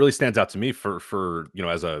match that really stands out to me for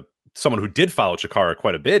as someone who did follow Chikara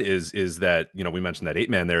quite a bit is that we mentioned that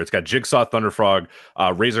 8-man there. It's got Jigsaw, Thunderfrog,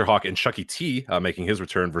 Razorhawk, and Chucky T making his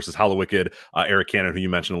return versus Hollow-Wicked, Eric Cannon, who you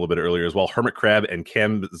mentioned a little bit earlier as well, Hermit Crab, and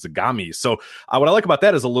Cam Zagami. So what I like about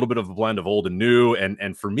that is a little bit of a blend of old and new.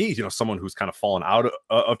 And for me, someone who's kind of fallen out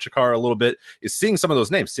of Chikara a little bit is seeing some of those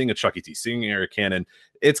names, seeing a Chucky T, seeing Eric Cannon.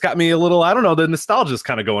 it's got me a little, I don't know, the nostalgia is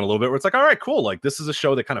kind of going a little bit where it's like, all right, cool. Like this is a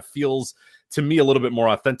show that kind of feels to me a little bit more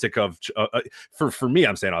authentic for me,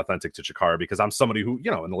 I'm saying authentic to Chikara, because I'm somebody who,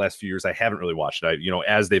 in the last few years, I haven't really watched it.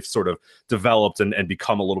 As they've sort of developed and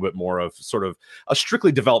become a little bit more of sort of a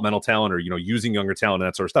strictly developmental talent or, using younger talent and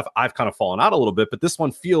that sort of stuff, I've kind of fallen out a little bit, but this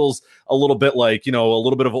one feels a little bit like, a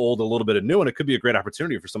little bit of old, a little bit of new. And it could be a great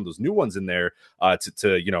opportunity for some of those new ones in there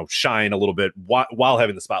to shine a little bit while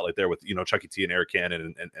having the spotlight there with, Chucky T and Eric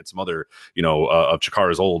Cannon and some other, of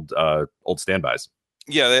Chikara's old standbys.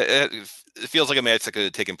 Yeah, it feels like a match that could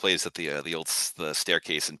have taken place at the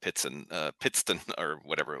staircase in Pittston or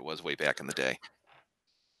whatever it was way back in the day.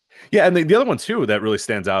 Yeah, and the other one too that really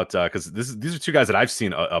stands out because these are two guys that I've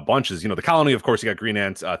seen a bunch is the Colony, of course. You got Green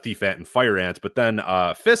Ant, Thief Ant, and Fire Ant, but then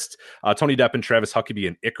Fist, Tony Deppen, Travis Huckabee,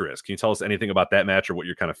 and Icarus. Can you tell us anything about that match or what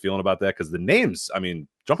you're kind of feeling about that? Because the names,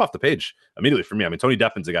 jump off the page immediately for me. Tony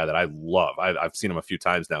Deppen's a guy that I love. I've seen him a few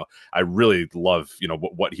times now. I really love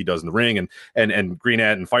what he does in the ring, and Green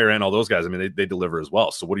Ant and Fire Ant, all those guys. They deliver as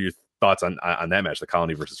well. So what are your thoughts on that match, the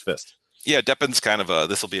Colony versus Fist? Yeah, Deppen's kind of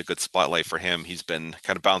this will be a good spotlight for him. He's been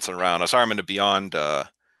kind of bouncing around. I saw him in a Beyond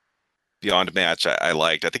match I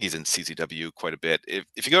liked. I think he's in CZW quite a bit.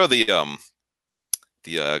 If you go to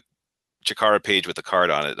the Chikara page with the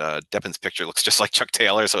card on it, Deppen's picture looks just like Chuck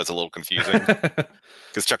Taylor, so it's a little confusing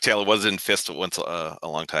because Chuck Taylor was in Fist once a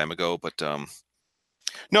long time ago. But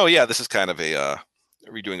no, yeah, this is kind of a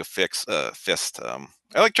redoing a Fist. I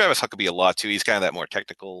like Travis Huckabee a lot too. He's kind of that more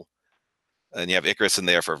technical. And you have Icarus in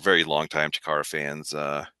there for a very long time, Chikara fans.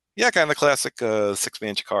 Yeah, kind of the classic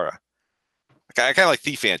six-man Chikara. I kind of like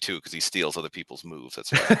Thief Ant too because he steals other people's moves.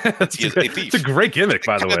 That's right. He is a thief. It's a great gimmick,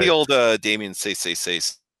 by the way. The old Damien say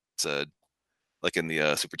like in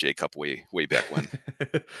the Super J Cup way back when.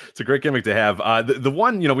 It's a great gimmick to have. The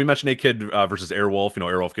one, we mentioned A-Kid versus Airwolf.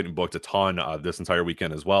 Airwolf getting booked a ton this entire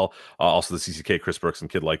weekend as well. Also the CCK, Chris Brooks and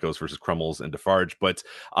Kid Lycos versus Krumels and Defarge. But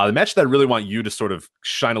the match that I really want you to sort of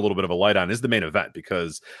shine a little bit of a light on is the main event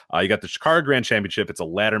because you got the Chikara Grand Championship. It's a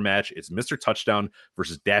ladder match. It's Mr. Touchdown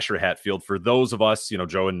versus Dasher Hatfield. For those of us,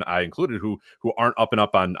 Joe and I included, who aren't up and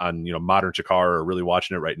up on modern Chikara or really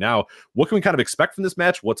watching it right now, what can we kind of expect from this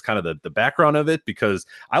match? What's kind of the background of it? Because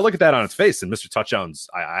I look at that on its face, and Mr. Touchdowns,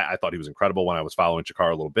 I thought he was incredible when I was following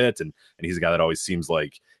Chikara a little bit, and he's a guy that always seems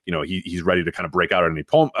like he's ready to kind of break out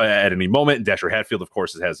at any moment. And Dasher Hatfield, of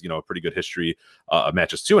course, has a pretty good history of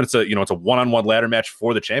matches too, and it's a one-on-one ladder match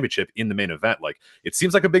for the championship in the main event. Like it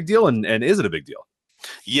seems like a big deal, and is it a big deal?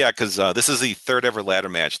 Yeah, because this is the third ever ladder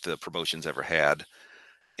match the promotion's ever had,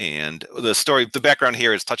 and the background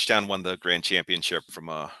here is Touchdown won the grand championship from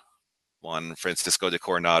one Francisco de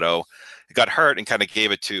Coronado. He got hurt and kind of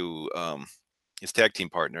gave it to his tag team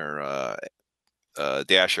partner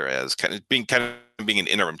Dasher as kind of being an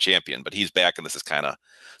interim champion, but he's back, and this is kind of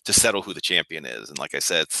to settle who the champion is. And like I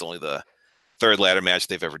said, it's only the third ladder match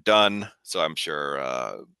they've ever done, so I'm sure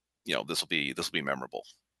this will be memorable.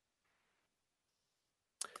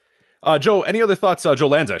 Joe, any other thoughts? Joe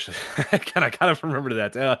Lanza, I kind of remember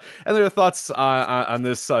that. Any other thoughts on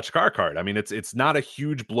this Chikara card? It's not a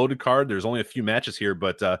huge bloated card. There's only a few matches here,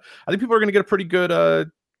 but I think people are going to get a pretty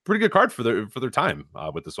good card for their time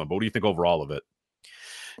with this one. But what do you think overall of it?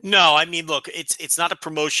 No, look, it's not a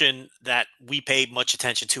promotion that we pay much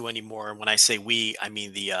attention to anymore. And when I say we, I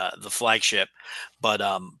mean the flagship. But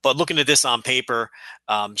looking at this on paper,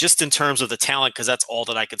 just in terms of the talent, because that's all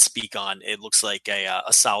that I could speak on, it looks like a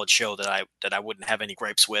solid show that I wouldn't have any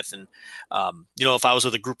gripes with. And if I was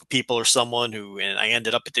with a group of people or someone and I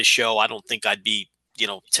ended up at this show, I don't think I'd be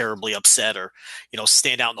terribly upset or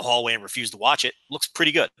stand out in the hallway and refuse to watch it. Looks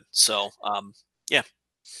pretty good. So yeah.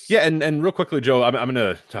 Yeah, and real quickly, Joe, I'm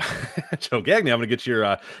gonna Joe Gagne, I'm gonna get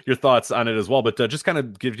your thoughts on it as well, but just kind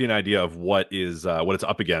of give you an idea of what it's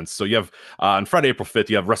up against. So you have on Friday, April 5th,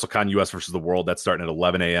 you have WrestleCon US versus the World. That's starting at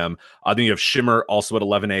 11 a.m. Then you have Shimmer also at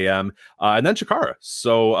 11 a.m. And then Chikara.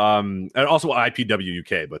 So and also IPW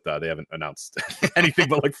UK, but they haven't announced anything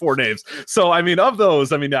but like 4 names. So of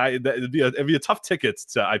those, it'd be a tough ticket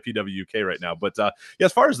to IPW UK right now. But yeah,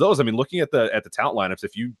 as far as those, looking at the talent lineups,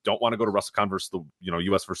 if you don't want to go to WrestleCon versus the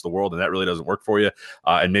US versus the World, and that really doesn't work for you,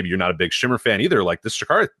 and maybe you're not a big Shimmer fan either, like this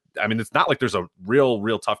Chikara, it's not like there's a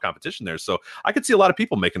real tough competition there. So I could see a lot of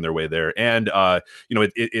people making their way there. And,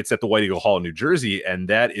 it's at the White Eagle Hall in New Jersey, and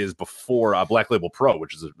that is before Black Label Pro,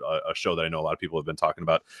 which is a show that I know a lot of people have been talking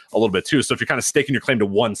about a little bit too. So if you're kind of staking your claim to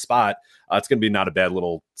one spot, it's going to be not a bad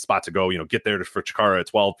little spot to go, get there for Chikara at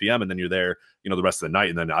 12 p.m. and then you're there, the rest of the night.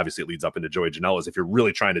 And then obviously it leads up into Joey Janela's if you're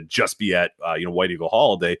really trying to just be at, White Eagle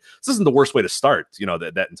Hall all day. This isn't the worst way to start,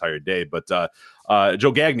 that entire day. But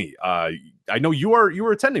Joe Gagne, I know you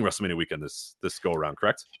were attending WrestleMania weekend this go around,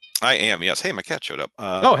 correct? I am, yes. Hey, my cat showed up.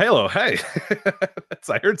 Oh, hello, hey.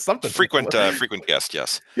 I heard something. Frequent guest,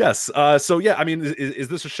 yes. Yes. So yeah, I mean, is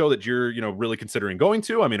this a show that you're really considering going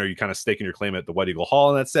to? I mean, are you kind of staking your claim at the White Eagle Hall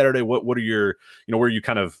on that Saturday? What are your where are you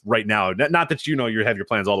kind of right now? Not that you have your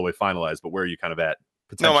plans all the way finalized, but where are you kind of at?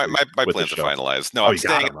 No, my plans are finalized. No, I'm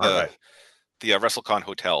staying at the WrestleCon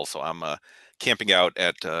hotel, so I'm camping out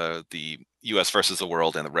at the US versus the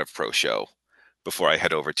World and the Rev Pro show before I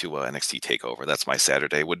head over to NXT Takeover. That's my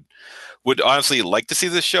Saturday. Would honestly like to see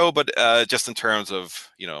this show, but just in terms of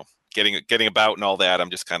getting about and all that, I'm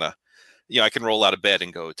just kind of I can roll out of bed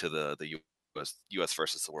and go to the US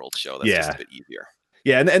versus the World show. That's just a bit easier.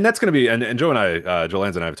 Yeah, and that's going to be and Joe and I, Joe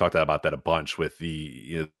Lanza and I have talked about that a bunch with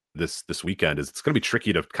the this weekend. Is it's going to be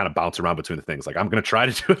tricky to kind of bounce around between the things. Like I'm going to try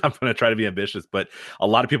to do it. I'm going to try to be ambitious, but a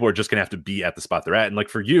lot of people are just going to have to be at the spot they're at. And like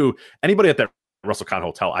for you, anybody at that WrestleCon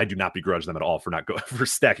hotel, I do not begrudge them at all for for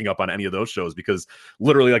stacking up on any of those shows, because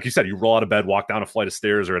literally, like you said, you roll out of bed, walk down a flight of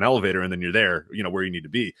stairs or an elevator, and then you're there, where you need to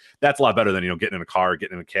be. That's a lot better than getting in a car,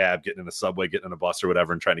 getting in a cab, getting in a subway, getting in a bus or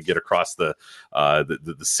whatever, and trying to get across the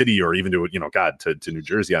city or even to to New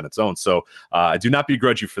Jersey on its own. So I do not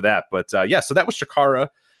begrudge you for that. But so that was Chikara.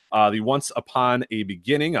 The Once Upon a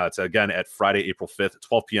Beginning. It's again at Friday, April 5th,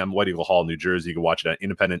 12 p.m., White Eagle Hall, New Jersey. You can watch it at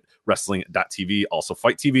independentwrestling.tv, also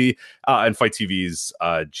Fight TV, and Fight TV's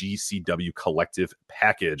GCW Collective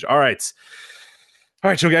package. All right,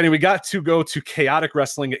 Joe Gagne, we got to go to Chaotic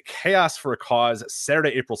Wrestling, Chaos for a Cause, Saturday,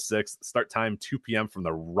 April 6th. Start time 2 p.m. from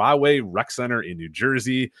the Rahway Rec Center in New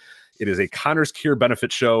Jersey. It is a Connors Cure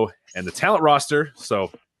benefit show, and the talent roster.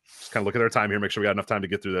 So just kind of look at our time here, make sure we got enough time to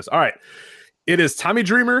get through this. All right. It is Tommy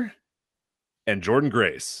Dreamer and Jordan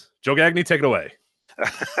Grace. Joe Gagne, take it away.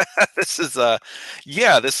 This is if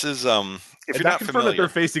you're not familiar, that they're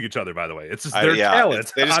facing each other, by the way. It's just their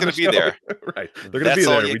talent. They're just going to be there. Right. They're going to be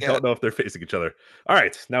there. We don't know if they're facing each other. All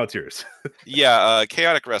right. Now it's yours.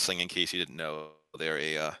 Chaotic Wrestling, in case you didn't know, they're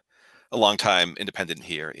a long time independent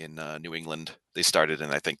here in New England. They started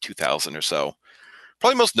in, I think, 2000 or so.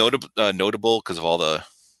 Probably most notable because of all the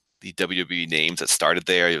WWE names that started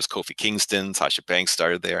there. It was Kofi Kingston, Sasha Banks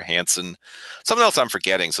started there, Hanson, something else I'm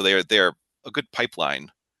forgetting. So they're a good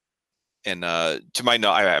pipeline. And to my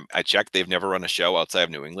knowledge, I checked, they've never run a show outside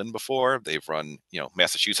of New England before. They've run,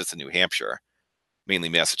 Massachusetts and New Hampshire, mainly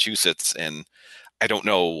Massachusetts. And I don't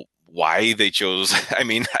know why they chose. I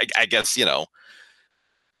mean, I guess,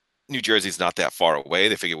 New Jersey's not that far away.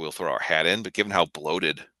 They figure we'll throw our hat in, but given how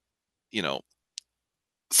bloated,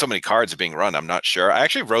 so many cards are being run, I'm not sure. I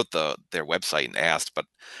actually wrote their website and asked, but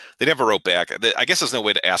they never wrote back. I guess there's no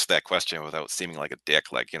way to ask that question without seeming like a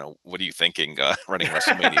dick. Like, what are you thinking running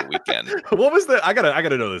WrestleMania weekend? What was the? I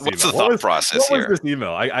gotta know this. What's email. the thought process here? What was this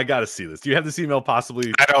email? I gotta see this. Do you have this email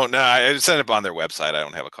possibly? I don't know. I sent it on their website. I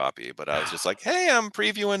don't have a copy, but I was just like, hey, I'm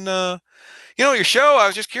previewing, your show. I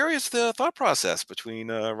was just curious the thought process between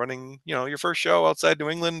running, your first show outside New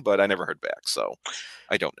England, but I never heard back, so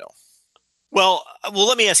I don't know. Well,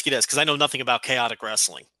 let me ask you this, because I know nothing about Chaotic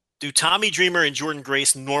Wrestling. Do Tommy Dreamer and Jordan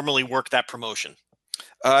Grace normally work that promotion?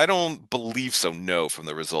 I don't believe so, no, from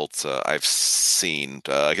the results I've seen.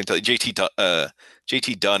 I can tell you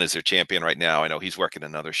JT Dunn is their champion right now. I know he's working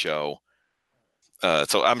another show.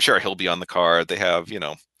 So I'm sure he'll be on the card. They have,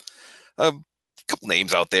 a couple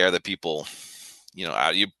names out there that people,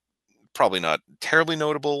 you probably not terribly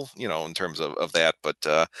notable, in terms of that. But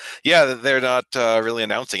they're not really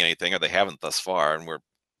announcing anything, or they haven't thus far. And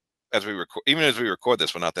as we record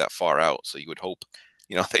this, we're not that far out. So you would hope,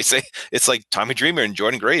 they say it's like Tommy Dreamer and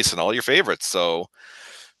Jordan Grace and all your favorites. So,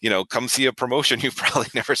 come see a promotion you've probably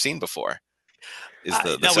never seen before. Is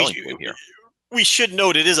the selling point here? We should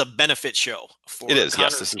note it is a benefit show. It is.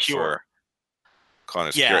 Yes, this is for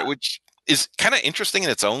Connors Cure, which is kind of interesting in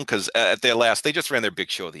its own, because at they just ran their big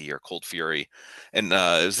show of the year, Cold Fury, and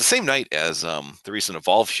it was the same night as the recent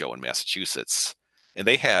Evolve show in Massachusetts, and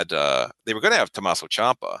they were going to have Tommaso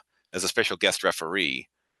Ciampa as a special guest referee,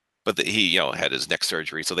 but he had his neck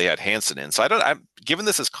surgery, so they had Hanson in. So I'm given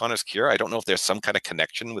this as Connors Cure, I don't know if there's some kind of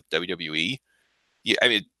connection with WWE. Yeah, I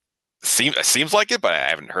mean, it seems like it, but I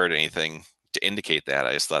haven't heard anything to indicate that.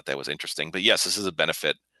 I just thought that was interesting. But yes, this is a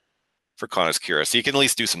benefit for Connors Cure, so you can at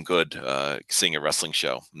least do some good seeing a wrestling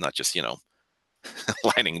show, not just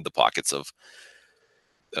lining the pockets of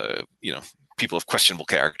people of questionable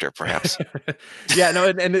character, perhaps. Yeah, no,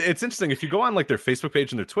 and it's interesting if you go on like their Facebook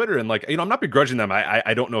page and their Twitter, and like, I'm not begrudging them.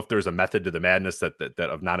 I don't know if there's a method to the madness that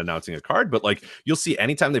of not announcing a card, but like you'll see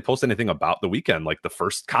anytime they post anything about the weekend, like the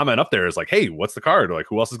first comment up there is like, hey, what's the card? Or like,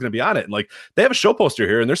 who else is going to be on it? And like they have a show poster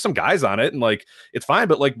here, and there's some guys on it, and like it's fine,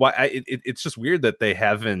 but like why? It's just weird that they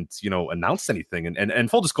haven't announced anything. And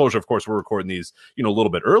full disclosure, of course, we're recording these a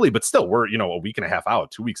little bit early, but still we're a week and a half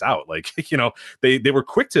out, 2 weeks out. Like they were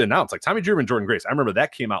quick to announce, like Tommy Dreamer and Jordan Grace. I remember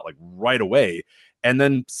that came out like right away. And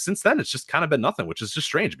then since then, it's just kind of been nothing, which is just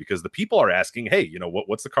strange because the people are asking, hey,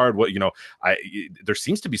 what's the card? There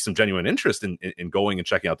seems to be some genuine interest in going and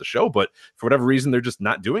checking out the show, but for whatever reason, they're just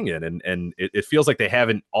not doing it. And it feels like they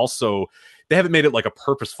haven't made it like a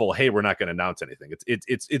purposeful, hey, we're not going to announce anything.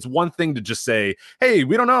 It's one thing to just say, hey,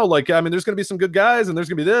 we don't know. Like, I mean, there's going to be some good guys and there's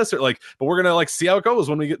going to be this, or like, but we're going to like see how it goes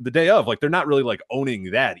when we get the day of. Like, they're not really like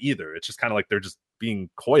owning that either. It's just kind of like they're just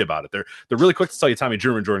being coy about it. They're really quick to tell you Tommy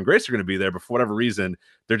Dreamer and Jordan Grace are going to be there, but for whatever reason,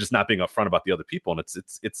 they're just not being upfront about the other people, and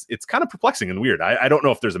it's kind of perplexing and weird. I don't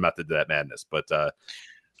know if there's a method to that madness, but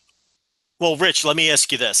well, Rich, let me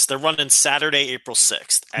ask you this: they're running Saturday, April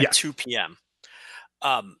 6th at 2 p.m.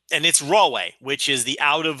 And it's Rahway, which is the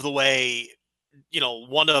out of the way,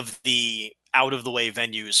 one of the out of the way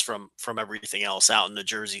venues from everything else out in the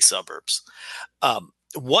Jersey suburbs.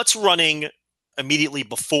 What's running immediately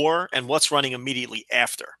before and what's running immediately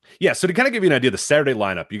after? Yeah, so to kind of give you an idea, the Saturday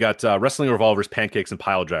lineup, you got Wrestling Revolvers, Pancakes, and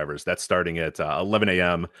Pile Drivers. That's starting at 11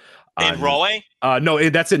 a.m. In Rahway? No,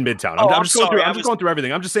 that's in Midtown. I'm just going through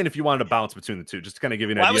everything. I'm just saying if you wanted to bounce between the two, just to kind of give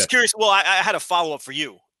you an idea. I was curious. Well, I had a follow-up for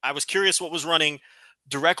you. I was curious what was running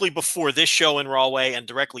directly before this show in Rahway and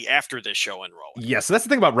directly after this show in Rahway. Yeah, so that's the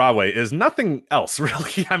thing about Rahway is nothing else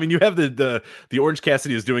really. I mean, you have the Orange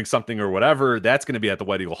Cassidy is doing something or whatever. That's going to be at the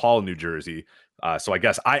White Eagle Hall in New Jersey. So I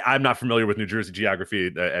guess I'm not familiar with New Jersey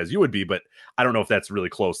geography as you would be, but I don't know if that's really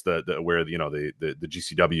close to where the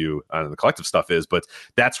GCW and the collective stuff is. But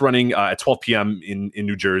that's running at 12 p.m. in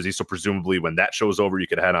New Jersey. So presumably when that show's over, you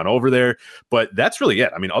could head on over there. But that's really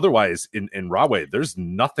it. I mean, otherwise in Rahway, there's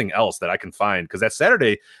nothing else that I can find because that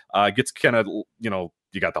Saturday gets kind of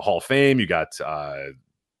you got the Hall of Fame, you got the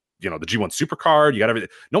G1 Supercard, you got everything.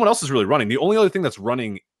 No one else is really running. The only other thing that's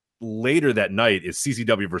running later that night is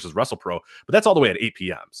CZW versus WrestlePro, but that's all the way at 8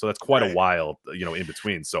 p.m. So that's quite a while, in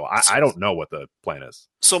between. So I don't know what the plan is.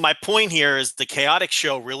 So my point here is the Chaotic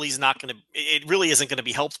show really is not going to, it really isn't going to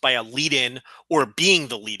be helped by a lead-in or being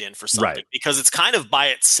the lead-in for something, because it's kind of by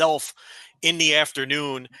itself in the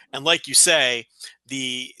afternoon. And like you say,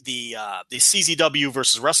 the CZW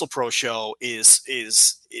versus WrestlePro show is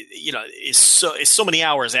so many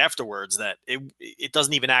hours afterwards that it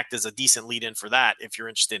doesn't even act as a decent lead-in for that if you're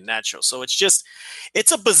interested in that show. So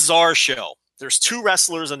it's a bizarre show. There's 2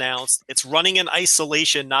 wrestlers announced. It's running in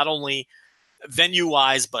isolation, not only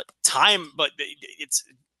venue-wise, but time. But it's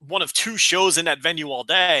one of 2 shows in that venue all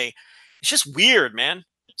day. It's just weird, man.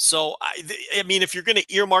 So, I mean, if you're going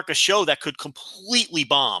to earmark a show that could completely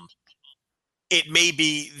bomb,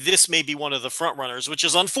 this may be one of the front runners, which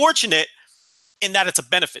is unfortunate in that it's a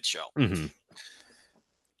benefit show. Mm-hmm.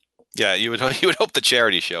 Yeah, you would hope the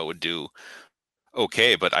charity show would do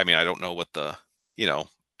okay, but I mean, I don't know what to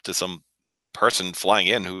some person flying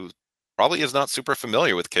in who probably is not super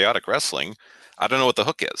familiar with chaotic wrestling, I don't know what the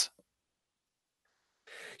hook is.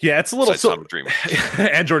 Yeah, it's a little Tom Dreamer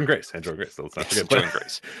and Jordan Grace. So let's not forget Jordan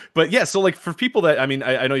Grace. But yeah, so like for people that, I mean,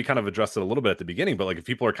 I know you kind of addressed it a little bit at the beginning, but like if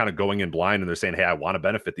people are kind of going in blind and they're saying, hey, I want to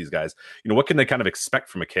benefit these guys, what can they kind of expect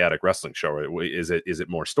from a chaotic wrestling show? Is it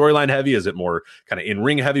more storyline heavy? Is it more kind of in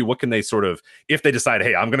ring heavy? What can they sort of, if they decide,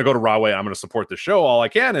 hey, I'm going to go to Rahway, I'm going to support the show all I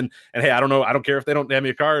can, and hey, I don't know, I don't care if they don't have me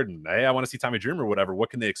a card, and hey, I want to see Tommy Dreamer or whatever. What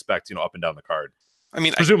can they expect, up and down the card? I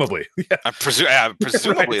mean, presumably,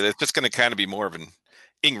 presumably, it's just going to kind of be more of an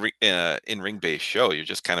in-ring based show. You're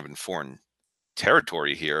just kind of in foreign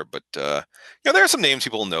territory here, but there are some names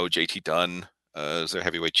people know. JT Dunn is their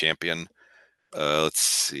heavyweight champion. Let's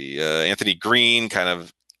see, Anthony Green, kind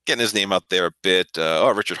of getting his name out there a bit.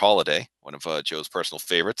 Richard Holiday, one of Joe's personal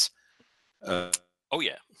favorites. Worked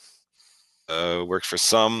for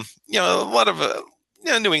some, a lot of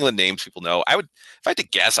New England names people know. If I had to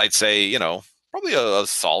guess, I'd say probably a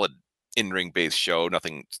solid in-ring based show,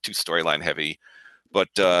 nothing too storyline heavy. But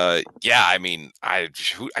I mean,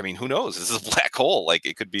 who knows? This is a black hole. Like,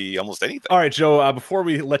 it could be almost anything. All right, Joe. Before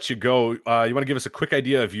we let you go, you want to give us a quick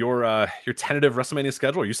idea of your tentative WrestleMania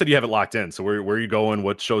schedule? You said you have it locked in. So where are you going?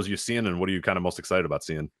 What shows are you seeing, and what are you kind of most excited about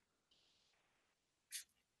seeing?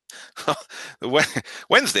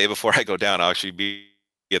 Wednesday, before I go down, I'll actually be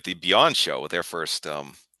at the Beyond show with their first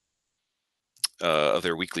of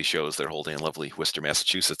their weekly shows they're holding in lovely Worcester,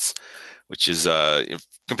 Massachusetts, which is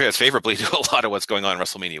compares favorably to a lot of what's going on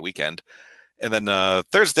WrestleMania weekend. And then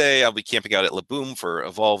Thursday, I'll be camping out at La Boom for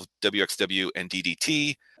Evolve, WXW, and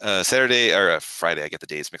DDT. Friday, I get the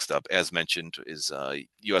days mixed up. As mentioned, is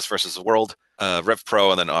US versus the World, Rev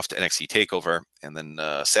Pro, and then off to NXT TakeOver. And then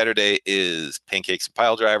Saturday is Pancakes and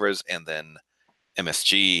Pile Drivers, and then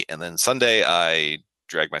MSG. And then Sunday, I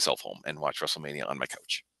drag myself home and watch WrestleMania on my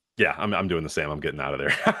couch. Yeah, I'm doing the same. I'm getting out of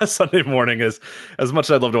there. Sunday morning is as much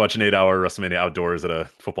as I'd love to watch an 8-hour WrestleMania outdoors at a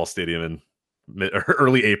football stadium in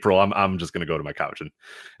early April. I'm just going to go to my couch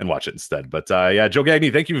and watch it instead. But yeah, Joe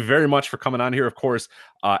Gagne, thank you very much for coming on here. Of course,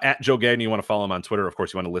 at Joe Gagne, you want to follow him on Twitter. Of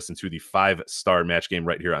course, you want to listen to the 5-Star Match Game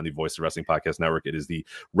right here on the Voice of Wrestling Podcast Network. It is the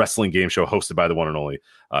wrestling game show hosted by the one and only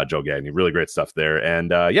Joe Gagne. Really great stuff there.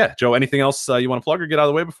 And yeah, Joe, anything else you want to plug or get out of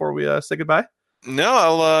the way before we say goodbye? No,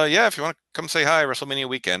 I'll if you want to come say hi, WrestleMania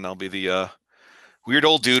weekend, I'll be the weird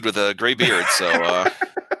old dude with a gray beard. So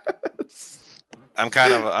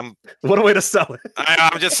I'm what a way to sell it.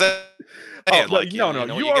 I'm just saying. Oh, like, no,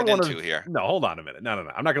 you are one of here. No, hold on a minute. No.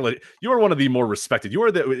 I'm not gonna let you are one of the more respected. You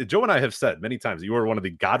are Joe and I have said many times you are one of the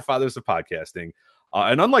godfathers of podcasting.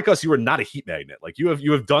 And unlike us, you are not a heat magnet. Like you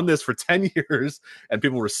have done this for 10 years and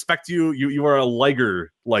people respect you. You are a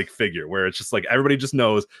Liger-like figure where it's just like everybody just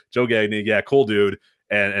knows Joe Gagne, yeah, cool dude,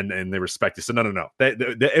 and they respect you. So no.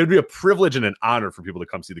 It would be a privilege and an honor for people to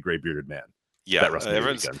come see the gray bearded man. Yeah,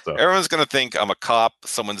 everyone's going to think I'm a cop,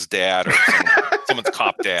 someone's dad, or someone's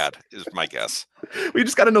cop dad is my guess. We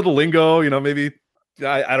just got to know the lingo, maybe.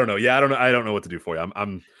 I don't know. Yeah, I don't know what to do for you.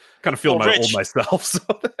 I'm kind of feeling my old myself. So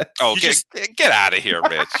get out of here,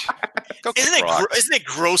 Rich. Isn't it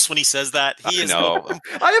gross when he says that? I know.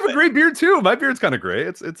 I have a gray beard too. My beard's kind of gray.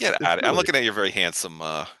 It's I'm looking at your very handsome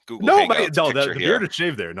Google. The beard is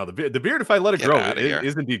shaved there. No, the beard, if I let it grow, it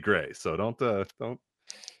is indeed gray. So don't.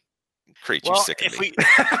 Create you sickening.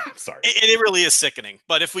 Sorry, it really is sickening.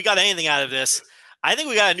 But if we got anything out of this, I think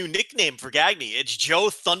we got a new nickname for Gagne. It's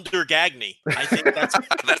Joe Thunder Gagne. I think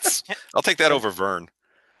that's I'll take that over Vern.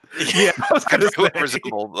 Yeah, I was going to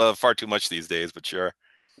resemble far too much these days, but sure.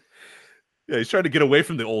 Yeah, he's trying to get away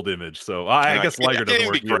from the old image. So I guess Liger doesn't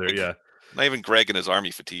work either. Yeah, not even Greg in his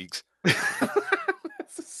army fatigues.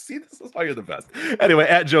 See, this is why you're the best. Anyway,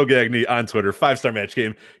 at Joe Gagne on Twitter, 5-Star Match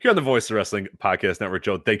Game here on the Voice of Wrestling Podcast Network.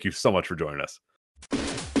 Joe, thank you so much for joining us.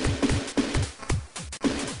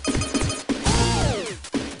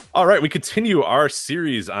 All right, we continue our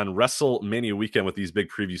series on WrestleMania weekend with these big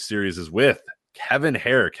preview series with Kevin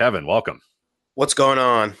Hare. Kevin, welcome. What's going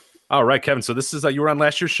on? All right, Kevin. So this is you were on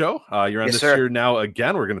last year's show. You're on this year now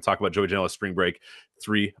again. We're going to talk about Joey Janela Spring Break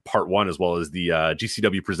 3 Part 1, as well as the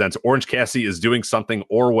GCW presents Orange Cassidy is Doing Something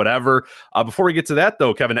or Whatever. Before we get to that,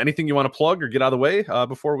 though, Kevin, anything you want to plug or get out of the way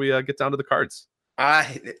before we get down to the cards?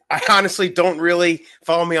 I honestly don't really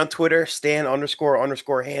follow me on Twitter,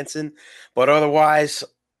 Stan__Hansen. But otherwise,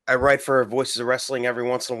 I write for Voices of Wrestling every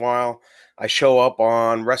once in a while. I show up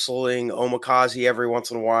on Wrestling Omakase every once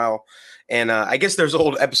in a while. And I guess there's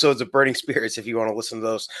old episodes of Burning Spirits if you want to listen to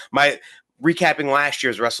those. My recapping last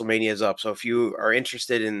year's WrestleMania is up. So if you are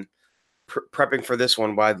interested in prepping for this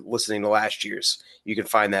one by listening to last year's, you can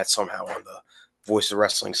find that somehow on the Voice of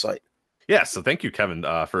Wrestling site. Yeah, so thank you, Kevin,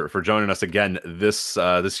 for joining us again this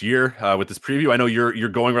year with this preview. I know you're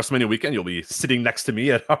going WrestleMania weekend. You'll be sitting next to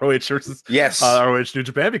me at ROH versus ROH New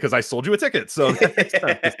Japan because I sold you a ticket. So that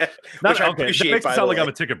makes it sound like I'm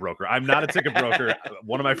a ticket broker. I'm not a ticket broker.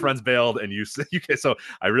 One of my friends bailed, and you so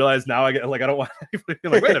I realize now I don't want anybody to be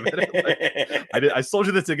like, wait a minute. I sold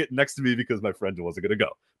you the ticket next to me because my friend wasn't going to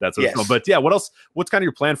go. That's what it's called. But yeah, what's kind of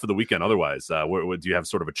your plan for the weekend? Otherwise, do you have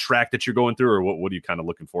sort of a track that you're going through, or what are you kind of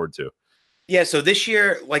looking forward to? Yeah, so this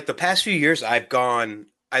year, like the past few years,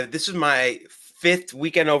 this is my 5th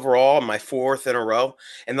weekend overall, my 4th in a row.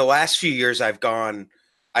 And the last few years I've done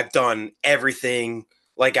everything.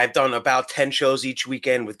 Like I've done about 10 shows each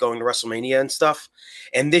weekend with going to WrestleMania and stuff.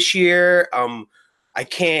 And this year, I'm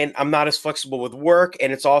not as flexible with work.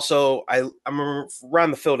 And it's also, I'm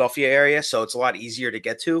around the Philadelphia area, so it's a lot easier to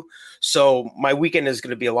get to. So my weekend is going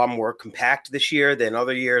to be a lot more compact this year than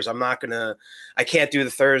other years. I can't do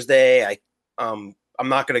the Thursday. I'm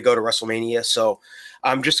not going to go to WrestleMania. So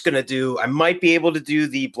I'm just going to I might be able to do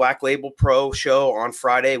the Black Label Pro show on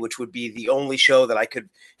Friday, which would be the only show that I could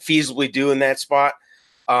feasibly do in that spot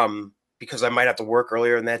because I might have to work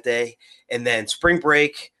earlier in that day. And then Spring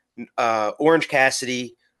Break, Orange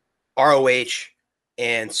Cassidy, ROH,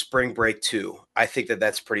 and Spring Break 2. I think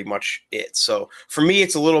that's pretty much it. So for me,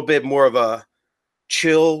 it's a little bit more of a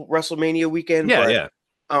chill WrestleMania weekend. Yeah.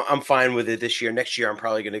 I'm fine with it this year. Next year, I'm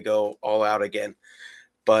probably going to go all out again.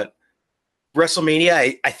 But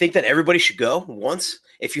WrestleMania, I think that everybody should go once.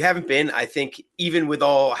 If you haven't been, I think even with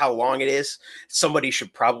all how long it is, somebody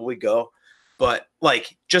should probably go. But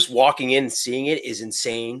like just walking in and seeing it is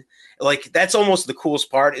insane. Like that's almost the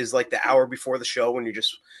coolest part is like the hour before the show when you're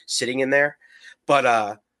just sitting in there.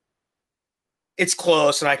 But it's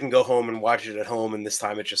close and I can go home and watch it at home. And this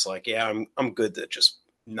time it's just like, yeah, I'm good to just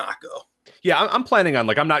not go. Yeah, I'm planning on,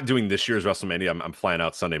 like, I'm not doing this year's WrestleMania. I'm flying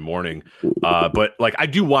out Sunday morning. But like, I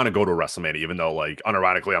do want to go to WrestleMania, even though, like,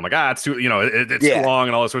 unironically, I'm like, it's too, it's too long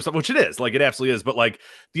and all this sort of stuff, which it is. Like, it absolutely is. But like,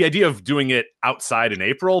 the idea of doing it outside in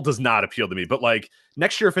April does not appeal to me. But like,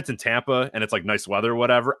 next year, if it's in Tampa and it's like nice weather or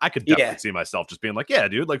whatever, I could definitely see myself just being like, yeah,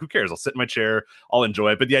 dude, like, who cares? I'll sit in my chair, I'll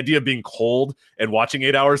enjoy it. But the idea of being cold and watching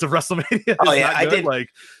 8 hours of WrestleMania, is I did. Like,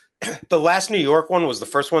 the last New York one was the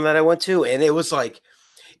first one that I went to, and it was like.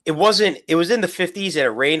 It was in the 50s and it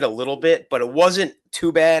rained a little bit, but it wasn't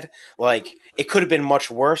too bad. Like it could have been much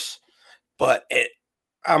worse, but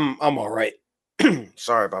I'm all right.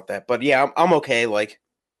 Sorry about that. But yeah, I'm okay. Like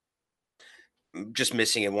just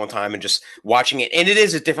missing it one time and just watching it. And it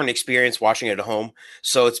is a different experience watching it at home.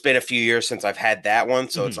 So it's been a few years since I've had that one.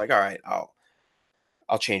 So it's like, all right, I'll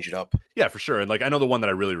change it up. Yeah, for sure. And like, I know the one that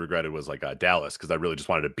I really regretted was like Dallas, because I really just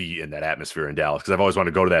wanted to be in that atmosphere in Dallas, because I've always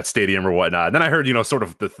wanted to go to that stadium or whatnot. And then I heard, sort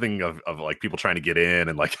of the thing of like people trying to get in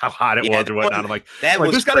and like how hot it was or whatnot. I'm like,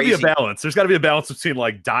 there's got to be a balance. There's got to be a balance between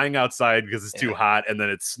like dying outside because it's too hot and then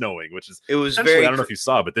it's snowing, which is it was very. I don't know if you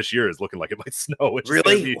saw, but this year is looking like it might snow. Which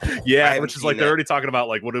really? Which is like they're already talking about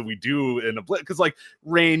like what do we do in a because like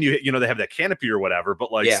rain, they have that canopy or whatever,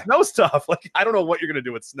 but like snow stuff, like I don't know what you're gonna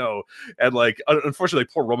do with snow. And like unfortunately,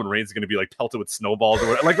 poor Roman Reigns is gonna be like pelted with snowballs or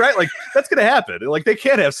whatever. Like right, like that's gonna happen. Like they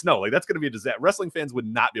can't have snow. Like that's gonna be a disaster. Wrestling fans would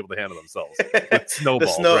not be able to handle themselves with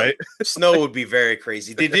snowballs, right? Snow would be very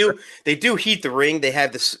crazy. They do heat the ring. They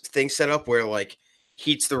have this thing set up where like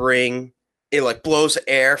heats the ring. It like blows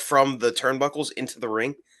air from the turnbuckles into the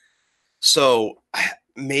ring. So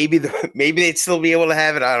maybe they'd still be able to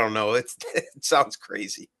have it. I don't know. It sounds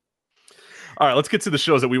crazy. All right, let's get to the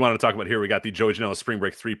shows that we want to talk about here. We got the Joey Janela Spring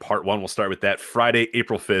Break 3 Part 1. We'll start with that Friday,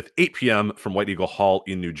 April 5th, 8 p.m. from White Eagle Hall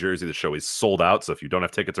in New Jersey. The show is sold out, so if you don't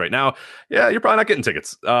have tickets right now, you're probably not getting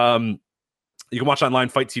tickets. You can watch online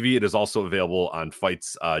Fight TV. It is also available on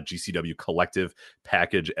Fight's GCW Collective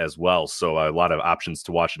package as well. So a lot of options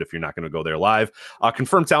to watch it if you're not going to go there live.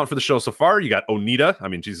 Confirmed talent for the show so far. You got Onita. I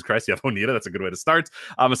mean, Jesus Christ, you have Onita. That's a good way to start.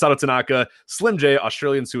 Masato Tanaka, Slim J,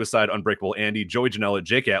 Australian Suicide, Unbreakable Andy, Joey Janela,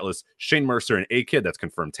 Jake Atlas, Shane Mercer, and A-Kid. That's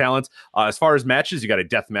confirmed talent. As far as matches, you got a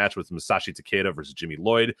death match with Masashi Takeda versus Jimmy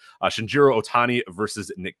Lloyd, Shinjiro Otani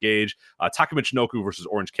versus Nick Gage, Taka Michinoku versus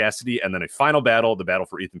Orange Cassidy, and then a final battle, the battle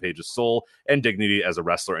for Ethan Page's soul and dignity as a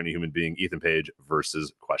wrestler and a human being, Ethan Page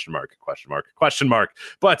versus question mark.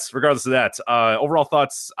 But regardless of that, overall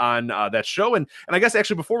thoughts on that show. And I guess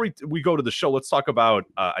actually before we go to the show, let's talk about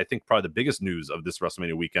I think probably the biggest news of this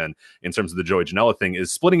WrestleMania weekend in terms of the Joey Janela thing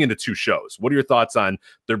is splitting into two shows. What are your thoughts on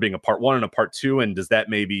there being a part 1 and a part 2? And does that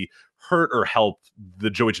maybe hurt or help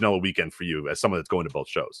the Joey Janela weekend for you as someone that's going to both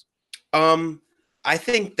shows? I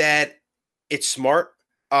think that it's smart.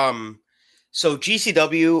 So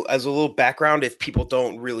GCW, as a little background, if people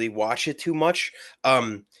don't really watch it too much,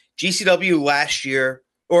 GCW last year,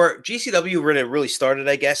 or GCW when it really started,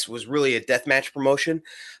 I guess, was really a deathmatch promotion.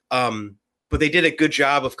 But they did a good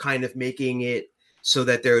job of kind of making it so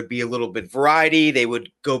that there would be a little bit variety. They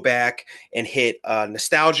would go back and hit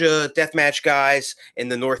nostalgia deathmatch guys in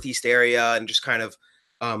the Northeast area and just kind of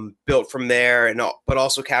built from there, but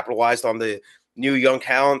also capitalized on the new young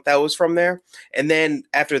talent that was from there. And then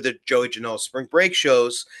after the Joey Janela Spring Break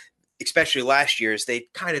shows, especially last year's, they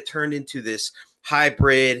kind of turned into this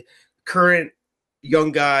hybrid current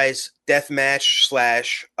young guys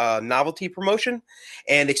deathmatch / novelty promotion.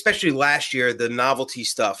 And especially last year, the novelty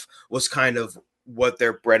stuff was kind of what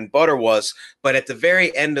their bread and butter was. But at the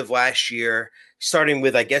very end of last year, starting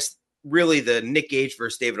with, I guess, really the Nick Gage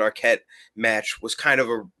versus David Arquette match was kind of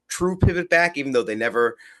a true pivot back, even though they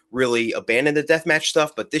never really abandoned the deathmatch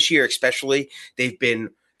stuff. But this year especially, they've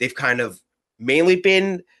kind of mainly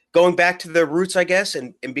been going back to their roots, I guess,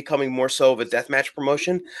 and becoming more so of a deathmatch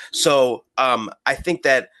promotion. So I think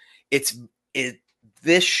that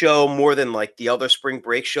this show, more than like the other Spring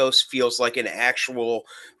Break shows, feels like an actual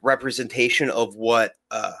representation of what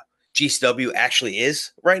GCW actually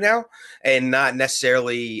is right now, and not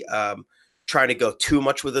necessarily trying to go too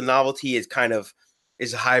much with the novelty. It kind of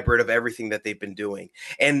is a hybrid of everything that they've been doing,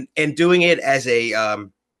 and doing it as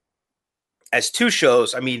two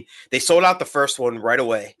shows. I mean, they sold out the first one right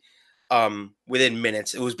away, within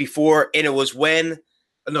minutes. It was before, and it was when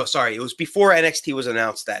No, sorry, it was before NXT was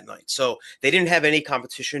announced that night. So they didn't have any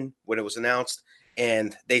competition when it was announced,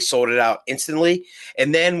 and they sold it out instantly.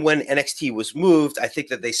 And then when NXT was moved, I think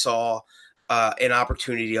that they saw an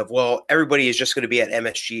opportunity of, well, everybody is just going to be at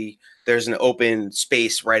MSG. There's an open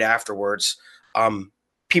space right afterwards.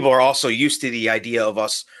 People are also used to the idea of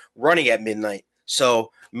us running at midnight,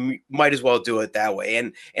 so might as well do it that way.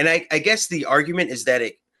 And I guess the argument is that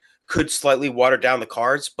it could slightly water down the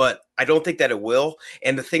cards, but I don't think that it will.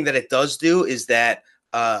 And the thing that it does do is that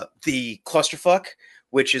the clusterfuck,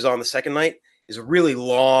 which is on the second night, is a really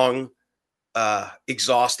long,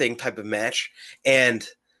 exhausting type of match. And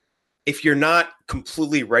if you're not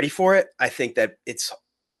completely ready for it, I think that it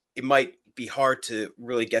might be hard to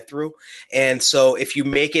really get through. And so if you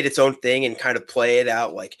make it its own thing and kind of play it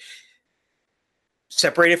out, like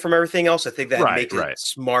separate it from everything else, I think that makes it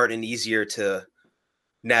smart and easier to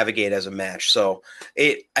navigate as a match. So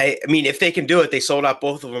I mean, if they can do it, they sold out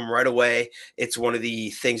both of them right away. It's one of the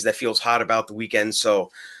things that feels hot about the weekend. So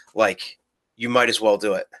like, you might as well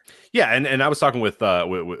do it. Yeah, and I was talking with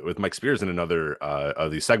Mike Spears in another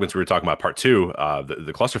of these segments. We were talking about part 2,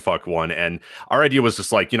 the clusterfuck one, and our idea was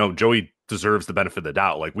just like, Joey deserves the benefit of the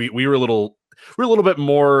doubt. Like we were a little bit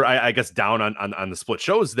more, I guess, down on the split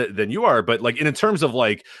shows than you are. But like in terms of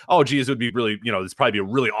like, oh geez, it would be really, this probably be a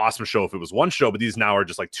really awesome show if it was one show, but these now are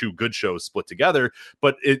just like 2 good shows split together.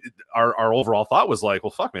 But our overall thought was like,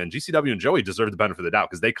 well, fuck, man, GCW and Joey deserve the benefit of the doubt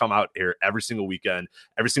because they come out here every single weekend,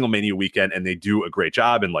 every single Mania weekend, and they do a great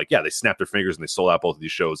job. And like, yeah, they snapped their fingers and they sold out both of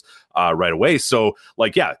these shows right away. So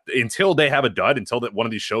like, yeah, until they have a dud, until that one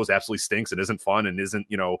of these shows absolutely stinks and isn't fun and isn't,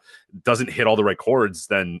 doesn't hit all the right chords,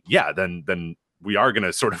 then we are going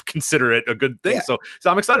to sort of consider it a good thing. Yeah. So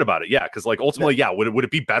I'm excited about it. Yeah. Cause like ultimately, would it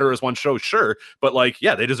be better as one show? Sure. But like,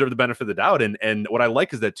 yeah, they deserve the benefit of the doubt. And what I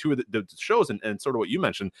like is that 2 of the shows and sort of what you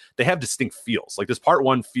mentioned, they have distinct feels. Like this part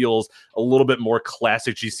 1 feels a little bit more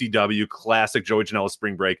classic GCW, classic Joey Janela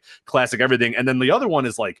Spring Break, classic everything. And then the other one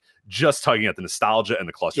is like just tugging at the nostalgia and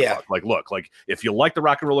the clusterfuck. Yeah. Like, look, like if you like the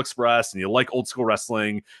Rock and Roll Express and you like old school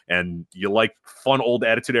wrestling and you like fun old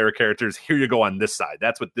Attitude Era characters, here you go on this side.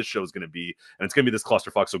 That's what this show is going to be. And it's going to be this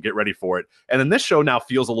clusterfuck, so get ready for it. And then this show now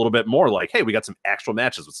feels a little bit more like, hey, we got some actual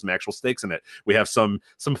matches with some actual stakes in it. We have some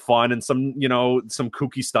fun and some, some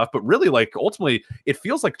kooky stuff, but really like ultimately it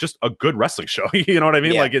feels like just a good wrestling show. You know what I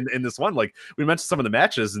mean? Yeah. Like in this one, like we mentioned some of the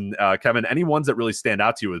matches, and Kevin, any ones that really stand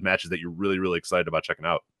out to you as matches that you're really, really excited about checking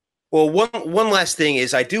out? Well, one last thing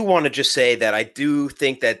is I do want to just say that I do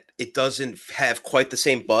think that it doesn't have quite the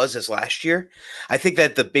same buzz as last year. I think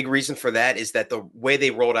that the big reason for that is that the way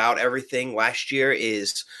they rolled out everything last year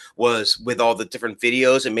was with all the different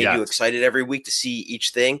videos and made you excited every week to see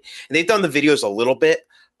each thing. And they've done the videos a little bit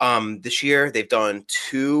this year. They've done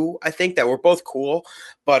 2, I think, that were both cool,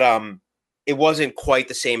 but it wasn't quite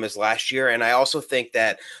the same as last year. And I also think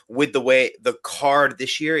that with the way the card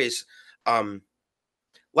this year is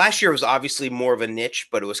last year was obviously more of a niche,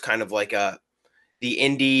 but it was kind of like the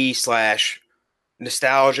indie /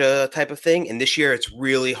 nostalgia type of thing. And this year it's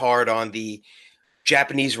really hard on the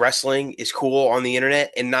Japanese wrestling is cool on the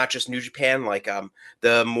internet, and not just New Japan, like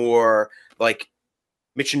the more like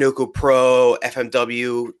Michinoku Pro,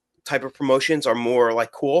 FMW type of promotions are more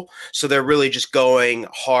like cool. So they're really just going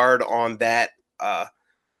hard on that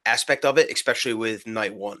aspect of it, especially with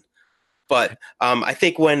night 1. But I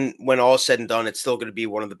think when all is said and done, it's still going to be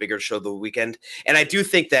one of the bigger shows of the weekend. And I do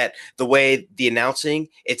think that the way the announcing,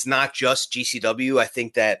 it's not just GCW. I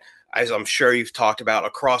think that, as I'm sure you've talked about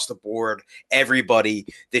across the board, everybody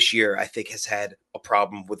this year, I think, has had a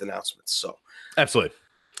problem with announcements. So absolutely.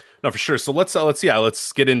 No, for sure. So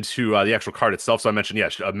let's get into the actual card itself. So I mentioned,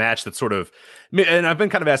 a match that's sort of, and I've been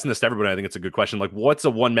kind of asking this to everybody. I think it's a good question. Like, what's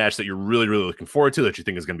a one match that you're really, really looking forward to that you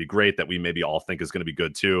think is going to be great, that we maybe all think is going to be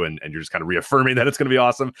good too, and you're just kind of reaffirming that it's going to be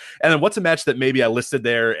awesome? And then what's a match that maybe I listed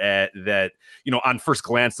there that on first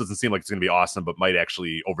glance doesn't seem like it's going to be awesome, but might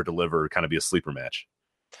actually over deliver, kind of be a sleeper match?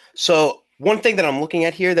 So one thing that I'm looking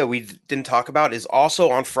at here that we didn't talk about is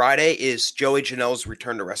also on Friday is Joey Janela's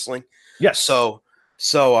return to wrestling. Yes. So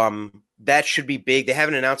that should be big. They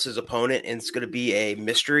haven't announced his opponent, and it's going to be a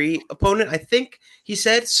mystery opponent, I think he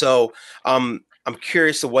said. So I'm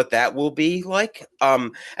curious to what that will be like.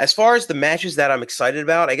 As far as the matches that I'm excited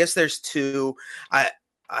about, I guess there's 2. I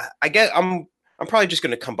guess I'm probably just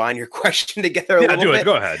going to combine your question together a little bit.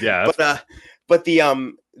 Go ahead. Yeah. But the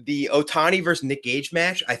Otani versus Nick Gage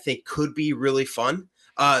match, I think, could be really fun.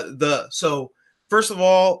 So first of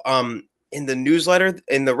all, in the newsletter,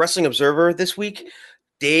 in the Wrestling Observer this week,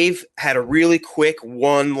 Dave had a really quick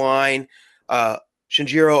one-line.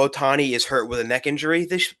 Shinjiro Otani is hurt with a neck injury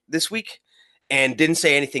this week, and didn't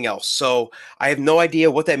say anything else. So I have no idea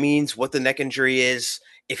what that means, what the neck injury is,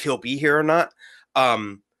 if he'll be here or not.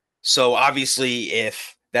 So obviously,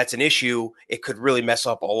 if that's an issue, it could really mess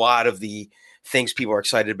up a lot of the things people are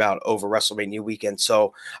excited about over WrestleMania weekend.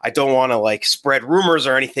 So I don't want to like spread rumors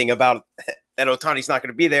or anything about that Otani's not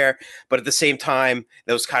going to be there, but at the same time,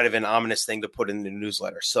 that was kind of an ominous thing to put in the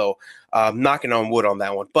newsletter. So knocking on wood on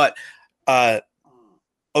that one. But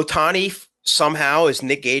Otani somehow is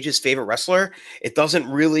Nick Gage's favorite wrestler. It doesn't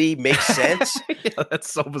really make sense. Yeah,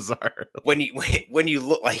 that's so bizarre. When you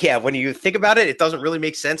look like, when you think about it, it doesn't really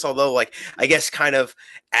make sense. Although, like, I guess kind of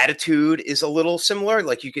attitude is a little similar.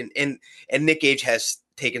 Like you can, and Nick Gage has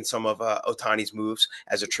taken some of Otani's moves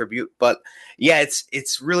as a tribute. But yeah,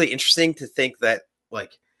 it's really interesting to think that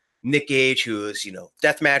like Nick Gage, who is,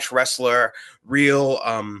 deathmatch wrestler, real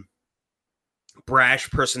brash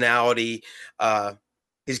personality,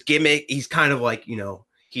 his gimmick, he's kind of like,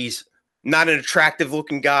 he's not an attractive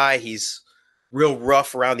looking guy. He's real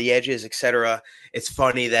rough around the edges, etc. It's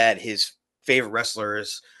funny that his favorite wrestler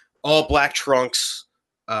is all black trunks,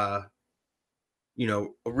 a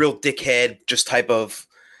real dickhead, just type of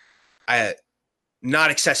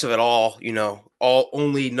not excessive at all, all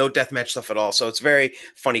only no deathmatch stuff at all. So it's very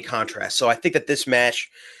funny contrast. So I think that this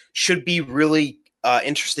match should be really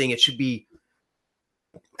interesting. It should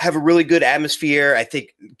have a really good atmosphere. I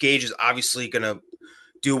think Gage is obviously going to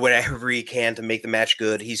do whatever he can to make the match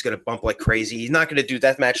good. He's going to bump like crazy. He's not going to do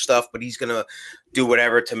deathmatch stuff, but he's going to do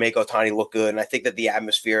whatever to make Otani look good. And I think that the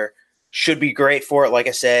atmosphere should be great for it, like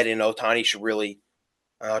I said, and Otani should really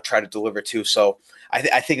try to deliver too. So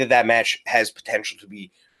I think that match has potential to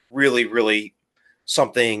be really, really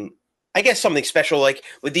something, I guess, something special. Like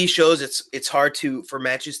with these shows, it's hard for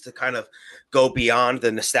matches to kind of go beyond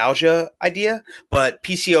the nostalgia idea, but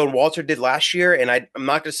PCO and Walter did last year. And I'm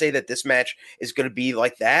not going to say that this match is going to be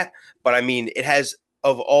like that, but I mean, it has,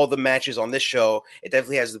 of all the matches on this show, it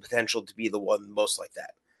definitely has the potential to be the one most like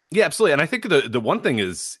that. Yeah, absolutely. And I think the one thing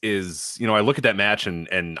is I look at that match and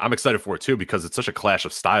I'm excited for it too, because it's such a clash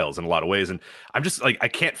of styles in a lot of ways. And I'm just like, I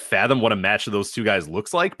can't fathom what a match of those two guys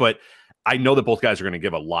looks like, but I know that both guys are going to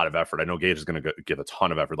give a lot of effort. I know Gage is going to give a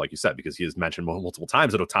ton of effort, like you said, because he has mentioned multiple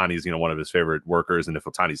times that Otani's, one of his favorite workers. And if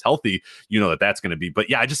Otani's healthy, that's going to be.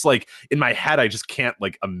 But yeah, I just like in my head, I just can't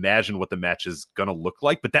like imagine what the match is going to look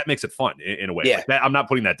like. But that makes it fun in a way. Yeah. Like that, I'm not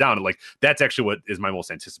putting that down. Like that's actually what is my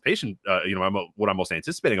most anticipation. What I'm most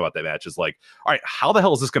anticipating about that match is like, all right, how the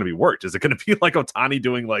hell is this going to be worked? Is it going to be like Otani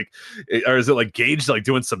doing like, or is it like Gage like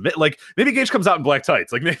doing submit? Like maybe Gage comes out in black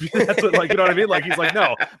tights. Like maybe that's what, like, you know what I mean? Like he's like,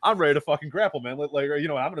 no, I'm ready to fucking grapple, man. Like, I'm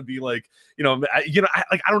gonna be like, I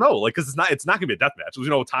don't know, like, because it's not gonna be a death match.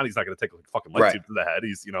 Otani's not gonna take like fucking light tube to the head.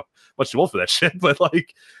 He's much too old for that shit. But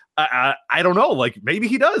like, I don't know. Like maybe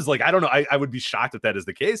he does. Like I don't know. I would be shocked if that is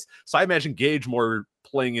the case. So I imagine Gage more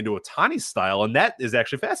playing into Otani's style, and that is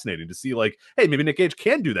actually fascinating to see. Like, hey, maybe Nick Gage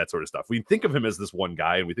can do that sort of stuff. We think of him as this one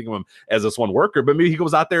guy, and we think of him as this one worker, but maybe he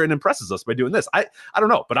goes out there and impresses us by doing this. I don't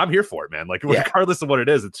know, but I'm here for it, man. Like regardless of what it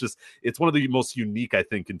is, it's one of the most unique, I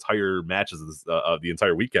think, entire matches of the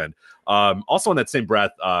entire weekend. Also in that same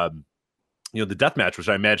breath, the death match, which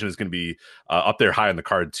I imagine is going to be up there high on the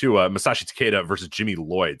card too. Masashi Takeda versus Jimmy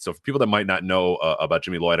Lloyd. So for people that might not know about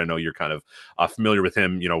Jimmy Lloyd, I know you're kind of familiar with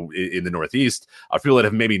him, in the Northeast. For people that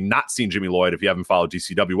have maybe not seen Jimmy Lloyd, if you haven't followed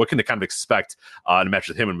GCW, what can they kind of expect in a match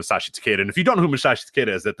with him and Masashi Takeda? And if you don't know who Masashi Takeda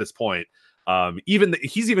is at this point,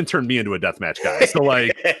 he's even turned me into a deathmatch guy. So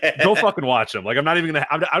like, go fucking watch him. Like, I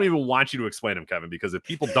don't even want you to explain him, Kevin, because if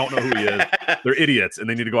people don't know who he is, they're idiots and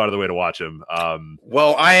they need to go out of the way to watch him.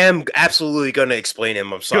 Well, I am absolutely going to explain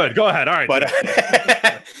him. I'm sorry. Good. Go ahead. All right.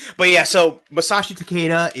 But yeah, so Masashi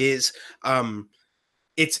Takeda is,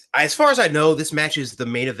 it's, as far as I know, this match is the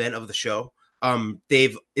main event of the show.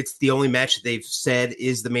 It's the only match that they've said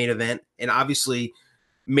is the main event. And obviously,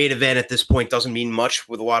 main event at this point doesn't mean much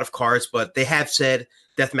with a lot of cards, but they have said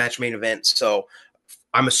deathmatch main event, so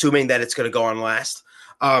I'm assuming that it's going to go on last.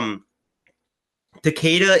 Takeda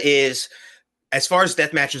is, as far as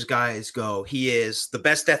deathmatches guys go, he is the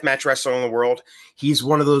best deathmatch wrestler in the world. He's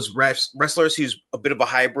one of those wrestlers who's a bit of a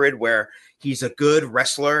hybrid where he's a good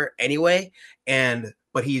wrestler anyway,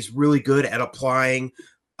 but he's really good at applying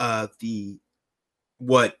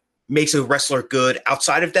what makes a wrestler good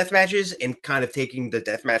outside of death matches and kind of taking the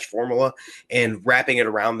deathmatch formula and wrapping it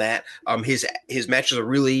around that. His matches are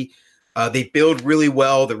really, they build really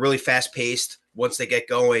well. They're really fast paced once they get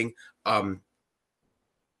going.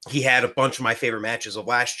 He had a bunch of my favorite matches of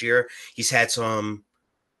last year. He had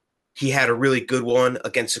a really good one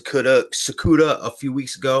against Sakuda a few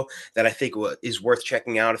weeks ago that I think is worth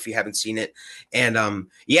checking out if you haven't seen it. And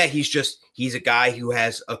he's a guy who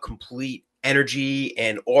has a complete energy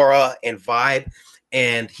and aura and vibe.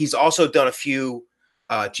 And he's also done a few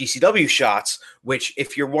GCW shots, which,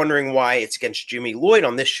 if you're wondering why it's against Jimmy Lloyd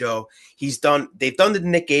on this show, they've done the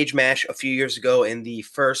Nick Gage match a few years ago in the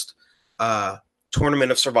first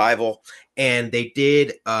Tournament of Survival, and they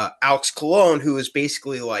did Alex Colon, who is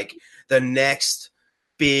basically like the next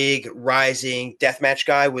big rising deathmatch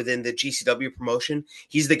guy within the GCW promotion.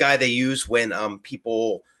 He's the guy they use when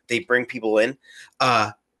they bring people in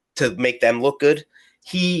to make them look good.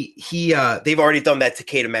 They've already done that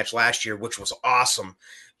Takeda match last year, which was awesome.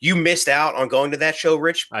 You missed out on going to that show,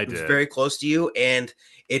 Rich. I It was did. very close to you, and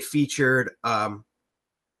it featured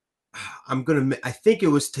I think it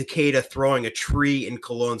was Takeda throwing a tree in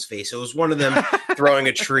Cologne's face. It was one of them throwing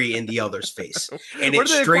a tree in the other's face. And Where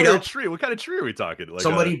it's did they straight acquire a up, tree. What kind of tree are we talking? Like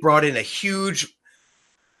somebody brought in a huge,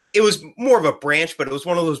 it was more of a branch, but it was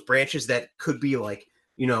one of those branches that could be like,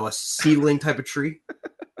 a seedling type of tree.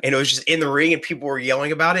 And it was just in the ring and people were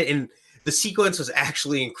yelling about it. And the sequence was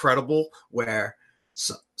actually incredible, where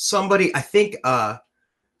somebody, I think what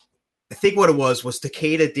it was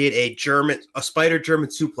Takeda did a spider German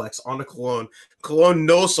suplex on a Colon. Colon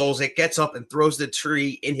no-souls it, gets up and throws the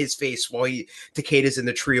tree in his face while Takeda's in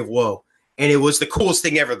the Tree of Woe. And it was the coolest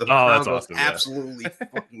thing ever. The crowd that's goes awesome, yeah. absolutely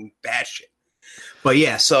fucking batshit. But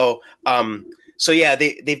yeah, so yeah,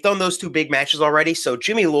 they've done those two big matches already. So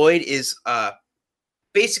Jimmy Lloyd is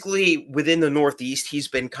basically within the Northeast. He's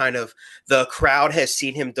been the crowd has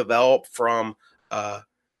seen him develop from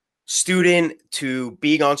student to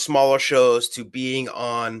being on smaller shows to being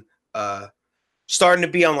on starting to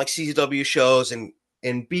be on like CZW shows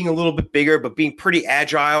and being a little bit bigger, but being pretty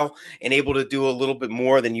agile and able to do a little bit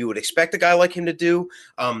more than you would expect a guy like him to do.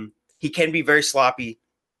 He can be very sloppy,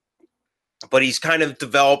 but he's kind of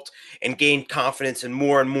developed and gained confidence, and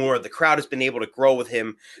more the crowd has been able to grow with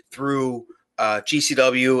him through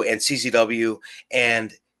GCW and CZW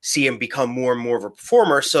and see him become more and more of a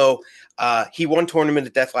performer. So he won Tournament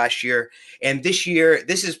of Death last year, and this year,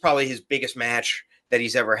 this is probably his biggest match that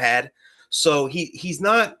he's ever had. So he's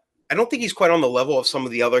not, I don't think he's quite on the level of some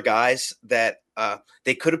of the other guys that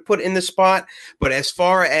they could have put in the spot. But as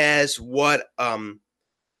far as what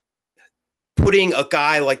putting a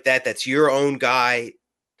guy like that's your own guy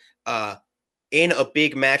in a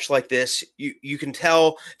big match like this, you can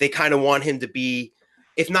tell they kind of want him to be,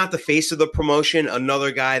 if not the face of the promotion,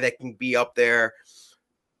 another guy that can be up there,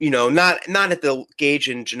 not at the Gage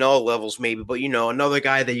and Janela levels maybe, but, another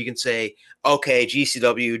guy that you can say, okay,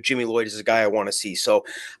 GCW, Jimmy Lloyd is a guy I want to see. So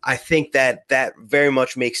I think that very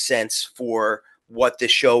much makes sense for what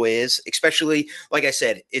this show is, especially, like I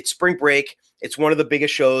said, it's spring break. It's one of the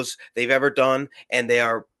biggest shows they've ever done, and they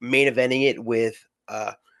are main eventing it with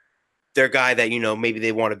their guy that, maybe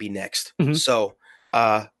they want to be next. Mhm. So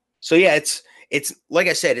yeah, it's like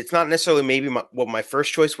I said, it's not necessarily maybe what my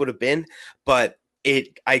first choice would have been, but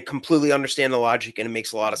I completely understand the logic, and it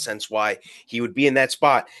makes a lot of sense why he would be in that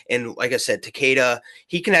spot. And like I said, Takeda,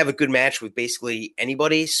 he can have a good match with basically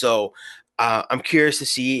anybody. So I'm curious to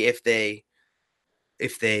see if they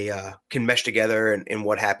can mesh together and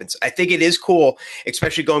what happens. I think it is cool,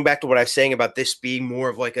 especially going back to what I was saying about this being more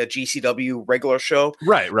of like a GCW regular show.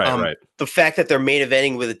 Right. The fact that they're main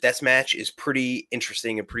eventing with a death match is pretty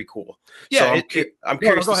interesting and pretty cool. Yeah, so I'm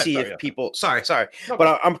curious go to ahead. see Sorry, if yeah. people. Sorry, No,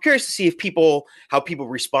 but I'm curious to see if how people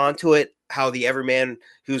respond to it. How the everyman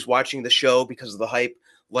who's watching the show because of the hype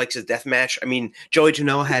likes a death match. I mean, Joey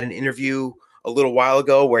Janela had an interview a little while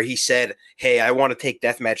ago where he said, "Hey, I want to take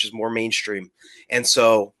death matches more mainstream," and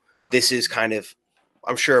so this is kind of,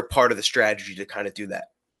 I'm sure, part of the strategy to kind of do that.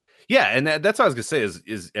 Yeah, and that's what I was gonna say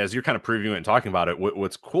is as you're kind of previewing and talking about it,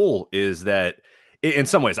 what's cool is that in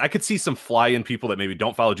some ways I could see some fly-in people that maybe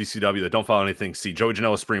don't follow GCW, that don't follow anything, see Joey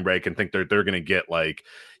Janela Spring Break and think they're gonna get like,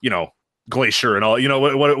 Glacier and all,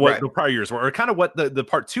 what Right. the prior years were, or kind of what the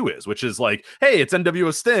part 2 is, which is like, hey, it's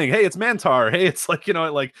NWO Sting, hey, it's Mantar, hey, it's like,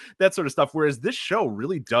 like that sort of stuff. Whereas this show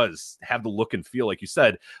really does have the look and feel, like you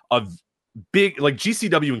said, of big, like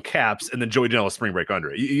GCW in caps and then Joey Janela Spring Break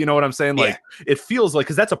under it. You know what I'm saying? Like, it feels like,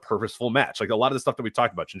 because that's a purposeful match. Like a lot of the stuff that we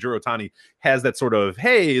talked about, Shinjiro Otani has that sort of,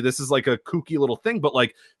 hey, this is like a kooky little thing, but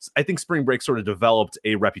like I think Spring Break sort of developed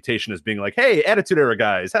a reputation as being like, hey, Attitude Era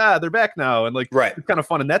guys, they're back now, and like, Right. it's kind of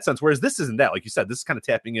fun in that sense. Whereas this isn't that. Like you said, this is kind of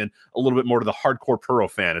tapping in a little bit more to the hardcore Puro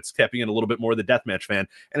fan. It's tapping in a little bit more to the deathmatch fan,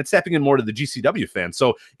 and it's tapping in more to the GCW fan.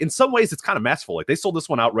 So in some ways, it's kind of masterful. Like they sold this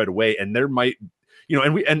one out right away, and there might.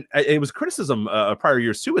 And it was criticism prior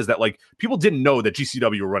years too, is that like people didn't know that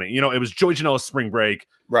GCW were running. It was Joey Janela Spring Break,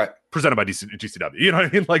 Right. presented by GCW. You know what I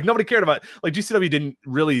mean? Like nobody cared about, like GCW didn't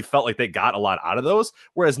really felt like they got a lot out of those.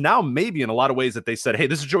 Whereas now maybe in a lot of ways that they said, hey,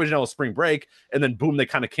 this is Joey Janela Spring Break. And then boom, they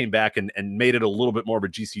kind of came back and made it a little bit more of a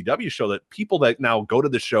GCW show that people that now go to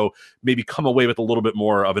the show maybe come away with a little bit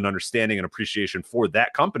more of an understanding and appreciation for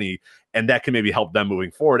that company. And that can maybe help them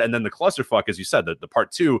moving forward. And then the clusterfuck, as you said, the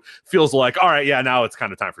part 2 feels like, all right, yeah, now it's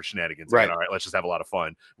kind of time for shenanigans. Right. Again. All right, let's just have a lot of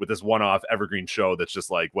fun with this one-off evergreen show that's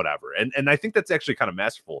just like whatever. And I think that's actually kind of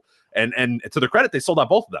masterful. And to their credit, they sold out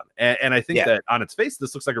both of them. And I think that on its face,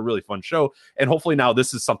 this looks like a really fun show. And hopefully now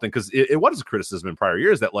this is something, because it was a criticism in prior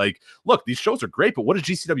years that like, look, these shows are great, but what is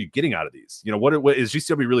GCW getting out of these? You know, what is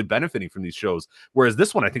GCW really benefiting from these shows? Whereas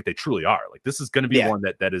this one, I think they truly are. Like this is going to be one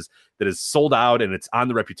that is sold out, and it's on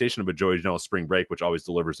the reputation of a Joey Janela Spring Break, which always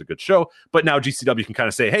delivers a good show. But now GCW can kind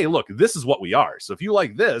of say, hey, look, this is what we are. So if you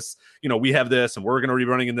like this, you know, we have this, and we're going to be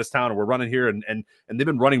running in this town, and we're running here, and they've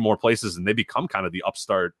been running more places, and they become kind of the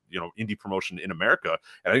upstart, you know, indie promotion in America.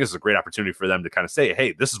 And I think this is a great opportunity for them to kind of say,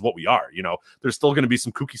 hey, this is what we are. You know, there's still going to be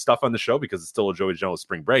some kooky stuff on the show because it's still a Joey Janela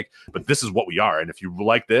Spring Break, but this is what we are. And if you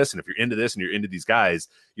like this, and if you're into this, and you're into these guys,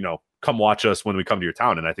 you know, come watch us when we come to your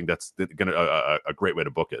town. And I think that's going to a great way to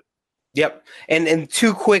book it. Yep. And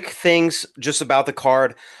 2 quick things just about the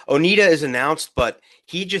card. Onita is announced, but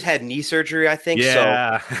he just had knee surgery, I think.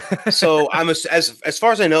 Yeah. So I'm as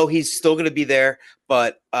far as I know, he's still going to be there,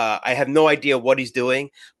 but I have no idea what he's doing.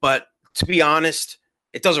 But to be honest,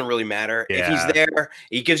 it doesn't really matter. Yeah. If he's there,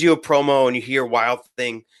 he gives you a promo and you hear Wild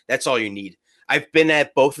Thing. That's all you need. I've been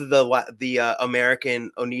at both of the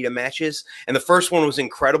American Onita matches, and the first one was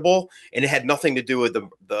incredible, and it had nothing to do with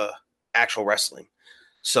the actual wrestling.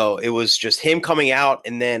 So it was just him coming out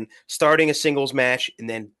and then starting a singles match and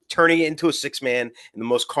then turning it into a 6-man in the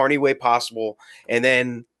most carny way possible, and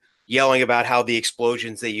then yelling about how the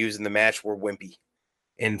explosions they used in the match were wimpy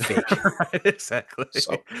and fake. Exactly.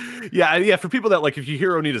 So. Yeah. For people that like, if you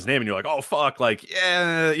hear Onita's name and you're like, oh fuck, like,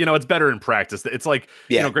 yeah, you know, it's better in practice. It's like,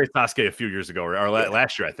 you know, Great Sasuke a few years ago or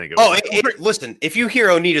last year, I think. Listen, if you hear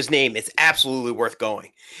Onita's name, it's absolutely worth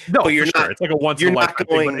going. No, but you're not. Sure. It's like a once in a lifetime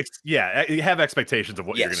thing. But you have expectations of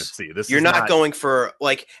what you're going to see. You're not going for,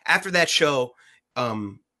 like, after that show,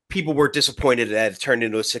 people were disappointed that it turned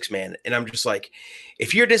into a 6-man. And I'm just like,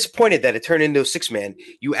 if you're disappointed that it turned into a 6-man,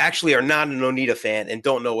 you actually are not an Onita fan and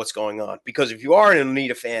don't know what's going on. Because if you are an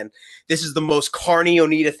Onita fan, this is the most carny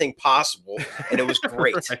Onita thing possible. And it was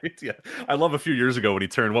great. Right? Yeah. I love a few years ago when he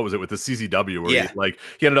turned, what was it, with the CZW, where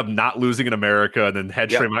he ended up not losing in America and then had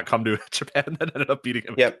Tremont come to Japan and then ended up beating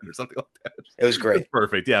him or something like that. It was great.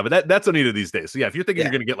 Perfect. Yeah, but that's Onita these days. So yeah, if you're thinking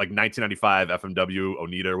you're going to get like 1995 FMW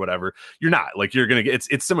Onita or whatever, you're not. Like you're going to get,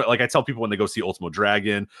 it's similar. Like I tell people when they go see Ultimo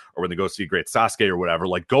Dragon or when they go see Great Sasuke or whatever,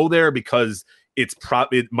 like go there because it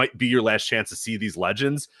might be your last chance to see these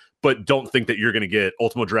legends, but don't think that you're going to get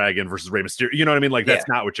Ultimo Dragon versus Rey Mysterio. You know what I mean? Like that's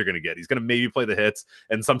not what you're going to get. He's going to maybe play the hits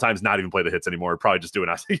and sometimes not even play the hits anymore. Probably just do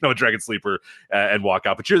a Dragon Sleeper and walk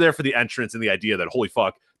out. But you're there for the entrance and the idea that holy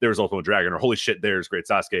fuck, there's Ultimo Dragon, or holy shit, there's Great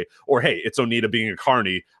Sasuke, or hey, it's Onita being a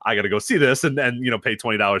carny. I got to go see this and then pay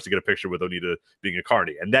 $20 to get a picture with Onita being a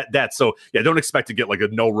carny. And that's so don't expect to get like a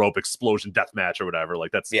no rope explosion death match or whatever.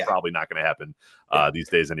 Like that's probably not going to happen these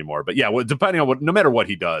days anymore. But depending on no matter what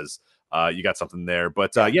he does. You got something there.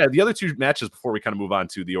 But the other 2 matches before we kind of move on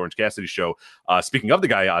to the Orange Cassidy show. Speaking of the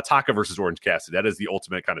guy, Taka versus Orange Cassidy, that is the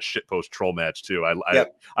ultimate kind of shitpost troll match too.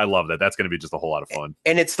 I love that. That's going to be just a whole lot of fun.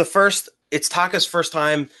 And it's Taka's first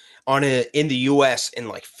time in the US in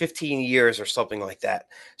like 15 years or something like that.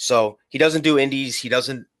 So he doesn't do indies. He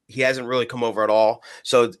hasn't really come over at all.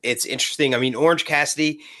 So it's interesting. I mean, Orange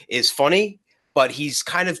Cassidy is funny, but he's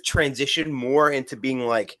kind of transitioned more into being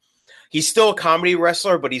like, he's still a comedy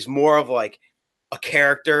wrestler, but he's more of like a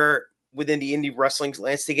character within the indie wrestling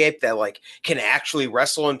landscape that like can actually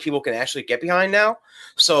wrestle and people can actually get behind now.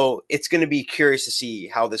 So it's going to be curious to see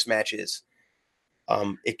how this match is.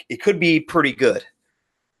 It could be pretty good.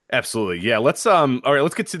 Absolutely. Yeah. Let's all right,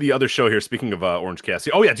 let's get to the other show here. Speaking of Orange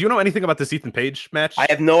Cassidy. Oh yeah. Do you know anything about this Ethan Page match? I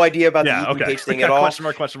have no idea about the Ethan Page thing at all.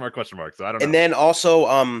 Question mark. So I don't know. And then also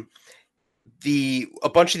a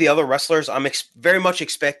bunch of the other wrestlers, I'm very much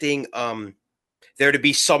expecting there to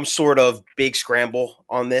be some sort of big scramble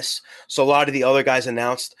on this. So a lot of the other guys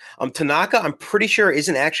announced. Tanaka, I'm pretty sure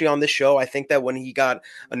isn't actually on this show. I think that when he got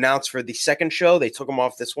announced for the second show, they took him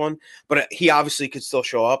off this one, but he obviously could still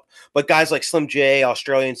show up. But guys like Slim J,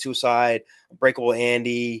 Australian Suicide, Breakable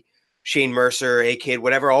Andy, Shane Mercer, A-Kid,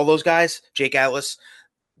 whatever, all those guys, Jake Atlas,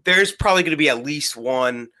 there's probably going to be at least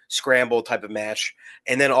one scramble type of match.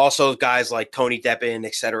 And then also guys like Tony Deppen,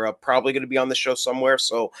 et cetera, probably going to be on the show somewhere.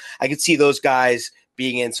 So I could see those guys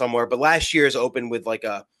being in somewhere. But last year's opened with like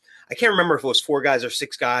I I can't remember if it was 4 guys or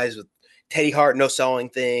 6 guys with Teddy Hart no selling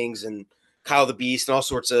things and Kyle the Beast and all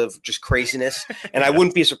sorts of just craziness. And I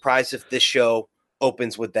wouldn't be surprised if this show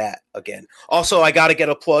opens with that again. Also, I got to get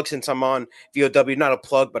a plug since I'm on VOW, not a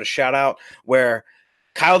plug, but a shout out, where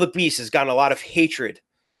Kyle the Beast has gotten a lot of hatred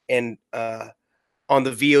and on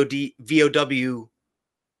the VOW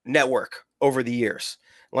network over the years.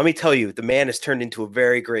 Let me tell you, the man has turned into a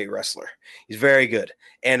very great wrestler. He's very good.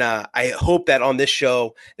 And I hope that on this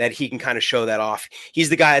show that he can kind of show that off. He's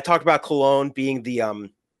the guy I talked about, Cologne being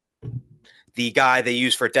the guy they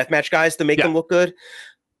use for deathmatch guys to make them look good.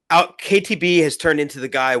 KTB has turned into the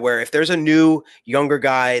guy where if there's a new, younger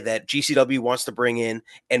guy that GCW wants to bring in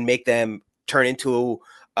and make them turn into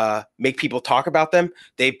make people talk about them,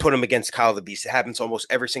 they put him against Kyle the Beast. It happens almost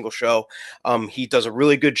every single show. He does a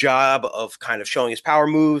really good job of kind of showing his power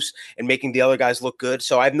moves and making the other guys look good.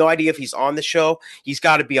 So I have no idea if he's on the show. He's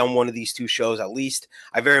got to be on one of these 2 shows at least.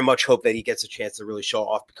 I very much hope that he gets a chance to really show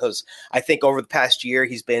off, because I think over the past year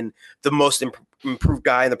he's been the most improved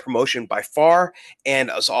guy in the promotion by far, and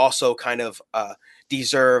has also kind of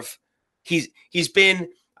deserve. He's been,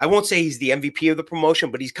 I won't say he's the MVP of the promotion,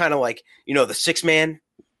 but he's kind of like, the 6th man.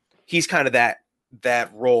 He's kind of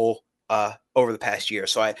that role over the past year.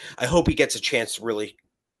 So I hope he gets a chance to really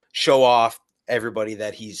show off everybody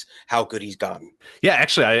that how good he's gotten. Yeah,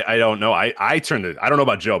 actually, I don't know. I don't know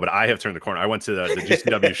about Joe, but I have turned the corner. I went to the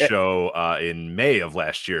GCW show in May of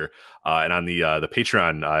last year, and on the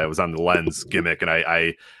Patreon, I was on the Lens gimmick, and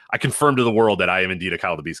I confirmed to the world that I am indeed a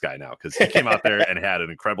Kyle the Beast guy now, because he came out there and had an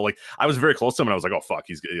incredible, I was very close to him, and I was like, oh fuck,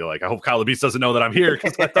 he's like, I hope Kyle the Beast doesn't know that I'm here,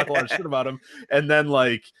 because I talk a lot of shit about him. And then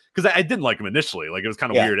because I didn't like him initially, it was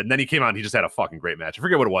kind of weird, and then he came out and he just had a fucking great match. I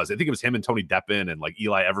forget what it was. I think it was him and Tony Deppen and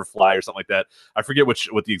Eli Everfly or something like that. I forget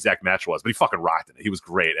what the exact match was, but he fucking rocked it. He was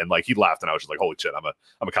great, and he laughed, and I was just like, holy shit,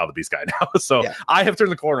 I'm a Kyle the Beast guy now. So I have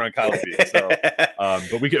turned the corner on Kyle the Beast. So,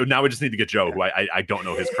 but we just need to get Joe, who I don't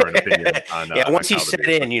know his current opinion on. Once he's set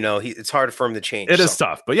in, it's hard for him to change. It is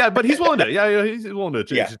tough, but he's willing to. He's willing to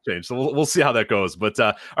change. So we'll see how that goes. But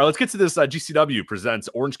all right, let's get to this. GCW presents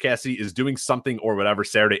Orange Cassidy is Doing Something or Whatever,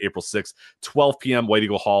 Saturday, April 6th, 12 p.m. White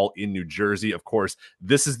Eagle Hall in New Jersey. Of course,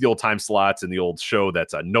 this is the old time slots and the old show that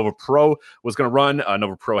Nova Pro was going to run.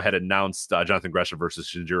 Nova Pro had announced Jonathan Gresham versus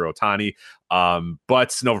Shinjiro Otani,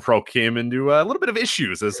 but Nova Pro came into a little bit of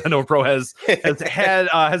issues, as Nova Pro has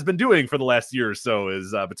been doing for the last year or so,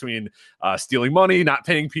 is between stealing money, not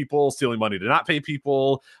paying people, stealing money to not pay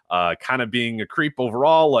people, kind of being a creep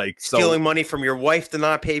overall, stealing money from your wife to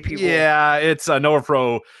not pay people. Yeah, it's Nova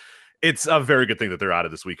Pro. It's a very good thing that they're out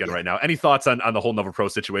of this weekend right now. Any thoughts on the whole Nova Pro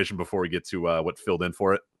situation before we get to what filled in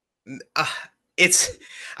for it? I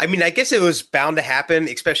guess it was bound to happen,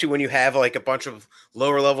 especially when you have a bunch of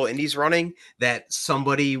lower level indies running, that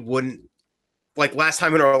somebody wouldn't. Last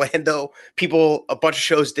time in Orlando, a bunch of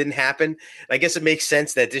shows didn't happen. I guess it makes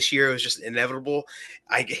sense that this year it was just inevitable.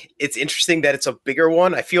 It's interesting that it's a bigger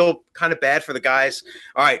one. I feel kind of bad for the guys.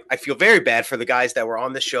 All right, I feel very bad for the guys that were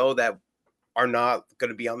on the show that are not going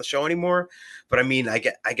to be on the show anymore. But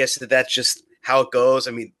I guess that's just how it goes.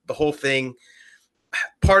 The whole thing,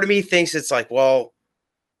 part of me thinks it's well,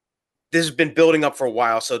 this has been building up for a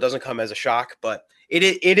while, so it doesn't come as a shock. But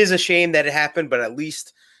it is a shame that it happened, but at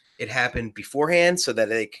least it happened beforehand so that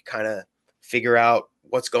they could kind of figure out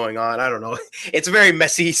what's going on. I don't know. It's a very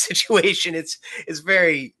messy situation. It's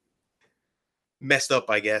very messed up,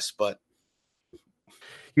 I guess, but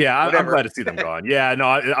yeah, I'm glad to see them gone. Yeah, no,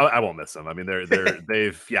 I won't miss them.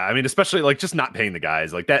 They've especially just not paying the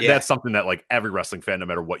guys that's something that every wrestling fan, no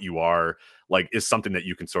matter what you are, is something that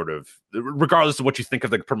you can sort of, regardless of what you think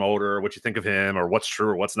of the promoter, or what you think of him, or what's true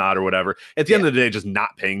or what's not or whatever, at the end of the day, just not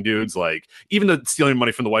paying dudes, even the stealing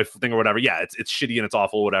money from the wife thing or whatever, it's shitty and it's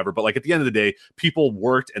awful or whatever, but at the end of the day, people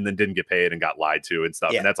worked and then didn't get paid and got lied to and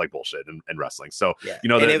stuff, and that's bullshit in wrestling. So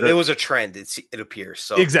it was a trend, it appears.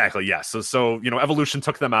 So exactly, yes. So Evolution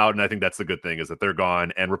took them out, and I think that's the good thing, is that they're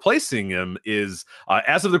gone, and replacing him is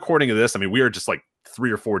as of the recording of this, we are just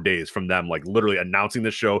 3 or 4 days from them literally announcing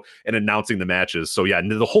the show and announcing the matches. So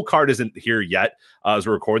the whole card isn't here yet as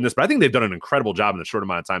we're recording this, but I think they've done an incredible job in the short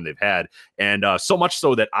amount of time they've had, and so much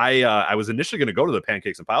so that I was initially going to go to the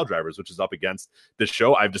Pancakes and Pile Drivers, which is up against this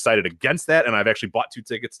show. I've decided against that, and I've actually bought 2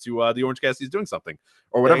 tickets to the Orange Cassidy is Doing Something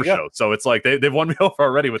or whatever show. So it's they've won me over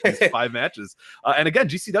already with these 5 matches, and again,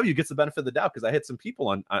 GCW gets the benefit of the doubt, because I had some people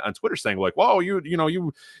on Twitter saying whoa,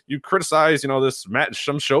 you criticize this match,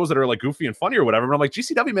 some shows that are goofy and funny or whatever, but I'm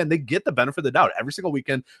GCW, man, they get the benefit of the doubt every single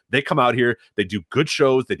weekend. They come out here, they do good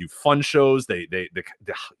shows, they do fun shows, the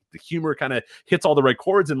humor kind of hits all the right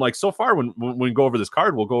chords, and so far when we go over this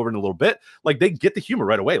card, we'll go over in a little bit, they get the humor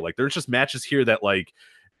right away. There's just matches here that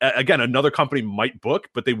again, another company might book,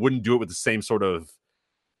 but they wouldn't do it with the same sort of,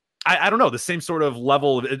 I don't know, the same sort of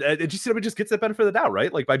level. GCW just gets that benefit of the doubt,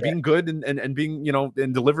 right? Like by being good and being,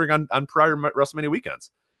 and delivering on prior WrestleMania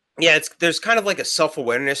weekends. Yeah, there's kind of like a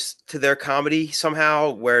self-awareness to their comedy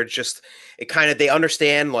somehow, where they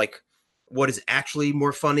understand like what is actually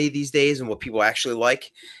more funny these days and what people actually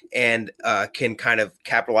like, and can kind of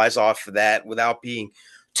capitalize off of that without being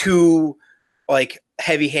too like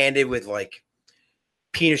heavy-handed with like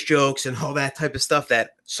penis jokes and all that type of stuff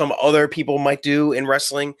that some other people might do in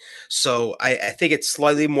wrestling. So I think it's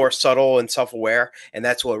slightly more subtle and self-aware, and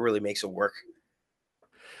that's what really makes it work.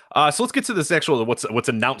 So let's get to this actual what's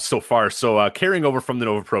announced so far. So carrying over from the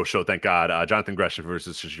Nova Pro show, thank God, Jonathan Gresham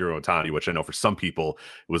versus Shishiro Otani, which I know for some people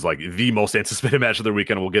was like the most anticipated match of the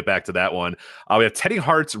weekend. We'll get back to that one. We have Teddy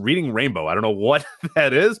Hart's Reading Rainbow. I don't know what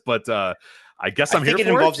that is, but I guess I'm here for it. I think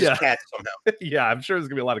it involves his cats somehow. Yeah, I'm sure there's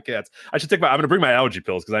gonna be a lot of cats. I'm gonna bring my allergy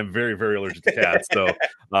pills because I'm very, very allergic to cats. So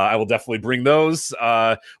I will definitely bring those.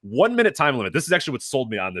 1 minute time limit. This is actually what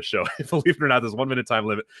sold me on this show. Believe it or not, there's 1 minute time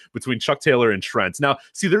limit between Chuck Taylor and Trent. Now,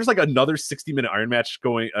 see, there's like another 60-minute Iron match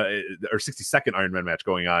going, or 60-second Iron Man match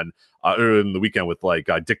going on earlier in the weekend with like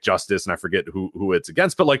Dick Justice, and I forget who it's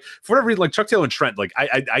against. But like for whatever reason, like Chuck Taylor and Trent, like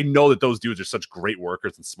I know that those dudes are such great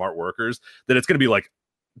workers and smart workers that it's gonna be like,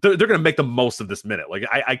 they're going to make the most of this minute. Like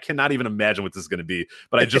I cannot even imagine what this is going to be,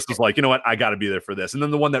 but I just was like, you know what? I got to be there for this. And then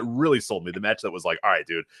the one that really sold me, the match that was like, all right,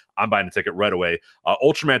 dude, I'm buying a ticket right away.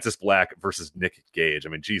 Ultramantis Black versus Nick Gage. I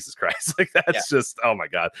mean, Jesus Christ. Like that's just, oh my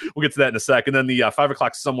God. We'll get to that in a sec. And then the 5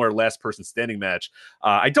 o'clock somewhere last person standing match.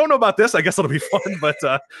 I don't know about this. I guess it'll be fun, but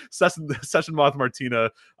Session Moth Martina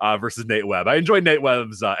versus Nate Webb. I enjoyed Nate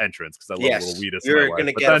Webb's entrance because I love a little weedus. You're going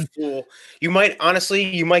to get a fool. You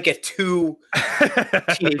might get two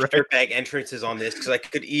teenage dirtbag entrances on this, because I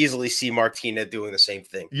could easily see Martina doing the same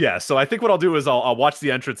thing. Yeah, so I think what I'll do is I'll watch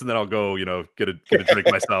the entrance and then I'll go, get a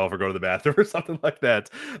drink myself or go to the bathroom or something like that.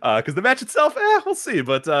 Because the match itself, we'll see.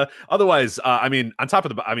 But otherwise, I mean, on top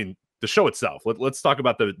of the show itself, let's talk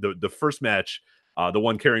about the first match. The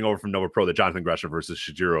one carrying over from Nova Pro, the Jonathan Gresham versus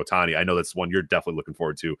Shijiro Otani. I know that's one you're definitely looking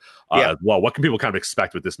forward to as well. What can people kind of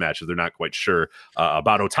expect with this match if they're not quite sure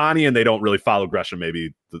about Otani and they don't really follow Gresham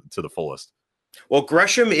maybe to the fullest? Well,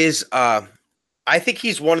 Gresham is, I think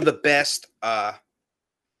he's one of the best of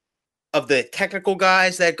the technical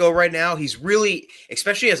guys that go right now. He's really,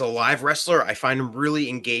 especially as a live wrestler, I find him really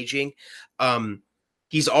engaging.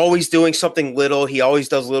 He's always doing something little. He always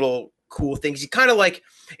does little cool things. He kind of like,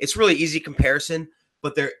 it's really easy comparison,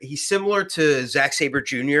 but he's similar to Zack Sabre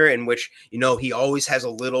Jr. in which, he always has a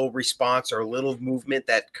little response or a little movement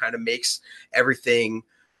that kind of makes everything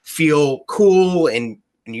feel cool and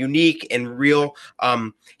unique and real.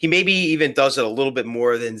 He maybe even does it a little bit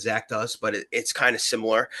more than Zach does, but it's kind of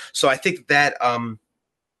similar. So I think that,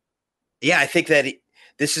 I think that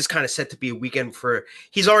this is kind of set to be a weekend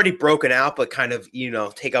he's already broken out, but kind of,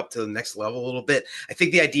 take up to the next level a little bit. I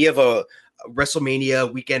think the idea of a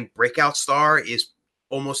WrestleMania weekend breakout star is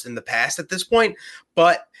almost in the past at this point,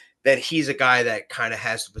 but that he's a guy that kind of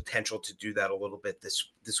has the potential to do that a little bit this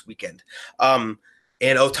weekend. And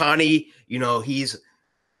Otani,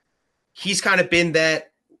 he's kind of been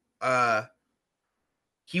that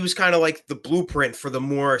he was kind of like the blueprint for the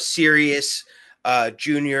more serious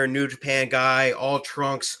junior New Japan guy, all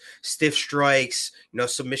trunks, stiff strikes,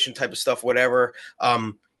 submission type of stuff, whatever.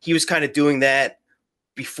 He was kind of doing that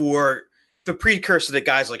before the precursor to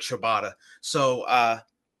guys like Shibata. So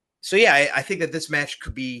yeah, I think that this match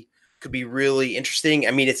could be really interesting.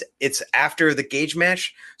 I mean, it's after the Gage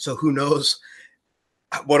match, so who knows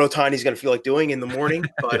what Otani's going to feel like doing in the morning,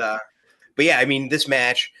 but yeah, I mean, this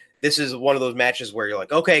is one of those matches where you're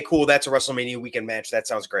like, okay, cool, that's a WrestleMania weekend match. That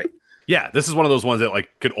sounds great. Yeah, this is one of those ones that like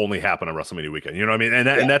could only happen on WrestleMania weekend. You know what I mean?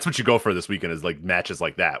 And that's what you go for this weekend is like matches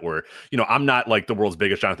like that where, I'm not like the world's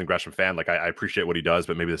biggest Jonathan Gresham fan. Like I appreciate what he does,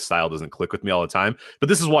 but maybe the style doesn't click with me all the time. But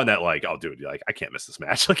this is one that like, oh dude, like I can't miss this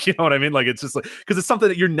match. Like, you know what I mean? Like it's just like, because it's something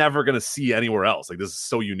that you're never going to see anywhere else. Like this is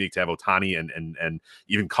so unique to have Otani and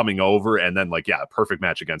even coming over and then like, a perfect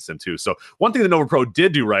match against him too. So one thing that Nova Pro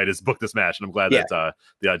did do right is book this match. And I'm glad that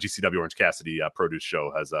the GCW Orange Cassidy produce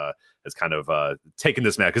show has kind of taken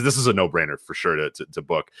this match because this is a no-brainer for sure to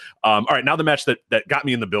book. All right, now the match that got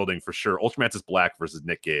me in the building for sure, Ultramantis Black versus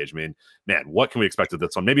Nick Gage. I mean, man, what can we expect of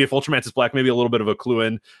this one? Maybe if Ultramantis Black, maybe a little bit of a clue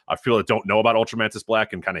in. I feel that don't know about Ultramantis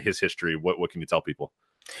Black and kind of his history. What can you tell people?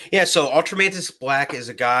 Yeah, so Ultramantis Black is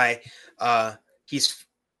a guy, he's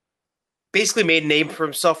basically made a name for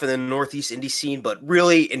himself in the Northeast indie scene, but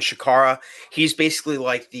really in Shikara, he's basically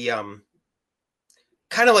like the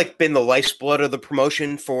kind of like been the lifeblood of the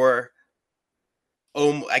promotion for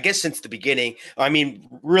I guess since the beginning. I mean,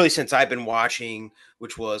 really since I've been watching,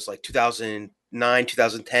 which was like 2009,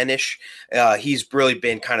 2010 ish. He's really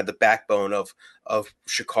been kind of the backbone of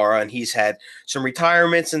Chikara, and he's had some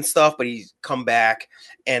retirements and stuff, but he's come back.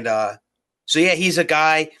 And so yeah, he's a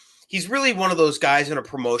guy. He's really one of those guys in a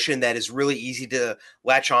promotion that is really easy to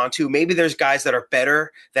latch onto. Maybe there's guys that are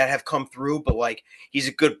better that have come through, but like he's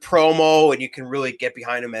a good promo, and you can really get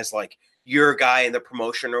behind him as like your guy in the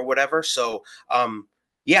promotion or whatever. So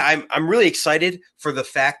yeah, I'm really excited for the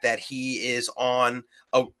fact that he is on.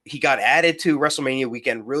 He got added to WrestleMania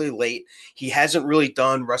weekend really late. He hasn't really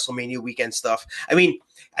done WrestleMania weekend stuff. I mean,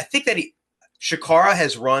 I think that Chikara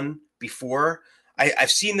has run before.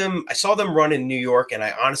 I've seen them. I saw them run in New York, and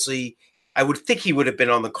I would think he would have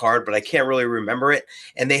been on the card, but I can't really remember it.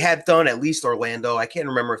 And they had done at least Orlando. I can't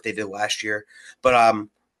remember if they did last year, but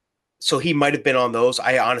so he might have been on those.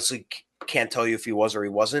 I honestly can't tell you if he was or he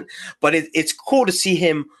wasn't, but it's cool to see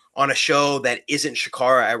him on a show that isn't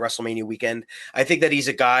Chikara at WrestleMania weekend. I think that he's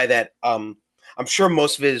a guy that I'm sure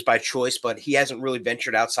most of it is by choice, but he hasn't really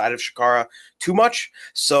ventured outside of Chikara too much.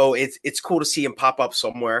 So it's cool to see him pop up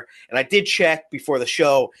somewhere. And I did check before the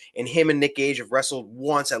show, and him and Nick Gage have wrestled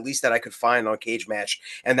once, at least that I could find on Cage Match,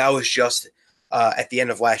 and that was just at the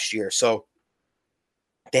end of last year. So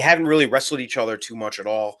they haven't really wrestled each other too much at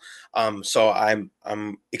all. So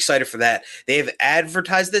I'm excited for that. They have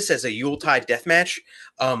advertised this as a Yuletide death match.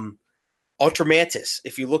 Ultramantis,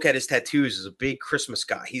 if you look at his tattoos, is a big Christmas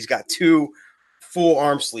guy. He's got 2 full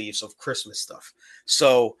arm sleeves of Christmas stuff.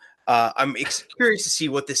 So I'm curious to see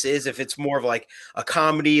what this is. If it's more of like a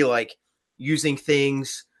comedy, like using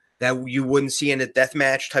things that you wouldn't see in a death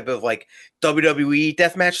match type of like WWE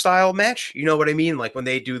death match style match. You know what I mean? Like when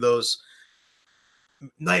they do those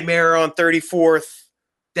Nightmare on 34th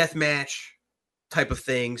death match type of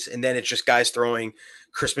things, and then it's just guys throwing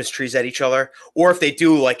Christmas trees at each other, or if they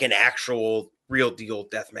do like an actual real deal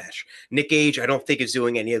death match. Nick Gage, I don't think is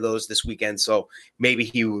doing any of those this weekend, so maybe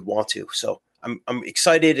he would want to. So I'm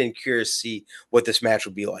excited and curious to see what this match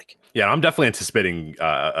will be like. Yeah, I'm definitely anticipating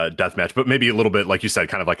a death match, but maybe a little bit, like you said,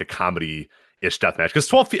 kind of like a comedy-ish death match. Because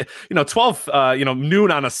 12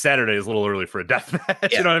 noon on a Saturday is a little early for a death match.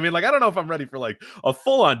 Yeah. You know what I mean? Like, I don't know if I'm ready for like a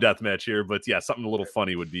full-on death match here, but yeah, something a little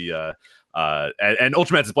funny would be. And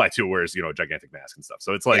Ultraman's is black too, wears a gigantic mask and stuff.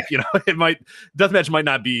 So it's like deathmatch might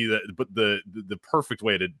not be the perfect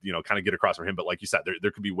way to kind of get across from him. But like you said,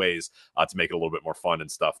 there could be ways to make it a little bit more fun and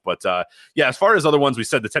stuff. But yeah, as far as other ones, we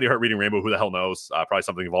said the Teddy Hart reading Rainbow. Who the hell knows? Probably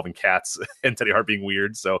something involving cats and Teddy Hart being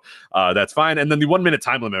weird. So that's fine. And then the 1 minute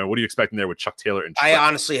time limit. What are you expecting there with Chuck Taylor and? I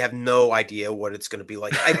honestly have no idea what it's going to be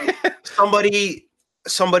like.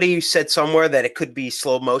 Somebody said somewhere that it could be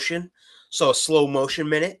slow motion, so a slow motion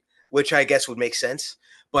minute, which I guess would make sense.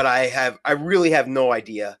 But I really have no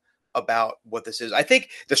idea about what this is. I think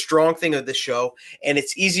the strong thing of this show, and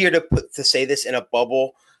it's easier to say this in a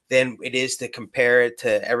bubble than it is to compare it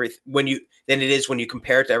to when you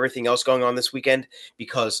compare it to everything else going on this weekend,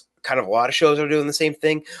 because kind of a lot of shows are doing the same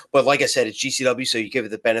thing. But like I said, it's GCW, so you give it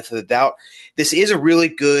the benefit of the doubt. This is a really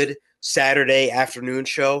good Saturday afternoon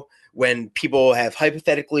show when people have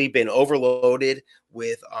hypothetically been overloaded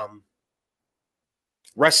with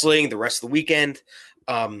wrestling the rest of the weekend.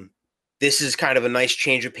 This is kind of a nice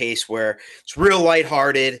change of pace where it's real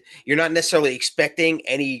lighthearted. You're not necessarily expecting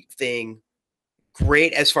anything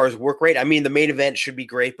great as far as work rate. I mean, the main event should be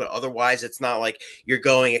great, but otherwise it's not like you're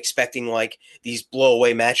going expecting like these blow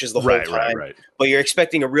away matches the whole time. Right. But you're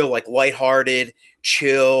expecting a real like lighthearted,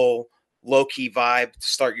 chill, low-key vibe to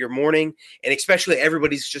start your morning. And especially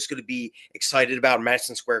everybody's just going to be excited about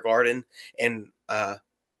Madison Square Garden and kind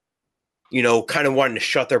of wanting to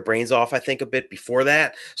shut their brains off, I think, a bit before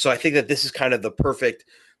that. So I think that this is kind of the perfect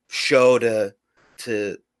show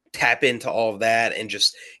to tap into all of that and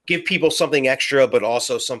just give people something extra, but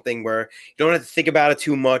also something where you don't have to think about it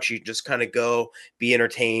too much. You just kind of go, be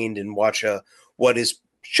entertained, and watch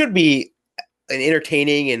should be an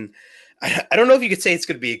entertaining, and I don't know if you could say it's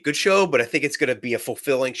going to be a good show, but I think it's going to be a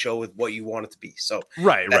fulfilling show with what you want it to be. So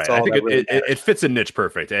right. I think it fits a niche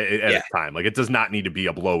perfect at its time. Like, it does not need to be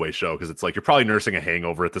a blowaway show, because it's like you're probably nursing a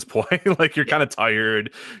hangover at this point. Like, you're kind of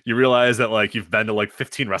tired. You realize that like you've been to like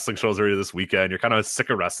 15 wrestling shows already this weekend. You're kind of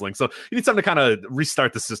sick of wrestling, so you need something to kind of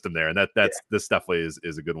restart the system there. And this definitely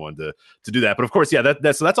is a good one to do that. But of course, so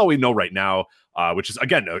that's all we know right now which is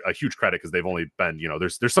again a huge credit because they've only been,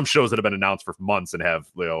 there's some shows that have been announced for months and have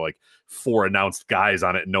like 4 announced guys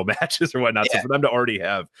on it and no matches or whatnot. Yeah. So for them to already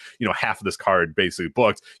have half of this card basically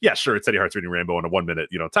booked, yeah, sure, it's Eddie Hart's Reading Rainbow in a 1 minute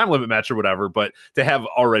time limit match or whatever, but to have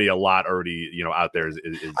already a lot already out there is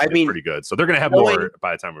pretty good. So they're gonna have more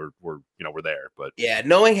by the time we're there. But yeah,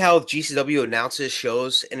 knowing how GCW announces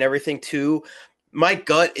shows and everything too, my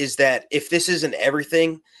gut is that if this isn't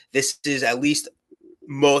everything, this is at least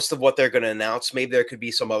most of what they're going to announce. Maybe there could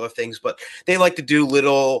be some other things, but they like to do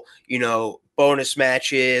little, bonus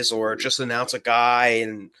matches or just announce a guy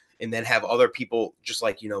and then have other people just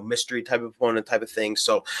like, mystery type of opponent type of thing.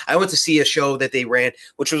 So I went to see a show that they ran,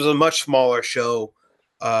 which was a much smaller show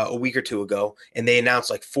a week or two ago. And they announced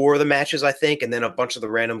like 4 of the matches, I think, and then a bunch of the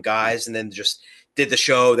random guys, and then just did the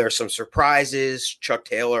show. There are some surprises. Chuck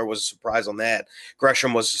Taylor was a surprise on that.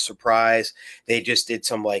 Gresham was a surprise. They just did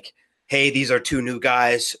some like, hey, these are 2 new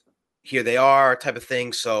guys. Here they are type of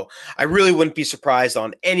thing. So I really wouldn't be surprised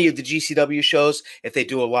on any of the GCW shows if they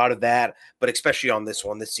do a lot of that, but especially on this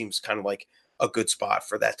one, this seems kind of like a good spot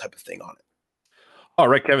for that type of thing on it. All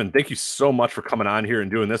right, Kevin, thank you so much for coming on here and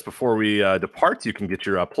doing this. Before we depart, you can get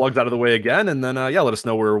your plugs out of the way again, and then let us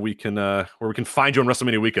know where we can find you on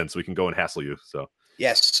WrestleMania weekend so we can go and hassle you. So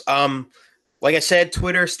yes, like I said,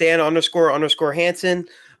 Twitter Stan__Hansen.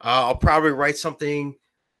 I'll probably write something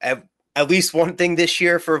at least one thing this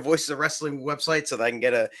year for Voices of Wrestling website so that I can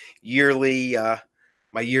get a yearly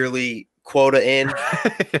my yearly quota in.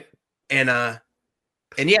 and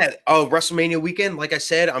yeah, WrestleMania weekend, like I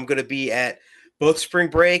said, I'm going to be at both Spring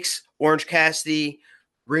Breaks, Orange Cassidy,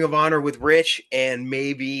 Ring of Honor with Rich, and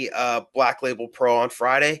maybe Black Label Pro on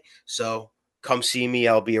Friday. So come see me.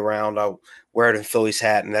 I'll be around. I'll wear a Phillies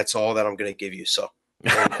hat, and that's all that I'm going to give you. So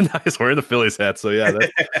nice, wearing the Phillies hat. So yeah,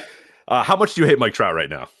 how much do you hate Mike Trout right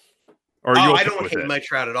now? Or I don't hate Mike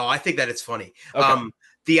Trout at all. I think that it's funny. Okay.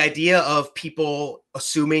 The idea of people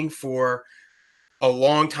assuming for a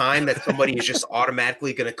long time that somebody is just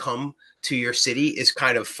automatically going to come to your city is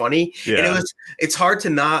kind of funny. Yeah. And it's hard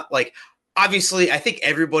to not like, obviously I think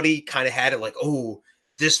everybody kind of had it like, oh,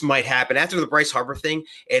 this might happen. After the Bryce Harper thing,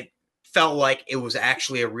 it felt like it was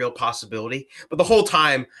actually a real possibility. But the whole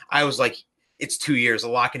time I was like, it's 2 years. A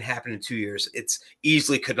lot can happen in 2 years. It's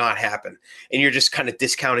easily could not happen. And you're just kind of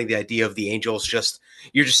discounting the idea of the Angels.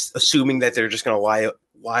 You're just assuming that they're just going to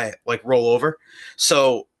lie, like roll over.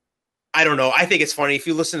 So I don't know. I think it's funny. If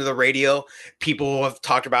you listen to the radio, people have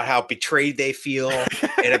talked about how betrayed they feel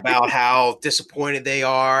and about how disappointed they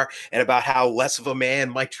are and about how less of a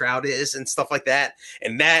man Mike Trout is and stuff like that.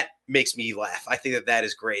 And that makes me laugh. I think that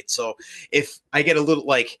is great. So if I get a little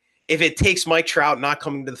like, if it takes Mike Trout not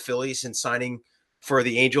coming to the Phillies and signing for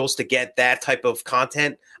the Angels to get that type of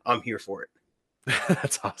content, I'm here for it.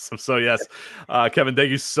 That's awesome. So yes, Kevin,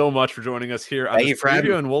 thank you so much for joining us here on thank you for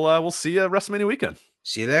having me. And we'll see you WrestleMania weekend.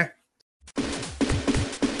 See you there.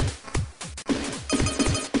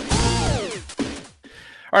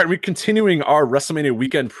 All right, we're continuing our WrestleMania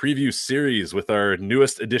weekend preview series with our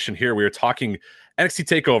newest edition here. We are talking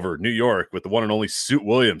NXT TakeOver New York with the one and only Suit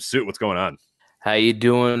Williams. Suit, what's going on? How you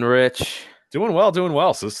doing, Rich? Doing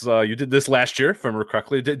well. So this, you did this last year, if I remember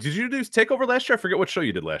correctly. Did you do TakeOver last year? I forget what show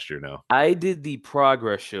you did last year now. I did the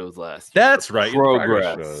Progress shows last year. That's right.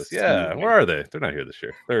 Progress shows. Yeah. Where are they? They're not here this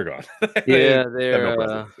year. They're gone. Yeah,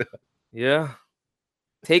 they're yeah.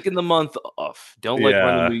 Taking the month off. Don't like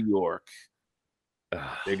running New York.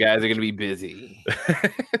 Their guys are going to be busy.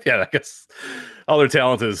 Yeah, I guess all their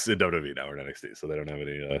talent is in WWE now or NXT, so they don't have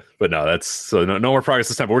any. But no, that's so no more progress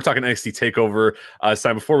this time. But we're talking NXT TakeOver this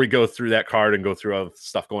time. Before we go through that card and go through all the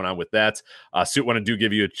stuff going on with that, Suit want to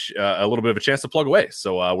give you a little bit of a chance to plug away.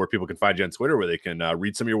 So where people can find you on Twitter, where they can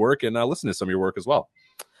read some of your work and listen to some of your work as well.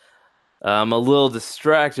 I'm a little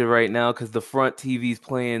distracted right now because the front TV's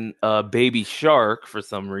playing Baby Shark for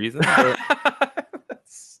some reason.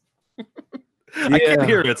 I can't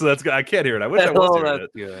hear it, so that's good. I can't hear it. I wish I was hearing it.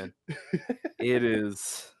 Good. It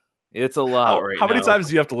is. It's a lot How many times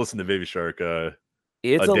do you have to listen to Baby Shark?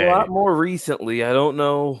 It's a lot more recently. I don't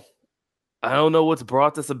know what's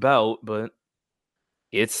brought this about, but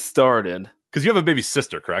it's started. Because you have a baby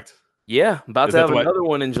sister, correct? Yeah, about to have another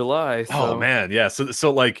one in July. So. Oh man, yeah. So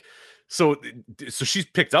she's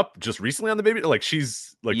picked up just recently on the baby. Like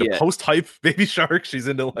she's like the post-hype Baby Shark. She's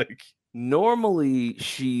into like. Normally,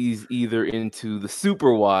 she's either into the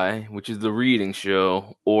Super Y, which is the reading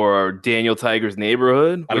show, or Daniel Tiger's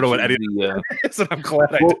Neighborhood. I don't know what any is, and I'm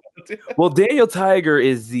glad I did. Well, Daniel Tiger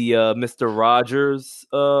is the Mr. Rogers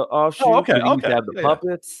offshoot. Oh, okay. They used to have the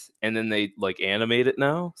puppets, and then they like animate it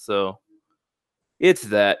now. So it's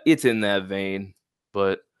in that vein.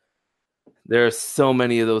 But There are so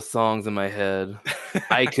many of those songs in my head.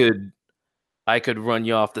 I could run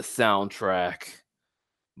you off the soundtrack,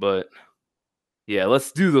 but yeah,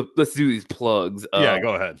 let's do these plugs. Yeah,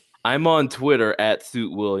 go ahead. I'm on Twitter at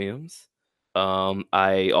Suit Williams.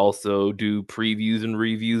 I also do previews and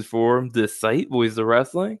reviews for this site, Voice of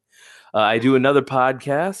Wrestling. I do another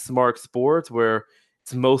podcast, Smart Sports, where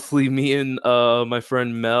it's mostly me and my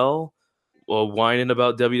friend Mel whining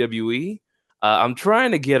about WWE. I'm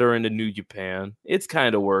trying to get her into New Japan. It's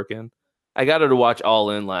kind of working. I got her to watch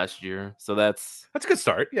All In last year, so that's a good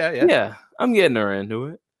start. Yeah. Yeah, I'm getting her into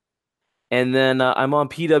it. And then I'm on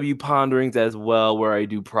PW Ponderings as well, where I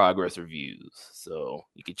do progress reviews. So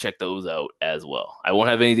you can check those out as well. I won't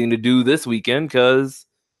have anything to do this weekend because,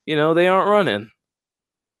 they aren't running.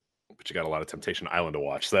 But you got a lot of Temptation Island to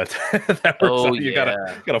watch. So that works out. You got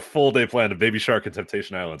a full day planned of Baby Shark and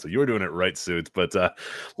Temptation Island. So you were doing it right, Suits. But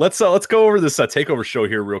let's go over this takeover show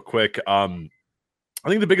here real quick. I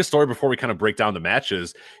think the biggest story before we kind of break down the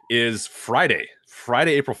matches is Friday,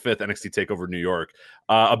 April 5th, NXT TakeOver New York.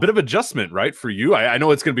 A bit of adjustment, right, for you? I know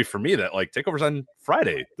it's going to be for me that like TakeOver's on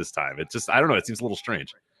Friday this time. It just, I don't know. It seems a little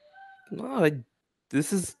strange. No,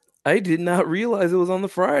 I did not realize it was on the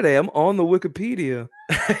Friday. I'm on the Wikipedia.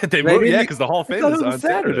 They moved, yeah, because the Hall of Fame is on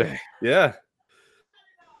Saturday. Yeah.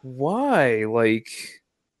 Why? Like,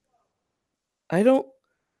 I don't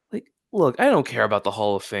look, I don't care about the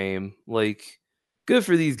Hall of Fame. Like, good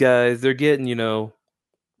for these guys. They're getting, the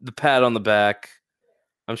pat on the back.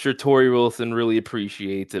 I'm sure Tori Wilson really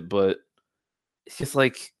appreciates it, but it's just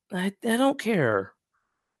like, I don't care.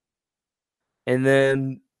 And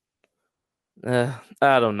then,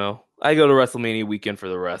 I don't know. I go to WrestleMania weekend for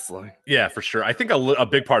the wrestling. Yeah, for sure. I think a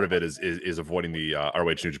big part of it is avoiding the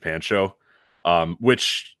ROH New Japan show.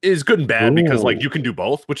 Which is good and bad because like you can do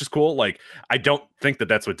both, which is cool. Like I don't think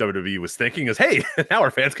that's what WWE was thinking is, hey, now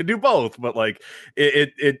our fans can do both. But like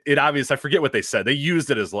it obvious. I forget what they said. They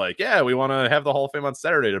used it as like, yeah, we want to have the Hall of Fame on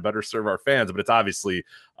Saturday to better serve our fans. But it's obviously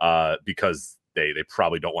because they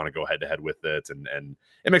probably don't want to go head to head with it, and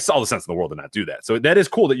it makes all the sense in the world to not do that. So that is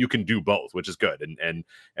cool that you can do both, which is good, and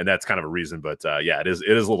that's kind of a reason. But yeah, it is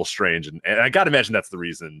a little strange, and I got to imagine that's the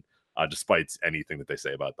reason. Despite anything that they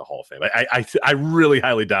say about the Hall of Fame, I really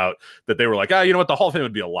highly doubt that they were like, you know what, the Hall of Fame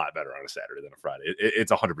would be a lot better on a Saturday than a Friday.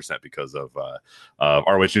 It's 100% because of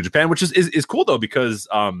ROH New Japan, which is cool though because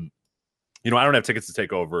I don't have tickets to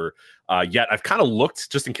take over yet. I've kind of looked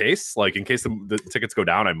just in case the tickets go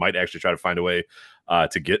down, I might actually try to find a way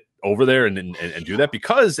to get over there and do that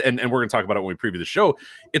because and we're going to talk about it when we preview the show.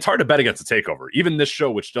 It's hard to bet against a takeover, even this show,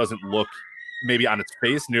 which doesn't look maybe on its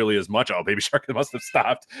face nearly as much. Oh, Baby Shark must have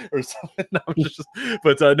stopped or something.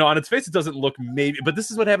 No, on its face it doesn't look maybe. But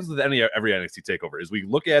this is what happens with every NXT takeover: is we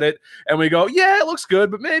look at it and we go, yeah, it looks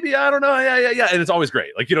good, but maybe I don't know, yeah, and it's always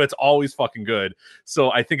great. Like it's always fucking good.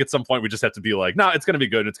 So I think at some point we just have to be like, no, it's going to be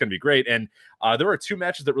good, and it's going to be great. And there are two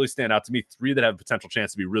matches that really stand out to me, three that have potential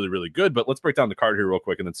chance to be really, really good. But let's break down the card here real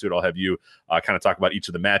quick, and then Suit, I'll have you kind of talk about each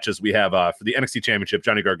of the matches. We have for the NXT Championship,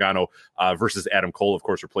 Johnny Gargano versus Adam Cole, of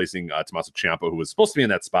course, replacing Tommaso Ciampa, who was supposed to be in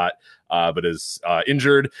that spot but is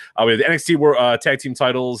injured. We have the NXT Tag Team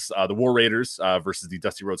titles, the War Raiders versus the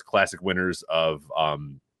Dusty Rhodes Classic winners of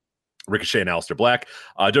Ricochet and Aleister Black.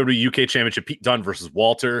 WWE UK Championship, Pete Dunne versus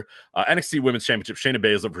Walter. NXT Women's Championship, Shayna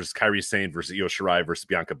Baszler versus Kairi Sane versus Io Shirai versus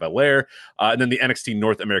Bianca Belair. And then the NXT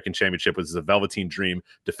North American Championship was the Velveteen Dream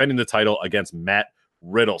defending the title against Matt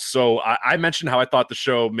Riddle. So I mentioned how I thought the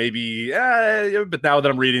show maybe, but now that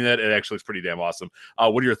I'm reading it, it actually looks pretty damn awesome.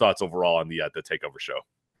 What are your thoughts overall on the TakeOver show?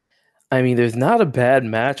 I mean, there's not a bad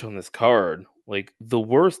match on this card. Like the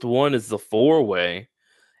worst one is the 4-way,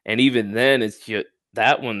 and even then, it's just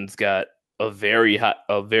that one's got a very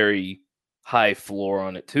high floor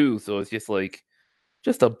on it too. So it's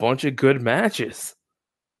just a bunch of good matches.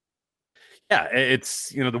 Yeah, it's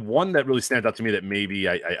the one that really stands out to me that maybe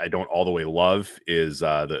I don't all the way love is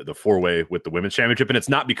the 4-way with the Women's Championship, and it's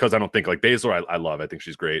not because I don't think like Baszler I love. I think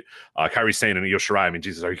she's great. Kairi Sane and Io Shirai. I mean,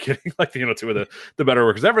 Jesus, are you kidding? Like two of the better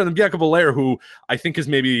workers ever. And then Bianca Belair, who I think is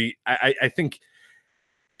maybe I think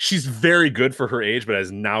she's very good for her age, but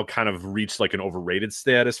has now kind of reached like an overrated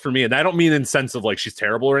status for me. And I don't mean in sense of like she's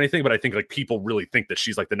terrible or anything, but I think like people really think that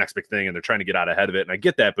she's like the next big thing and they're trying to get out ahead of it. And I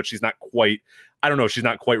get that, but she's not quite, I don't know, she's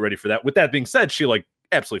not quite ready for that. With that being said, she like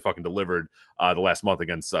absolutely fucking delivered the last month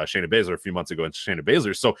against Shayna Baszler a few months ago against Shayna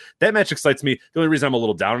Baszler. So that match excites me. The only reason I'm a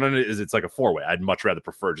little down on it is it's like a 4-way. I'd much rather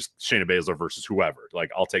prefer just Shayna Baszler versus whoever.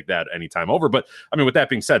 Like I'll take that anytime over. But I mean, with that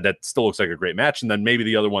being said, that still looks like a great match. And then maybe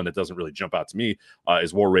the other one that doesn't really jump out to me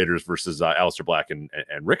is War Raiders versus Aleister Black and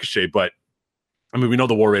Ricochet. But I mean, we know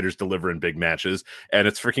the War Raiders deliver in big matches, and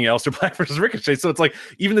it's freaking Aleister Black versus Ricochet. So it's like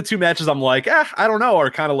even the two matches I'm like, I don't know,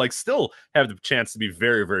 are kind of like still have the chance to be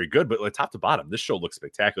very, very good. But like top to bottom, this show looks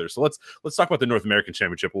spectacular. So let's talk about the North American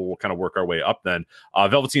Championship. We'll kind of work our way up then.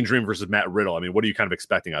 Velveteen Dream versus Matt Riddle. I mean, what are you kind of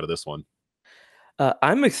expecting out of this one?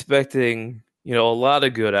 I'm expecting, a lot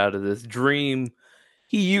of good out of this. Dream,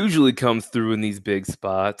 he usually comes through in these big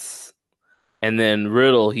spots. And then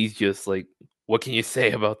Riddle, he's just like, what can you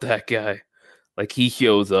say about that guy? Like, he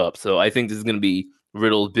shows up. So I think this is going to be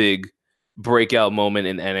Riddle's big breakout moment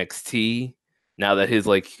in NXT. Now that his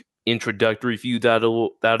like introductory feud's out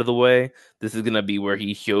of the way, this is going to be where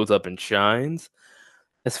he shows up and shines.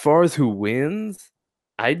 As far as who wins,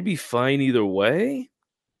 I'd be fine either way.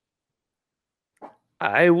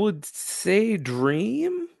 I would say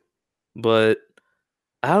Dream, but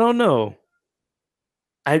I don't know.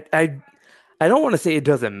 I don't want to say it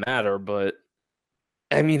doesn't matter, but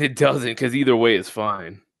I mean it doesn't, because either way is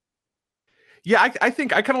fine. Yeah, I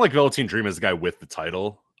think I kind of like Velveteen Dream as the guy with the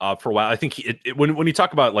title for a while. I think when you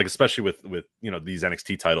talk about like especially with these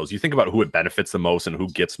NXT titles, you think about who it benefits the most and who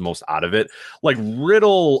gets most out of it. Like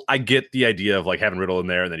Riddle, I get the idea of like having Riddle in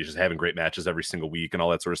there and then he's just having great matches every single week and all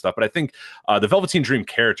that sort of stuff. But I think the Velveteen Dream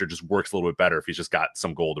character just works a little bit better if he's just got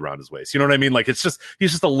some gold around his waist. You know what I mean? Like he's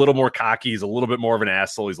just a little more cocky. He's a little bit more of an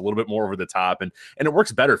asshole. He's a little bit more over the top, and it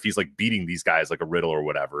works better if he's like beating these guys like a Riddle or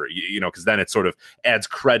whatever. Because then it sort of adds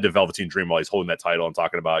cred to Velveteen Dream while he's holding that title and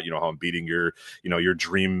talking about how I'm beating your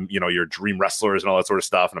dream your dream wrestlers and all that sort of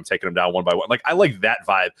stuff, and I'm taking them down one by one. Like I like that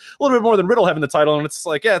vibe a little bit more than Riddle having the title, and it's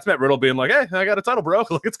like, yeah, it's Matt Riddle being like, hey, I got a title, bro.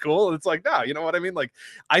 Like it's cool. And it's like, nah, you know what I mean? Like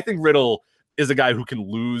I think Riddle is a guy who can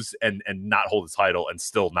lose and not hold the title and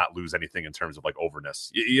still not lose anything in terms of like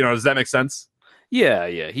overness. Does that make sense?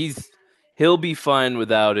 Yeah, he'll be fine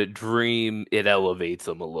without it. Dream, it elevates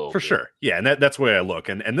him a little for bit. Sure. Yeah, and that's the way I look.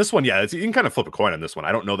 And this one, yeah, you can kind of flip a coin on this one.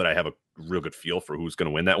 I don't know that I have a real good feel for who's going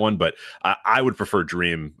to win that one, but I would prefer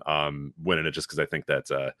Dream winning it just because I think that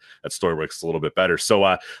that story works a little bit better. So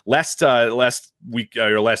last week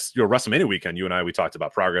or last WrestleMania weekend, you and I, we talked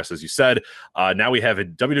about Progress, as you said. Now we have a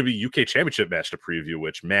WWE UK Championship match to preview,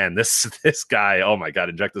 which, man, this guy, oh my God,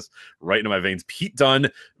 inject this right into my veins. Pete Dunne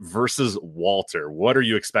versus Walter. What are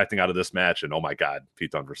you expecting out of this match? And oh my God,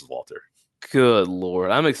 Pete Dunne versus Walter. Good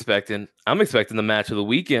Lord. I'm expecting the match of the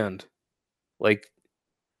weekend. Like,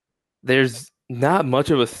 there's not much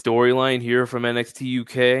of a storyline here from NXT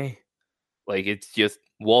UK. Like, it's just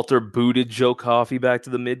Walter booted Joe Coffey back to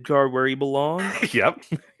the mid-card where he belongs. Yep.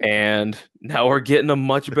 And now we're getting a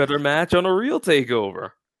much better match on a real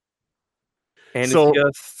takeover. And so, it's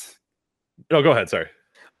just... Oh, go ahead, sorry.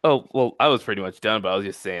 Oh, well, I was pretty much done, but I was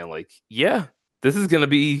just saying, like, yeah, this is going to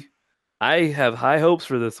be... I have high hopes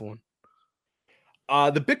for this one.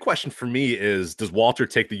 The big question for me is, does Walter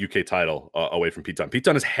take the UK title away from Pete Dunne? Pete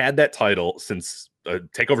Dunne has had that title since a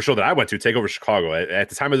takeover show that I went to, Takeover Chicago. At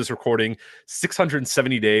the time of this recording,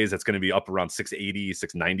 670 days. That's going to be up around 680,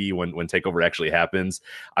 690 when Takeover actually happens.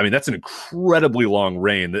 I mean, that's an incredibly long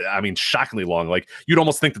reign. I mean, shockingly long. Like, you'd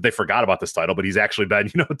almost think that they forgot about this title, but he's actually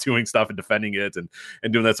been, doing stuff and defending it and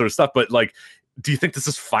doing that sort of stuff. But like, do you think this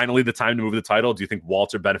is finally the time to move the title? Do you think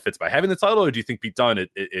Walter benefits by having the title, or do you think Pete Dunne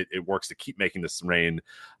it works to keep making this reign,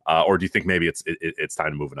 or do you think maybe it's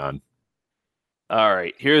time to move it on? All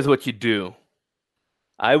right, here's what you do.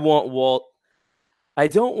 I don't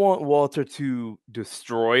want Walter to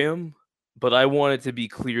destroy him, but I want it to be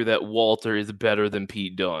clear that Walter is better than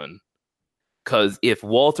Pete Dunne. Because if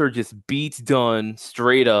Walter just beats Dunne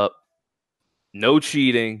straight up, no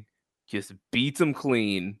cheating, just beats him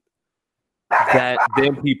clean, that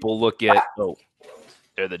then people look at, oh,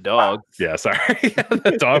 they're the dogs. Yeah, sorry.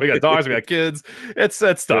 The dog. We got dogs. We got kids. It's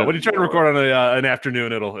tough. When you try to record on an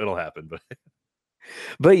afternoon, it'll happen.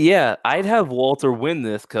 But yeah, I'd have Walter win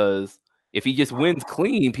this, because if he just wins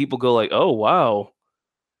clean, people go like, oh wow,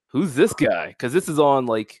 who's this guy? Because this is on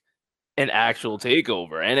like an actual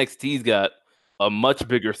takeover. NXT's got a much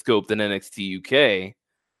bigger scope than NXT UK,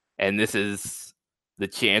 and this is the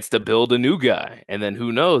chance to build a new guy. And then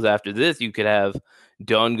who knows, after this, you could have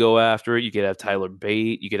Dunne go after it. You could have Tyler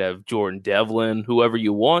Bate. You could have Jordan Devlin, whoever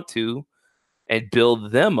you want to, and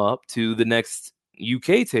build them up to the next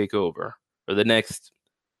UK takeover or the next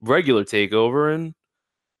regular takeover and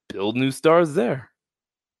build new stars there.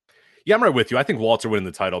 Yeah, I'm right with you. I think Walter winning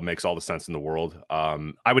the title makes all the sense in the world.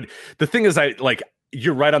 The thing is,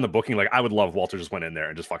 you're right on the booking. Like, I would love Walter just went in there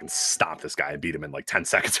and just fucking stomped this guy and beat him in like 10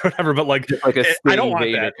 seconds or whatever. But like, Like a I don't Sting want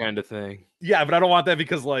Vader that kind of thing. Yeah, but I don't want that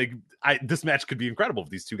because like this match could be incredible if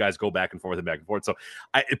these two guys go back and forth and back and forth. So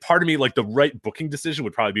part of me, like the right booking decision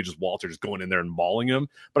would probably be just Walter just going in there and mauling him.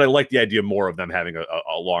 But I like the idea more of them having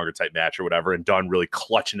a longer type match or whatever, and Dunn really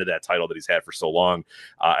clutching to that title that he's had for so long,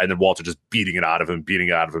 and then Walter just beating it out of him,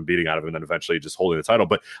 and then eventually just holding the title.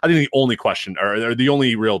 But I think the only question or the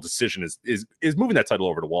only real decision is moving that title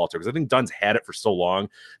over to Walter, because I think Dunn's had it for so long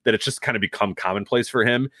that it's just kind of become commonplace for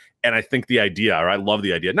him. And I think the idea, or I love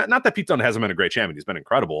the idea, not that Pete Dunne hasn't been a great champion, he's been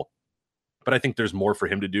incredible, but I think there's more for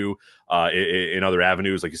him to do in other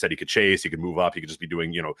avenues. Like you said, he could chase, he could move up, he could just be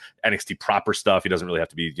doing, NXT proper stuff. He doesn't really have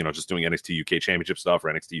to be, just doing NXT UK championship stuff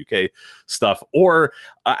or NXT UK stuff. Or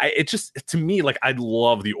it just, to me, like, I'd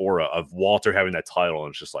love the aura of Walter having that title, and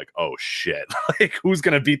it's just like, oh shit, like, who's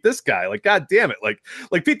going to beat this guy? Like, God damn it.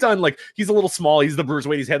 Like Pete Dunne, like, he's a little small, he's the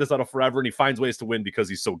bruiserweight, he's had this title forever, and he finds ways to win because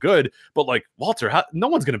he's so good. But like Walter, no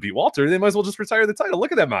one's going to beat Walter. They might as well just retire the title.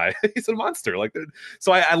 Look at that guy. He's a monster. Like,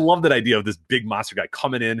 so I love that idea of this big monster guy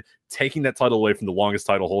coming in, taking that title away from the longest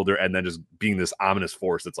title holder, and then just being this ominous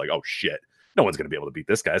force that's like, oh shit, no one's going to be able to beat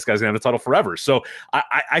this guy. This guy's going to have the title forever. So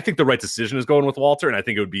I think the right decision is going with Walter, and I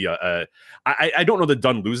think it would be I don't know that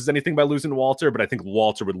Dunn loses anything by losing to Walter, but I think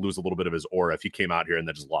Walter would lose a little bit of his aura if he came out here and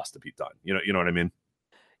then just lost to Pete Dunne. You know what I mean?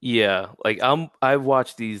 Yeah, like I've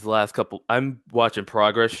watched these last couple. I'm watching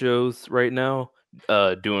progress shows right now,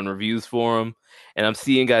 doing reviews for them, and I'm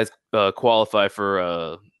seeing guys qualify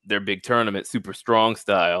for their big tournament, Super Strong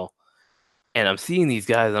Style, and I'm seeing these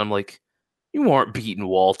guys, and I'm like, you aren't beating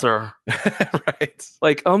Walter, right?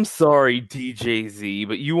 Like, I'm sorry, DJZ,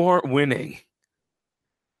 but you aren't winning.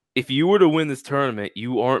 If you were to win this tournament,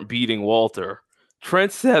 you aren't beating Walter.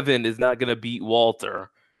 Trent Seven is not going to beat Walter.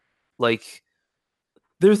 Like,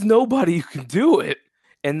 there's nobody who can do it.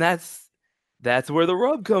 And that's where the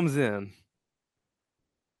rub comes in.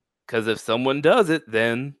 Because if someone does it,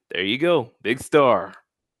 then there you go. Big star.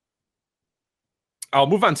 I'll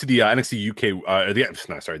move on to the NXT UK, the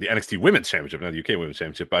NXT Women's Championship, not the UK Women's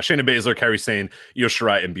Championship. Shayna Baszler, Kairi Sane, Io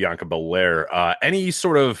Shirai, and Bianca Belair. Any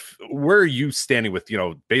sort of, where are you standing with,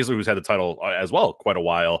 Baszler, who's had the title as well quite a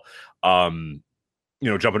while, jumping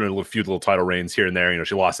into a few little title reigns here and there.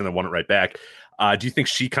 She lost and then won it right back. Do you think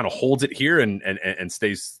she kind of holds it here and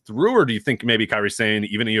stays through, or do you think maybe Kairi Sane,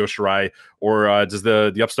 even Io Shirai, or does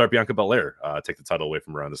the upstart Bianca Belair take the title away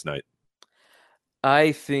from her on this night?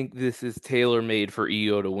 I think this is tailor-made for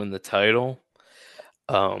Io to win the title.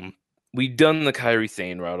 We've done the Kairi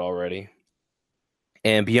Sane route already.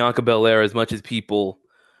 And Bianca Belair, as much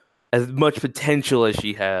potential as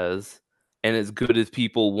she has, and as good as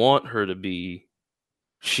people want her to be,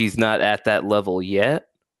 she's not at that level yet.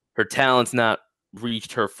 Her talent's not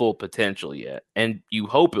reached her full potential yet. And you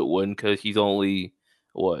hope it wouldn't, because she's only,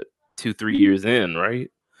 2-3 years in,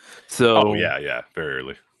 right? So, oh, yeah, very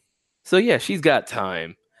early. So, yeah, she's got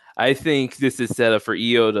time. I think this is set up for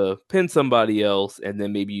Io to pin somebody else, and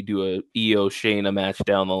then maybe you do a Io Shayna match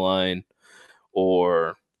down the line.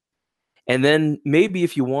 And then maybe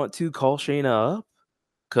if you want to, call Shayna up,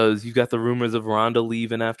 because you got the rumors of Ronda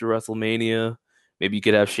leaving after WrestleMania. Maybe you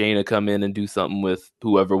could have Shayna come in and do something with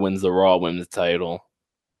whoever wins the Raw Women's title.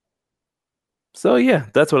 So, yeah,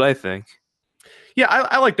 that's what I think. Yeah,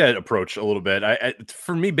 I like that approach a little bit.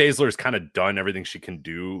 For me, Baszler's kind of done everything she can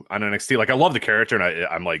do on NXT. Like, I love the character, and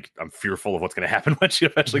I'm fearful of what's going to happen when she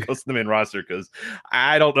eventually goes to the main roster, because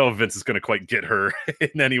I don't know if Vince is going to quite get her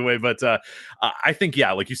in any way. But I think,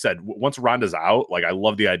 yeah, like you said, once Ronda's out, like, I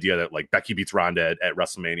love the idea that like Becky beats Ronda at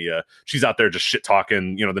WrestleMania. She's out there just shit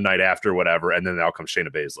talking, the night after, or whatever, and then out comes Shayna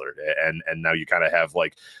Baszler, and now you kind of have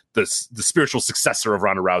like the spiritual successor of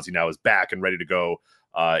Ronda Rousey now is back and ready to go.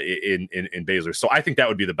 In Baszler. So I think that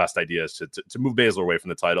would be the best idea, is to move Baszler away from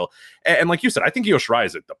the title. And like you said, I think Io Shirai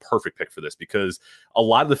is the perfect pick for this, because a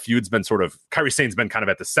lot of the feud's been sort of, Kairi Sane's been kind of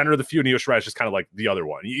at the center of the feud, and Io Shirai is just kind of like the other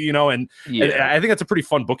one, and I think that's a pretty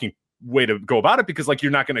fun booking way to go about it, because like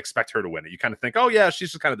you're not going to expect her to win it. You kind of think, oh yeah,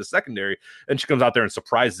 she's just kind of the secondary, and she comes out there and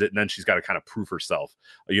surprises it, and then she's got to kind of prove herself,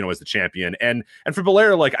 as the champion. And for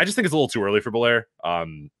Belair, like, I just think it's a little too early for Belair.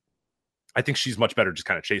 I think she's much better just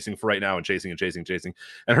kind of chasing for right now, and chasing.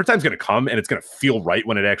 And her time's going to come, and it's going to feel right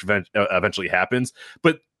when it actually eventually happens.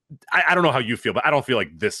 But I don't know how you feel, but I don't feel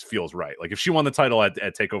like this feels right. Like, if she won the title at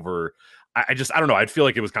TakeOver, I don't know. I'd feel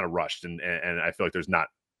like it was kind of rushed, and I feel like there's not,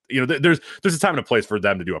 there's a time and a place for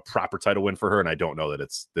them to do a proper title win for her, and I don't know that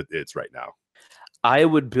it's right now. I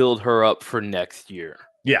would build her up for next year.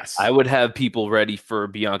 Yes. I would have people ready for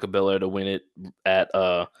Bianca Belair to win it at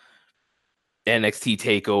NXT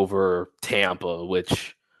TakeOver Tampa,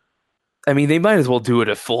 which I mean, they might as well do it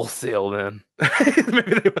at Full Sail then.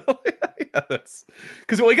 Maybe they will. Yeah, that's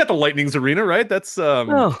because you got the Lightning's arena, right? That's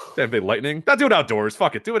Oh, Tampa Bay Lightning. Not do it outdoors.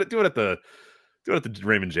 Fuck it. Do it at the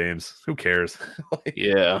Raymond James. Who cares? Like,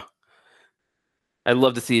 yeah. I'd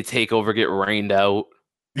love to see a takeover get rained out.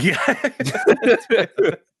 yeah.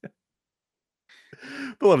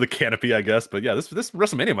 They'll have the canopy, I guess. But yeah, this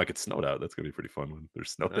WrestleMania might get snowed out. That's gonna be pretty fun when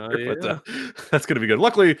there's snow there. Yeah. But that's gonna be good.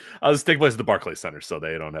 Luckily, this takes place at the Barclays Center, so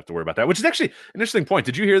they don't have to worry about that. Which is actually an interesting point.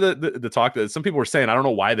 Did you hear the talk that some people were saying? I don't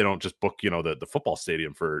know why they don't just book the football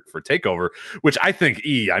stadium for Takeover. Which I think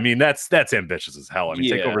I mean that's ambitious as hell. I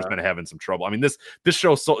mean Takeover's been having some trouble. I mean this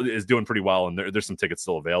show is doing pretty well, and there's some tickets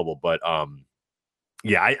still available. But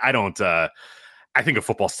yeah, I don't. I think a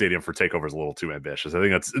football stadium for Takeover is a little too ambitious. I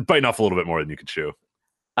think that's biting off a little bit more than you can chew.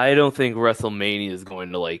 I don't think WrestleMania is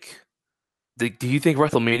going to like. Do you think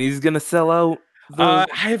WrestleMania is going to sell out? I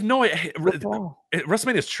have no idea.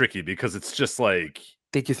 WrestleMania is tricky because it's just like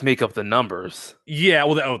they just make up the numbers. Yeah,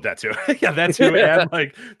 well, that too. Yeah, that too. And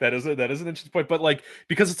like that is an interesting point. But like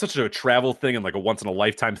because it's such a travel thing and like a once in a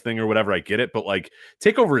lifetime thing or whatever, I get it. But like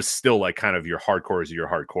Takeover is still like kind of your hardcores of your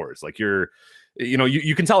hardcores. Like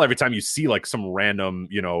you can tell every time you see like some random,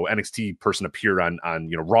 NXT person appear on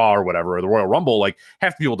Raw or whatever, or the Royal Rumble, like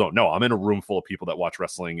half the people don't know. I'm in a room full of people that watch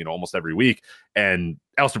wrestling, almost every week. And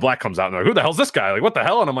Aleister Black comes out and they're like, who the hell's this guy? Like, what the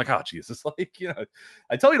hell? And I'm like, oh, Jesus. Like,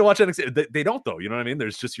 I tell you to watch NXT. They don't though. You know what I mean?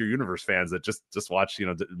 There's just your universe fans that just watch,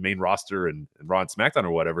 the main roster and Raw and SmackDown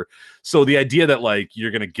or whatever. So the idea that like,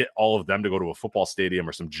 you're going to get all of them to go to a football stadium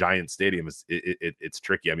or some giant stadium it's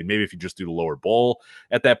tricky. I mean, maybe if you just do the lower bowl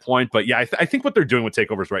at that point, but yeah, I think what they're doing with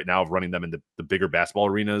takeovers right now of running them into the bigger basketball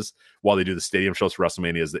arenas while they do the stadium shows for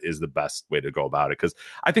WrestleMania is the best way to go about it. Cause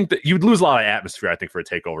I think that you'd lose a lot of atmosphere, I think, for a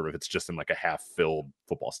takeover if it's just in like a half filled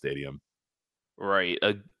football stadium. Right.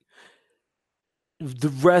 The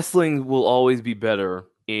wrestling will always be better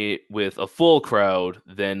with a full crowd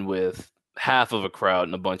than with half of a crowd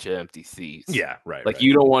and a bunch of empty seats. Yeah, right. Like right.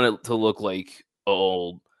 You don't want it to look like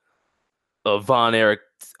a Von Erich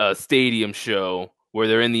stadium show where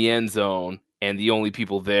they're in the end zone and the only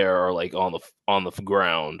people there are like on the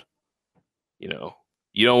ground. You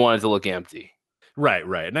don't want it to look empty. Right.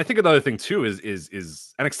 And I think another thing too is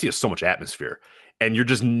NXT has so much atmosphere, and you're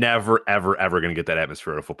just never, ever, ever going to get that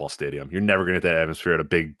atmosphere at a football stadium. You're never going to get that atmosphere at a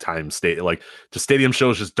big time state. Like the stadium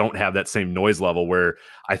shows just don't have that same noise level. Where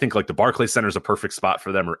I think like the Barclays Center is a perfect spot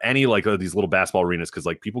for them, or any like these little basketball arenas, because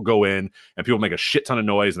like people go in and people make a shit ton of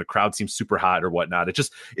noise, and the crowd seems super hot or whatnot.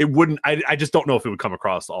 It wouldn't. I just don't know if it would come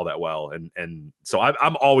across all that well. And so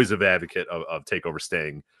I'm always an advocate of takeover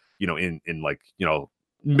staying, in like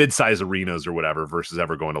mid-size arenas or whatever versus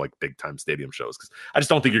ever going to like big time stadium shows, because I just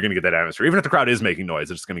don't think you're going to get that atmosphere. Even if the crowd is making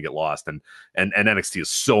noise, it's just going to get lost, and NXT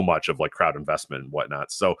is so much of like crowd investment and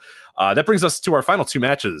whatnot. So that brings us to our final two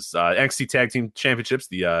matches. NXT Tag Team Championships,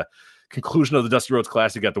 the conclusion of the Dusty Rhodes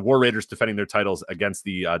Classic. You got the War Raiders defending their titles against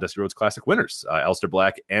the Dusty Rhodes Classic winners, Aleister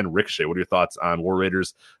Black and Ricochet. What are your thoughts on War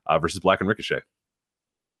Raiders versus Black and Ricochet?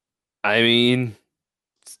 I mean,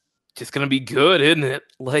 it's just going to be good, isn't it?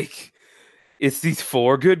 Like, it's these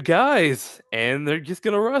four good guys, and they're just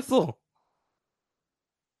going to wrestle.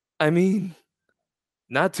 I mean,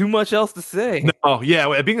 not too much else to say. No,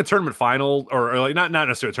 yeah, being a tournament final, or like not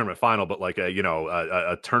necessarily a tournament final, but like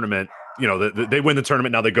a tournament. They win the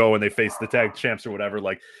tournament. Now they go and they face the tag champs or whatever.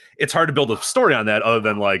 Like, it's hard to build a story on that other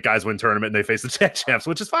than like guys win tournament and they face the tag champs,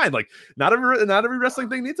 which is fine. Like, not every wrestling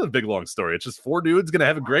thing needs a big long story. It's just four dudes gonna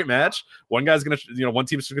have a great match. One guy's gonna, one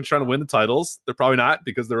team's gonna try to win the titles. They're probably not,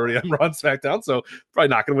 because they're already on Raw and SmackDown, so probably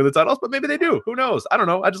not gonna win the titles. But maybe they do. Who knows? I don't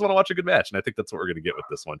know. I just want to watch a good match, and I think that's what we're gonna get with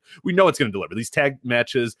this one. We know it's gonna deliver. These tag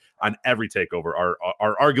matches on every takeover are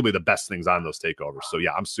arguably the best things on those takeovers. So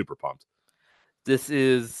yeah, I'm super pumped. This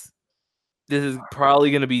is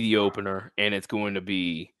probably going to be the opener, and it's going to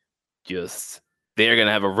be just, they're going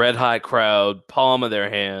to have a red hot crowd, palm of their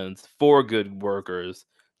hands, four good workers,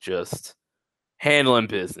 just handling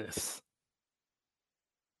business.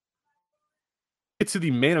 To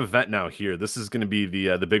the main event now here. This is going to be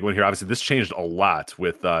the big one here. Obviously, this changed a lot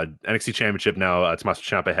with NXT Championship. Now, Tommaso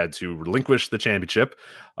Ciampa had to relinquish the championship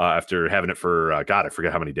after having it for, I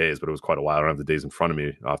forget how many days, but it was quite a while. I don't have the days in front of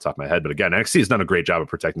me off the top of my head. But again, NXT has done a great job of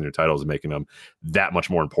protecting their titles and making them that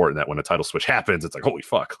much more important, that when a title switch happens, it's like, holy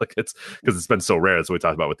fuck. Like, it's because it's been so rare. That's what we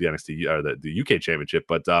talked about with the NXT or the UK Championship.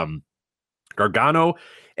 But Gargano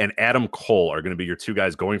and Adam Cole are going to be your two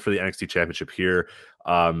guys going for the NXT Championship here.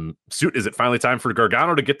 Is it finally time for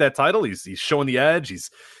Gargano to get that title? He's showing the edge.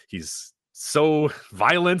 He's so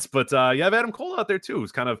violent, but you have Adam Cole out there too,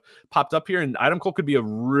 who's kind of popped up here, and Adam Cole could be a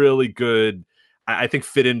really good I think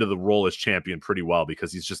fit into the role as champion pretty well,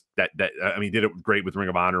 because he's just that I mean, he did it great with Ring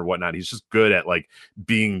of Honor or whatnot. He's just good at like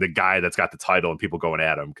being the guy that's got the title and people going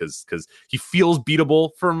at him, because he feels beatable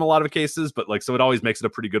from a lot of cases, but like, so it always makes it a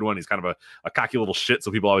pretty good one. He's kind of a cocky little shit,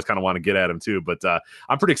 so people always kind of want to get at him too. But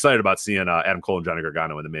I'm pretty excited about seeing Adam Cole and Johnny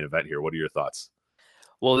Gargano in the main event here. What are your thoughts?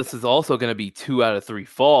 Well, this is also going to be 2 out of 3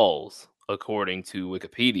 falls, according to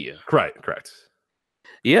Wikipedia. Correct.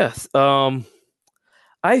 Yes.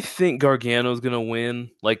 I think Gargano's going to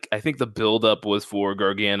win. Like, I think the buildup was for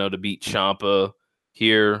Gargano to beat Ciampa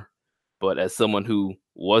here. But as someone who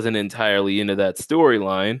wasn't entirely into that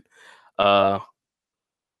storyline, I'm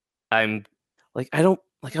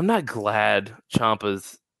not glad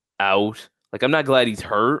Ciampa's out. Like, I'm not glad he's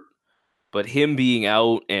hurt. But him being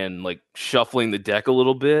out and like shuffling the deck a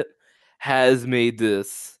little bit has made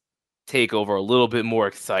this takeover a little bit more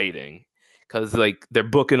exciting, because like they're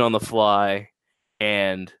booking on the fly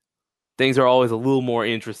and things are always a little more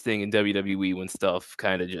interesting in WWE when stuff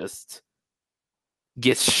kind of just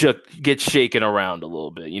gets shaken around a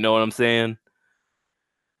little bit. You know what I'm saying?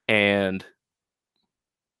 And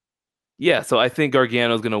yeah, so I think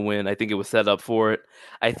Gargano's going to win. I think it was set up for it.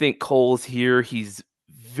 I think Cole's here. He's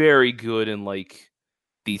very good in like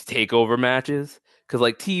these takeover matches, because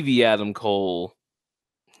like TV Adam Cole,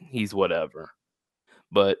 he's whatever.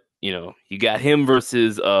 But you know, you got him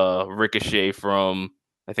versus Ricochet from,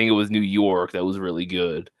 I think it was New York. That was really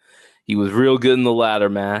good. He was real good in the ladder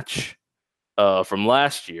match from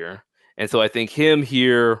last year, and so I think him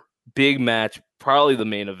here, big match, probably the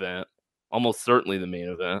main event, almost certainly the main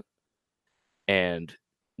event, and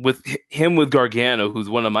with Gargano, who's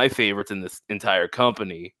one of my favorites in this entire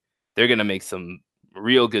company, they're going to make some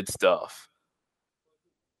real good stuff.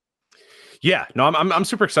 Yeah, no, I'm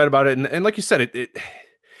super excited about it. And like you said,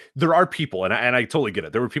 there are people, and I totally get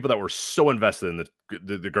it. There were people that were so invested in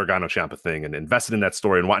the Gargano Ciampa thing and invested in that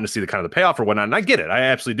story and wanting to see the kind of the payoff or whatnot. And I get it. I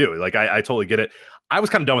absolutely do. Like, I totally get it. I was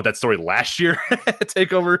kind of done with that story last year at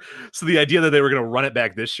TakeOver. So the idea that they were going to run it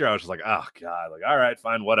back this year, I was just like, oh God, like, all right,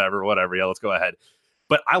 fine, whatever. Yeah, let's go ahead.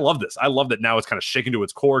 But I love this. I love that now it's kind of shaken to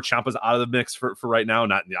its core. Ciampa's out of the mix for right now.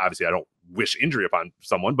 Not obviously, I don't wish injury upon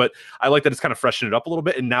someone, but I like that it's kind of freshened it up a little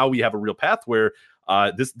bit. And now we have a real path where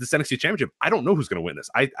this NXT Championship, I don't know who's going to win this.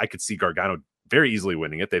 I could see Gargano very easily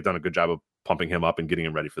winning it. They've done a good job of pumping him up and getting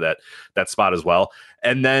him ready for that spot as well.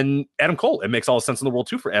 And then Adam Cole, it makes all the sense in the world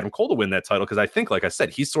too for Adam Cole to win that title, because I think, like I said,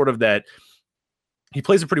 he's sort of that. He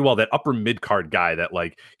plays it pretty well, that upper mid-card guy that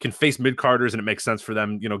like can face mid-carders and it makes sense for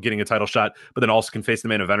them, you know, getting a title shot, but then also can face the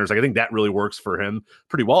main eventers. Like, I think that really works for him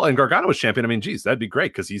pretty well. And Gargano as champion, I mean, geez, that'd be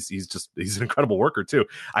great, because he's an incredible worker too.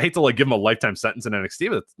 I hate to like give him a lifetime sentence in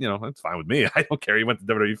NXT, but you know, that's fine with me. I don't care. He went to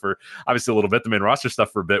WWE for obviously a little bit, the main roster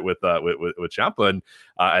stuff for a bit with Ciampa,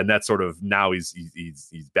 and that's sort of now he's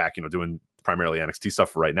back, you know, doing primarily NXT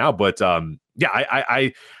stuff for right now. But yeah,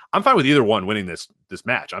 I'm fine with either one winning this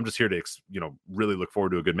match. I'm just here to, you know, really look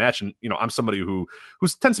forward to a good match. And, you know, I'm somebody who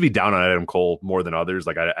tends to be down on Adam Cole more than others.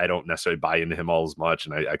 Like, I don't necessarily buy into him all as much.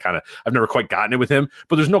 And I've never quite gotten it with him,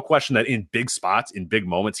 but there's no question that in big spots, in big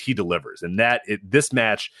moments, he delivers. And this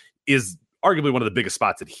match is arguably one of the biggest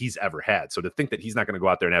spots that he's ever had. So to think that he's not going to go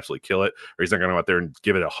out there and absolutely kill it, or he's not going to go out there and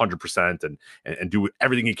give it 100% and do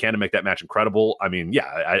everything he can to make that match incredible, I mean,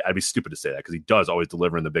 yeah, I'd be stupid to say that, because he does always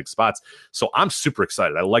deliver in the big spots. So I'm super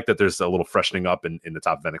excited. I like that there's a little freshening up in the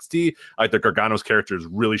top of NXT. I like that Gargano's character is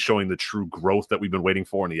really showing the true growth that we've been waiting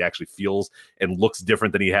for, and he actually feels and looks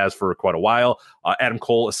different than he has for quite a while. Adam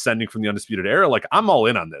Cole ascending from the Undisputed Era. Like, I'm all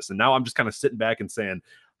in on this. And now I'm just kind of sitting back and saying,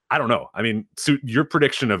 I don't know. I mean, so your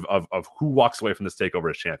prediction of who walks away from this takeover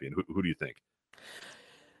as champion, who do you think?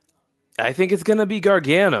 I think it's going to be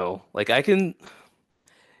Gargano. Like,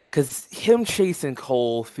 because him chasing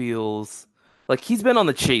Cole feels like he's been on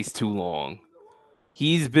the chase too long.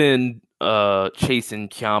 He's been chasing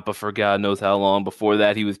Ciampa for God knows how long. Before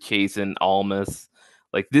that, he was chasing Almas.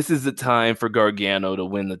 Like, this is the time for Gargano to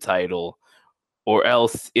win the title, or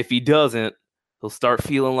else if he doesn't, he'll start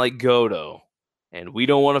feeling like Goto. And we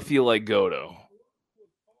don't want to feel like Goto.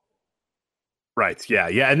 Right. Yeah.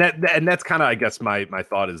 And that's kind of, I guess, my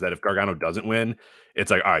thought is that if Gargano doesn't win,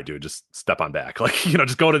 it's like, all right, dude, just step on back. Like, you know,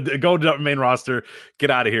 just go to the main roster,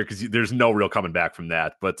 get out of here, because there's no real coming back from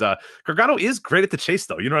that. But Gargano is great at the chase,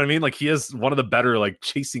 though. You know what I mean? Like, he is one of the better like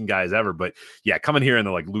chasing guys ever. But yeah, coming here and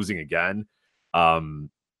then like losing again.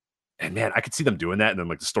 And man, I could see them doing that. And then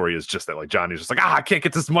like the story is just that like Johnny's just like, I can't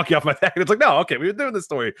get this monkey off my back. And it's like, no, okay, we've been doing this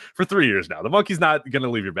story for 3 years now. The monkey's not going to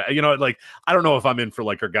leave your back. You know, like, I don't know if I'm in for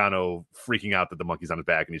like Gargano freaking out that the monkey's on his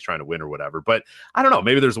back and he's trying to win or whatever. But I don't know.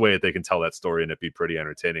 Maybe there's a way that they can tell that story and it'd be pretty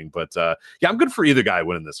entertaining. But yeah, I'm good for either guy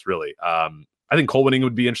winning this, really. I think Cole winning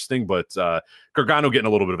would be interesting, but Gargano getting a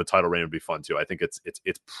little bit of a title reign would be fun too. I think it's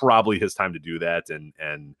probably his time to do that, and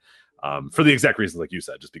for the exact reasons like you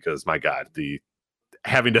said, just because my God,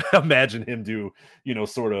 having to imagine him do,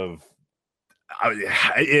 sort of.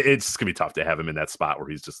 It's gonna be tough to have him in that spot where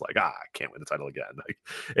he's just like, I can't win the title again. Like,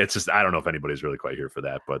 it's just, I don't know if anybody's really quite here for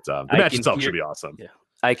that, but the match itself should be awesome. Yeah.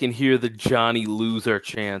 I can hear the Johnny loser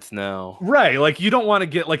chants now. Right. Like, you don't want to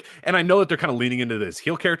get and I know that they're kind of leaning into this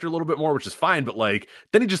heel character a little bit more, which is fine, but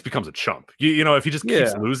then he just becomes a chump. If he just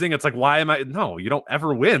keeps losing, it's like, why am I? No, you don't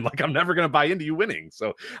ever win. Like, I'm never going to buy into you winning.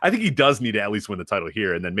 So I think he does need to at least win the title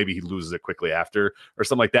here, and then maybe he loses it quickly after or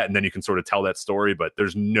something like that. And then you can sort of tell that story, but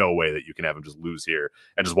there's no way that you can have him just lose here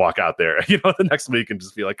and just walk out there, the next week and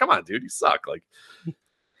just be like, come on, dude, you suck. Like,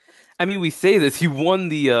 I mean, we say this. He won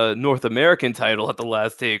the North American title at the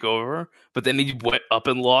last takeover, but then he went up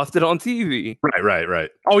and lost it on TV. Right.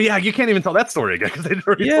 Oh, yeah, you can't even tell that story again because they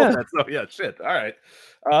already told that. So, yeah, shit. All right.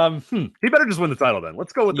 He better just win the title then.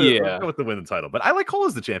 Let's go with the win the title. But I like Cole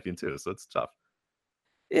as the champion too, so it's tough.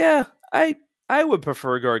 Yeah, I would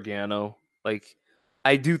prefer Gargano. Like,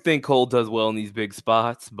 I do think Cole does well in these big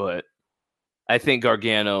spots, but I think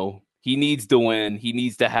Gargano, he needs to win. He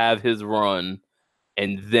needs to have his run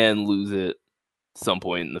and then lose it some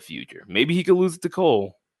point in the future. Maybe he could lose it to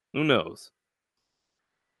Cole. Who knows?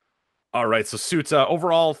 All right, so Suits,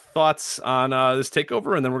 overall thoughts on this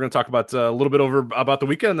takeover, and then we're going to talk about a little bit about the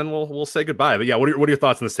weekend, and then we'll say goodbye. But yeah, what are your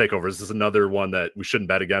thoughts on this takeover? Is this another one that we shouldn't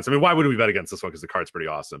bet against? I mean, why would we bet against this one? Because the card's pretty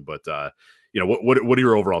awesome. But what are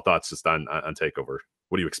your overall thoughts just on takeover?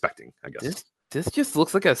 What are you expecting? I guess this just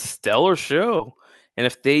looks like a stellar show, and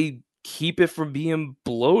if they keep it from being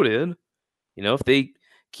bloated. If they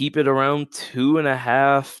keep it around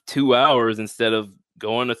 2 hours instead of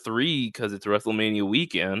going to 3 because it's WrestleMania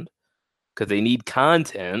weekend, because they need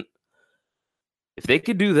content. If they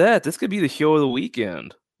could do that, this could be the show of the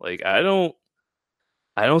weekend. Like, I don't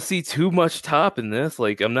see too much top in this.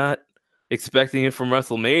 Like, I'm not expecting it from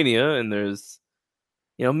WrestleMania, and there's,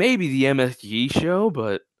 maybe the MSG show,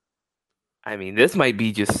 but I mean, this might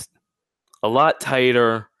be just a lot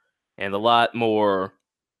tighter and a lot more.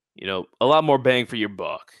 A lot more bang for your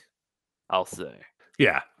buck, I'll say.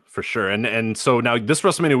 Yeah, for sure. And so now this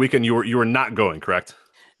WrestleMania weekend, you were not going, correct?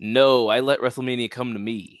 No, I let WrestleMania come to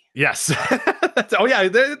me. Yes. Oh yeah,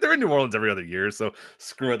 they're in New Orleans every other year, so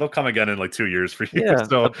screw it. They'll come again in like 2 years for you. Yeah.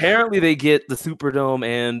 So apparently they get the Superdome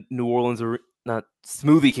and New Orleans, not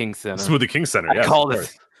Smoothie King Center. Smoothie King Center. Yeah, I call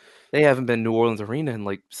this. They haven't been New Orleans Arena in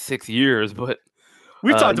like 6 years, but.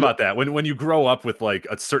 We've talked about that when you grow up with like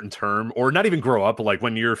a certain term, or not even grow up, but like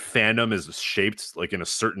when your fandom is shaped like in a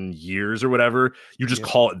certain years or whatever, you just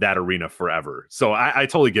call it that arena forever. So I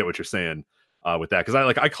totally get what you're saying with that, because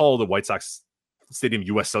I call the White Sox Stadium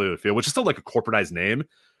US Cellular Field, which is still like a corporatized name,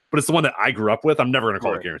 but it's the one that I grew up with. I'm never going to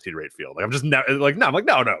call it Guaranteed Rate Field. Like, I'm just no,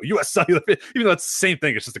 US Cellular Field, even though it's the same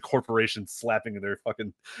thing. It's just a corporation slapping their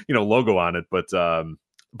fucking logo on it. But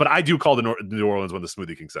I do call the New Orleans one the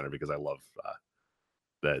Smoothie King Center because I love.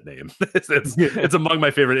 That name. It's among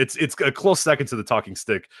my favorite. It's a close second to the Talking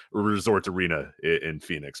Stick Resort Arena in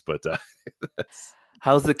Phoenix. But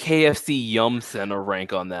how's the KFC Yum Center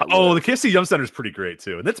rank on that? Oh, the KFC Yum Center is pretty great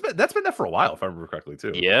too, and that's been there for a while, if I remember correctly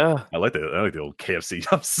too. Yeah, I like the old KFC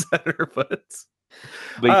Yum Center, but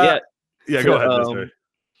yeah. Go ahead.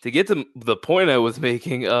 To get to the point I was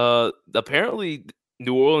making, apparently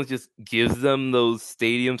New Orleans just gives them those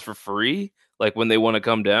stadiums for free, like when they want to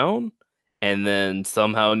come down. And then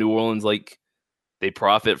somehow New Orleans, like, they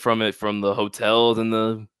profit from it, from the hotels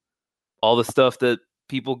and all the stuff that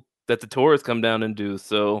the tourists come down and do.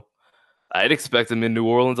 So I'd expect them in New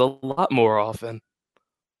Orleans a lot more often.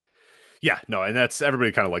 Yeah, no, and that's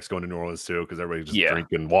everybody kind of likes going to New Orleans too, because everybody just drink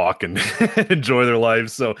and walk and enjoy their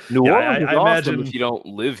lives. So New Orleans is awesome imagine if you don't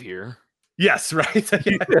live here. Yes, right.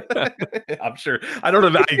 I'm sure. I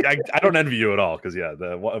don't envy you at all, because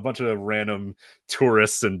a bunch of random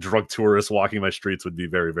tourists and drug tourists walking my streets would be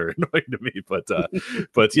very, very annoying to me.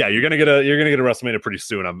 But yeah, you're gonna get a WrestleMania pretty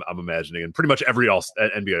soon. I'm imagining, and pretty much every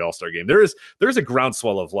NBA All-Star game there is a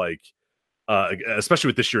groundswell of like. Especially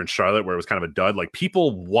with this year in Charlotte, where it was kind of a dud, like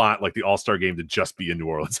people want like the All-Star game to just be in New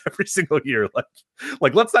Orleans every single year.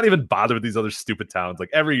 Like let's not even bother with these other stupid towns. Like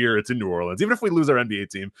every year it's in New Orleans. Even if we lose our NBA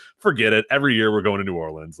team, forget it. Every year we're going to New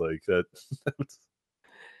Orleans. Like that.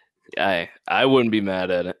 I wouldn't be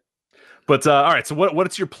mad at it. But all right, so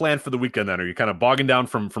what's your plan for the weekend then? Are you kind of bogging down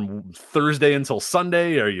from Thursday until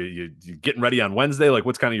Sunday? Are you getting ready on Wednesday? Like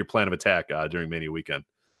what's kind of your plan of attack during Mania weekend?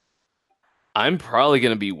 I'm probably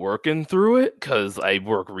going to be working through it because I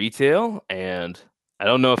work retail, and I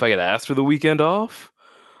don't know if I could ask for the weekend off.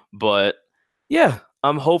 But yeah,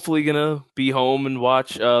 I'm hopefully gonna be home and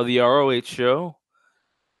watch the ROH show,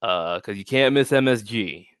 because you can't miss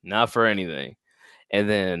MSG, not for anything. And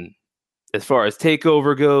then, as far as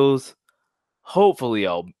Takeover goes, hopefully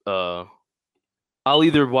I'll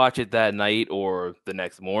either watch it that night or the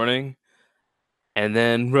next morning. And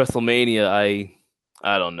then WrestleMania,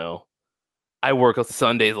 I don't know. I work on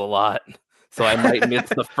Sundays a lot, so I might miss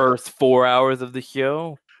the first 4 hours of the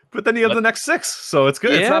show. But then you have the next 6, so it's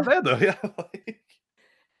good. Yeah. It's not bad though. Yeah.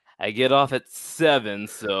 I get off at 7,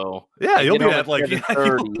 so Yeah, I you'll get be home at like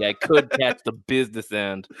 7:30. I could catch the business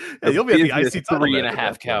end. Yeah, you'll be at the business IC title 3.5 match at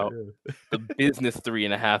that count. point, yeah. The business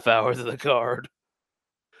 3.5 hours of the card.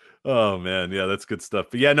 Oh man, yeah, that's good stuff.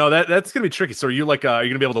 But yeah, no, that's gonna be tricky. So are you like, are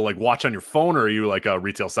you gonna be able to like watch on your phone, or are you like a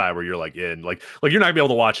retail side where you're like in like you're not gonna be able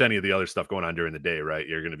to watch any of the other stuff going on during the day, right?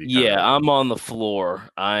 You're gonna be I'm on the floor.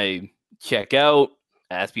 I check out,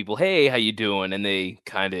 ask people, "Hey, how you doing?" and they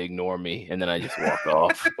kind of ignore me, and then I just walk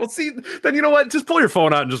off. Well, see, then you know what? Just pull your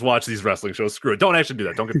phone out and just watch these wrestling shows. Screw it. Don't actually do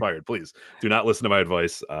that. Don't get fired, please. Do not listen to my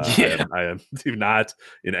advice. I do not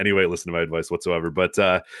in any way listen to my advice whatsoever. But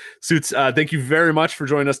Suits, thank you very much for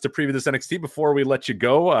joining us to preview this NXT. Before we let you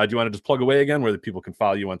go, do you want to just plug away again where the people can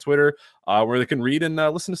follow you on Twitter, where they can read and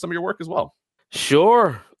listen to some of your work as well?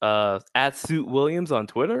 Sure. At Suit Williams on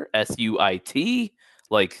Twitter, SUIT,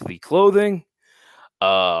 like the clothing.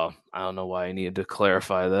 I don't know why I needed to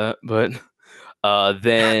clarify that, but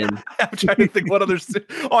then I'm trying to think what other.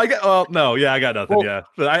 Oh, I got. Oh no, yeah, I got nothing. Well, Yeah,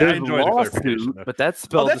 but I enjoyed the clarification. but that's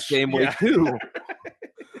spelled the same way too.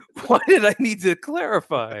 Why did I need to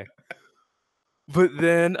clarify? But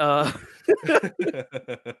then I'm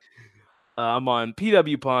on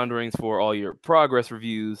PW Ponderings for all your progress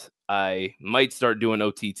reviews. I might start doing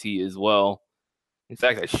OTT as well. In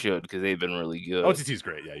fact, I should, because they've been really good. OTT is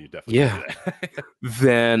great. Yeah, you definitely do that.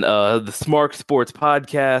 Then the Smart Sports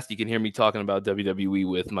Podcast. You can hear me talking about WWE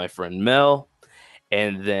with my friend Mel.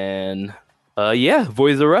 And then,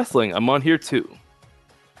 Voice of Wrestling. I'm on here too.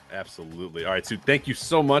 Absolutely. All right, so thank you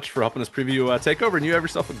so much for helping us preview TakeOver, and you have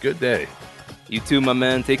yourself a good day. You too, my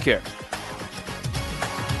man. Take care.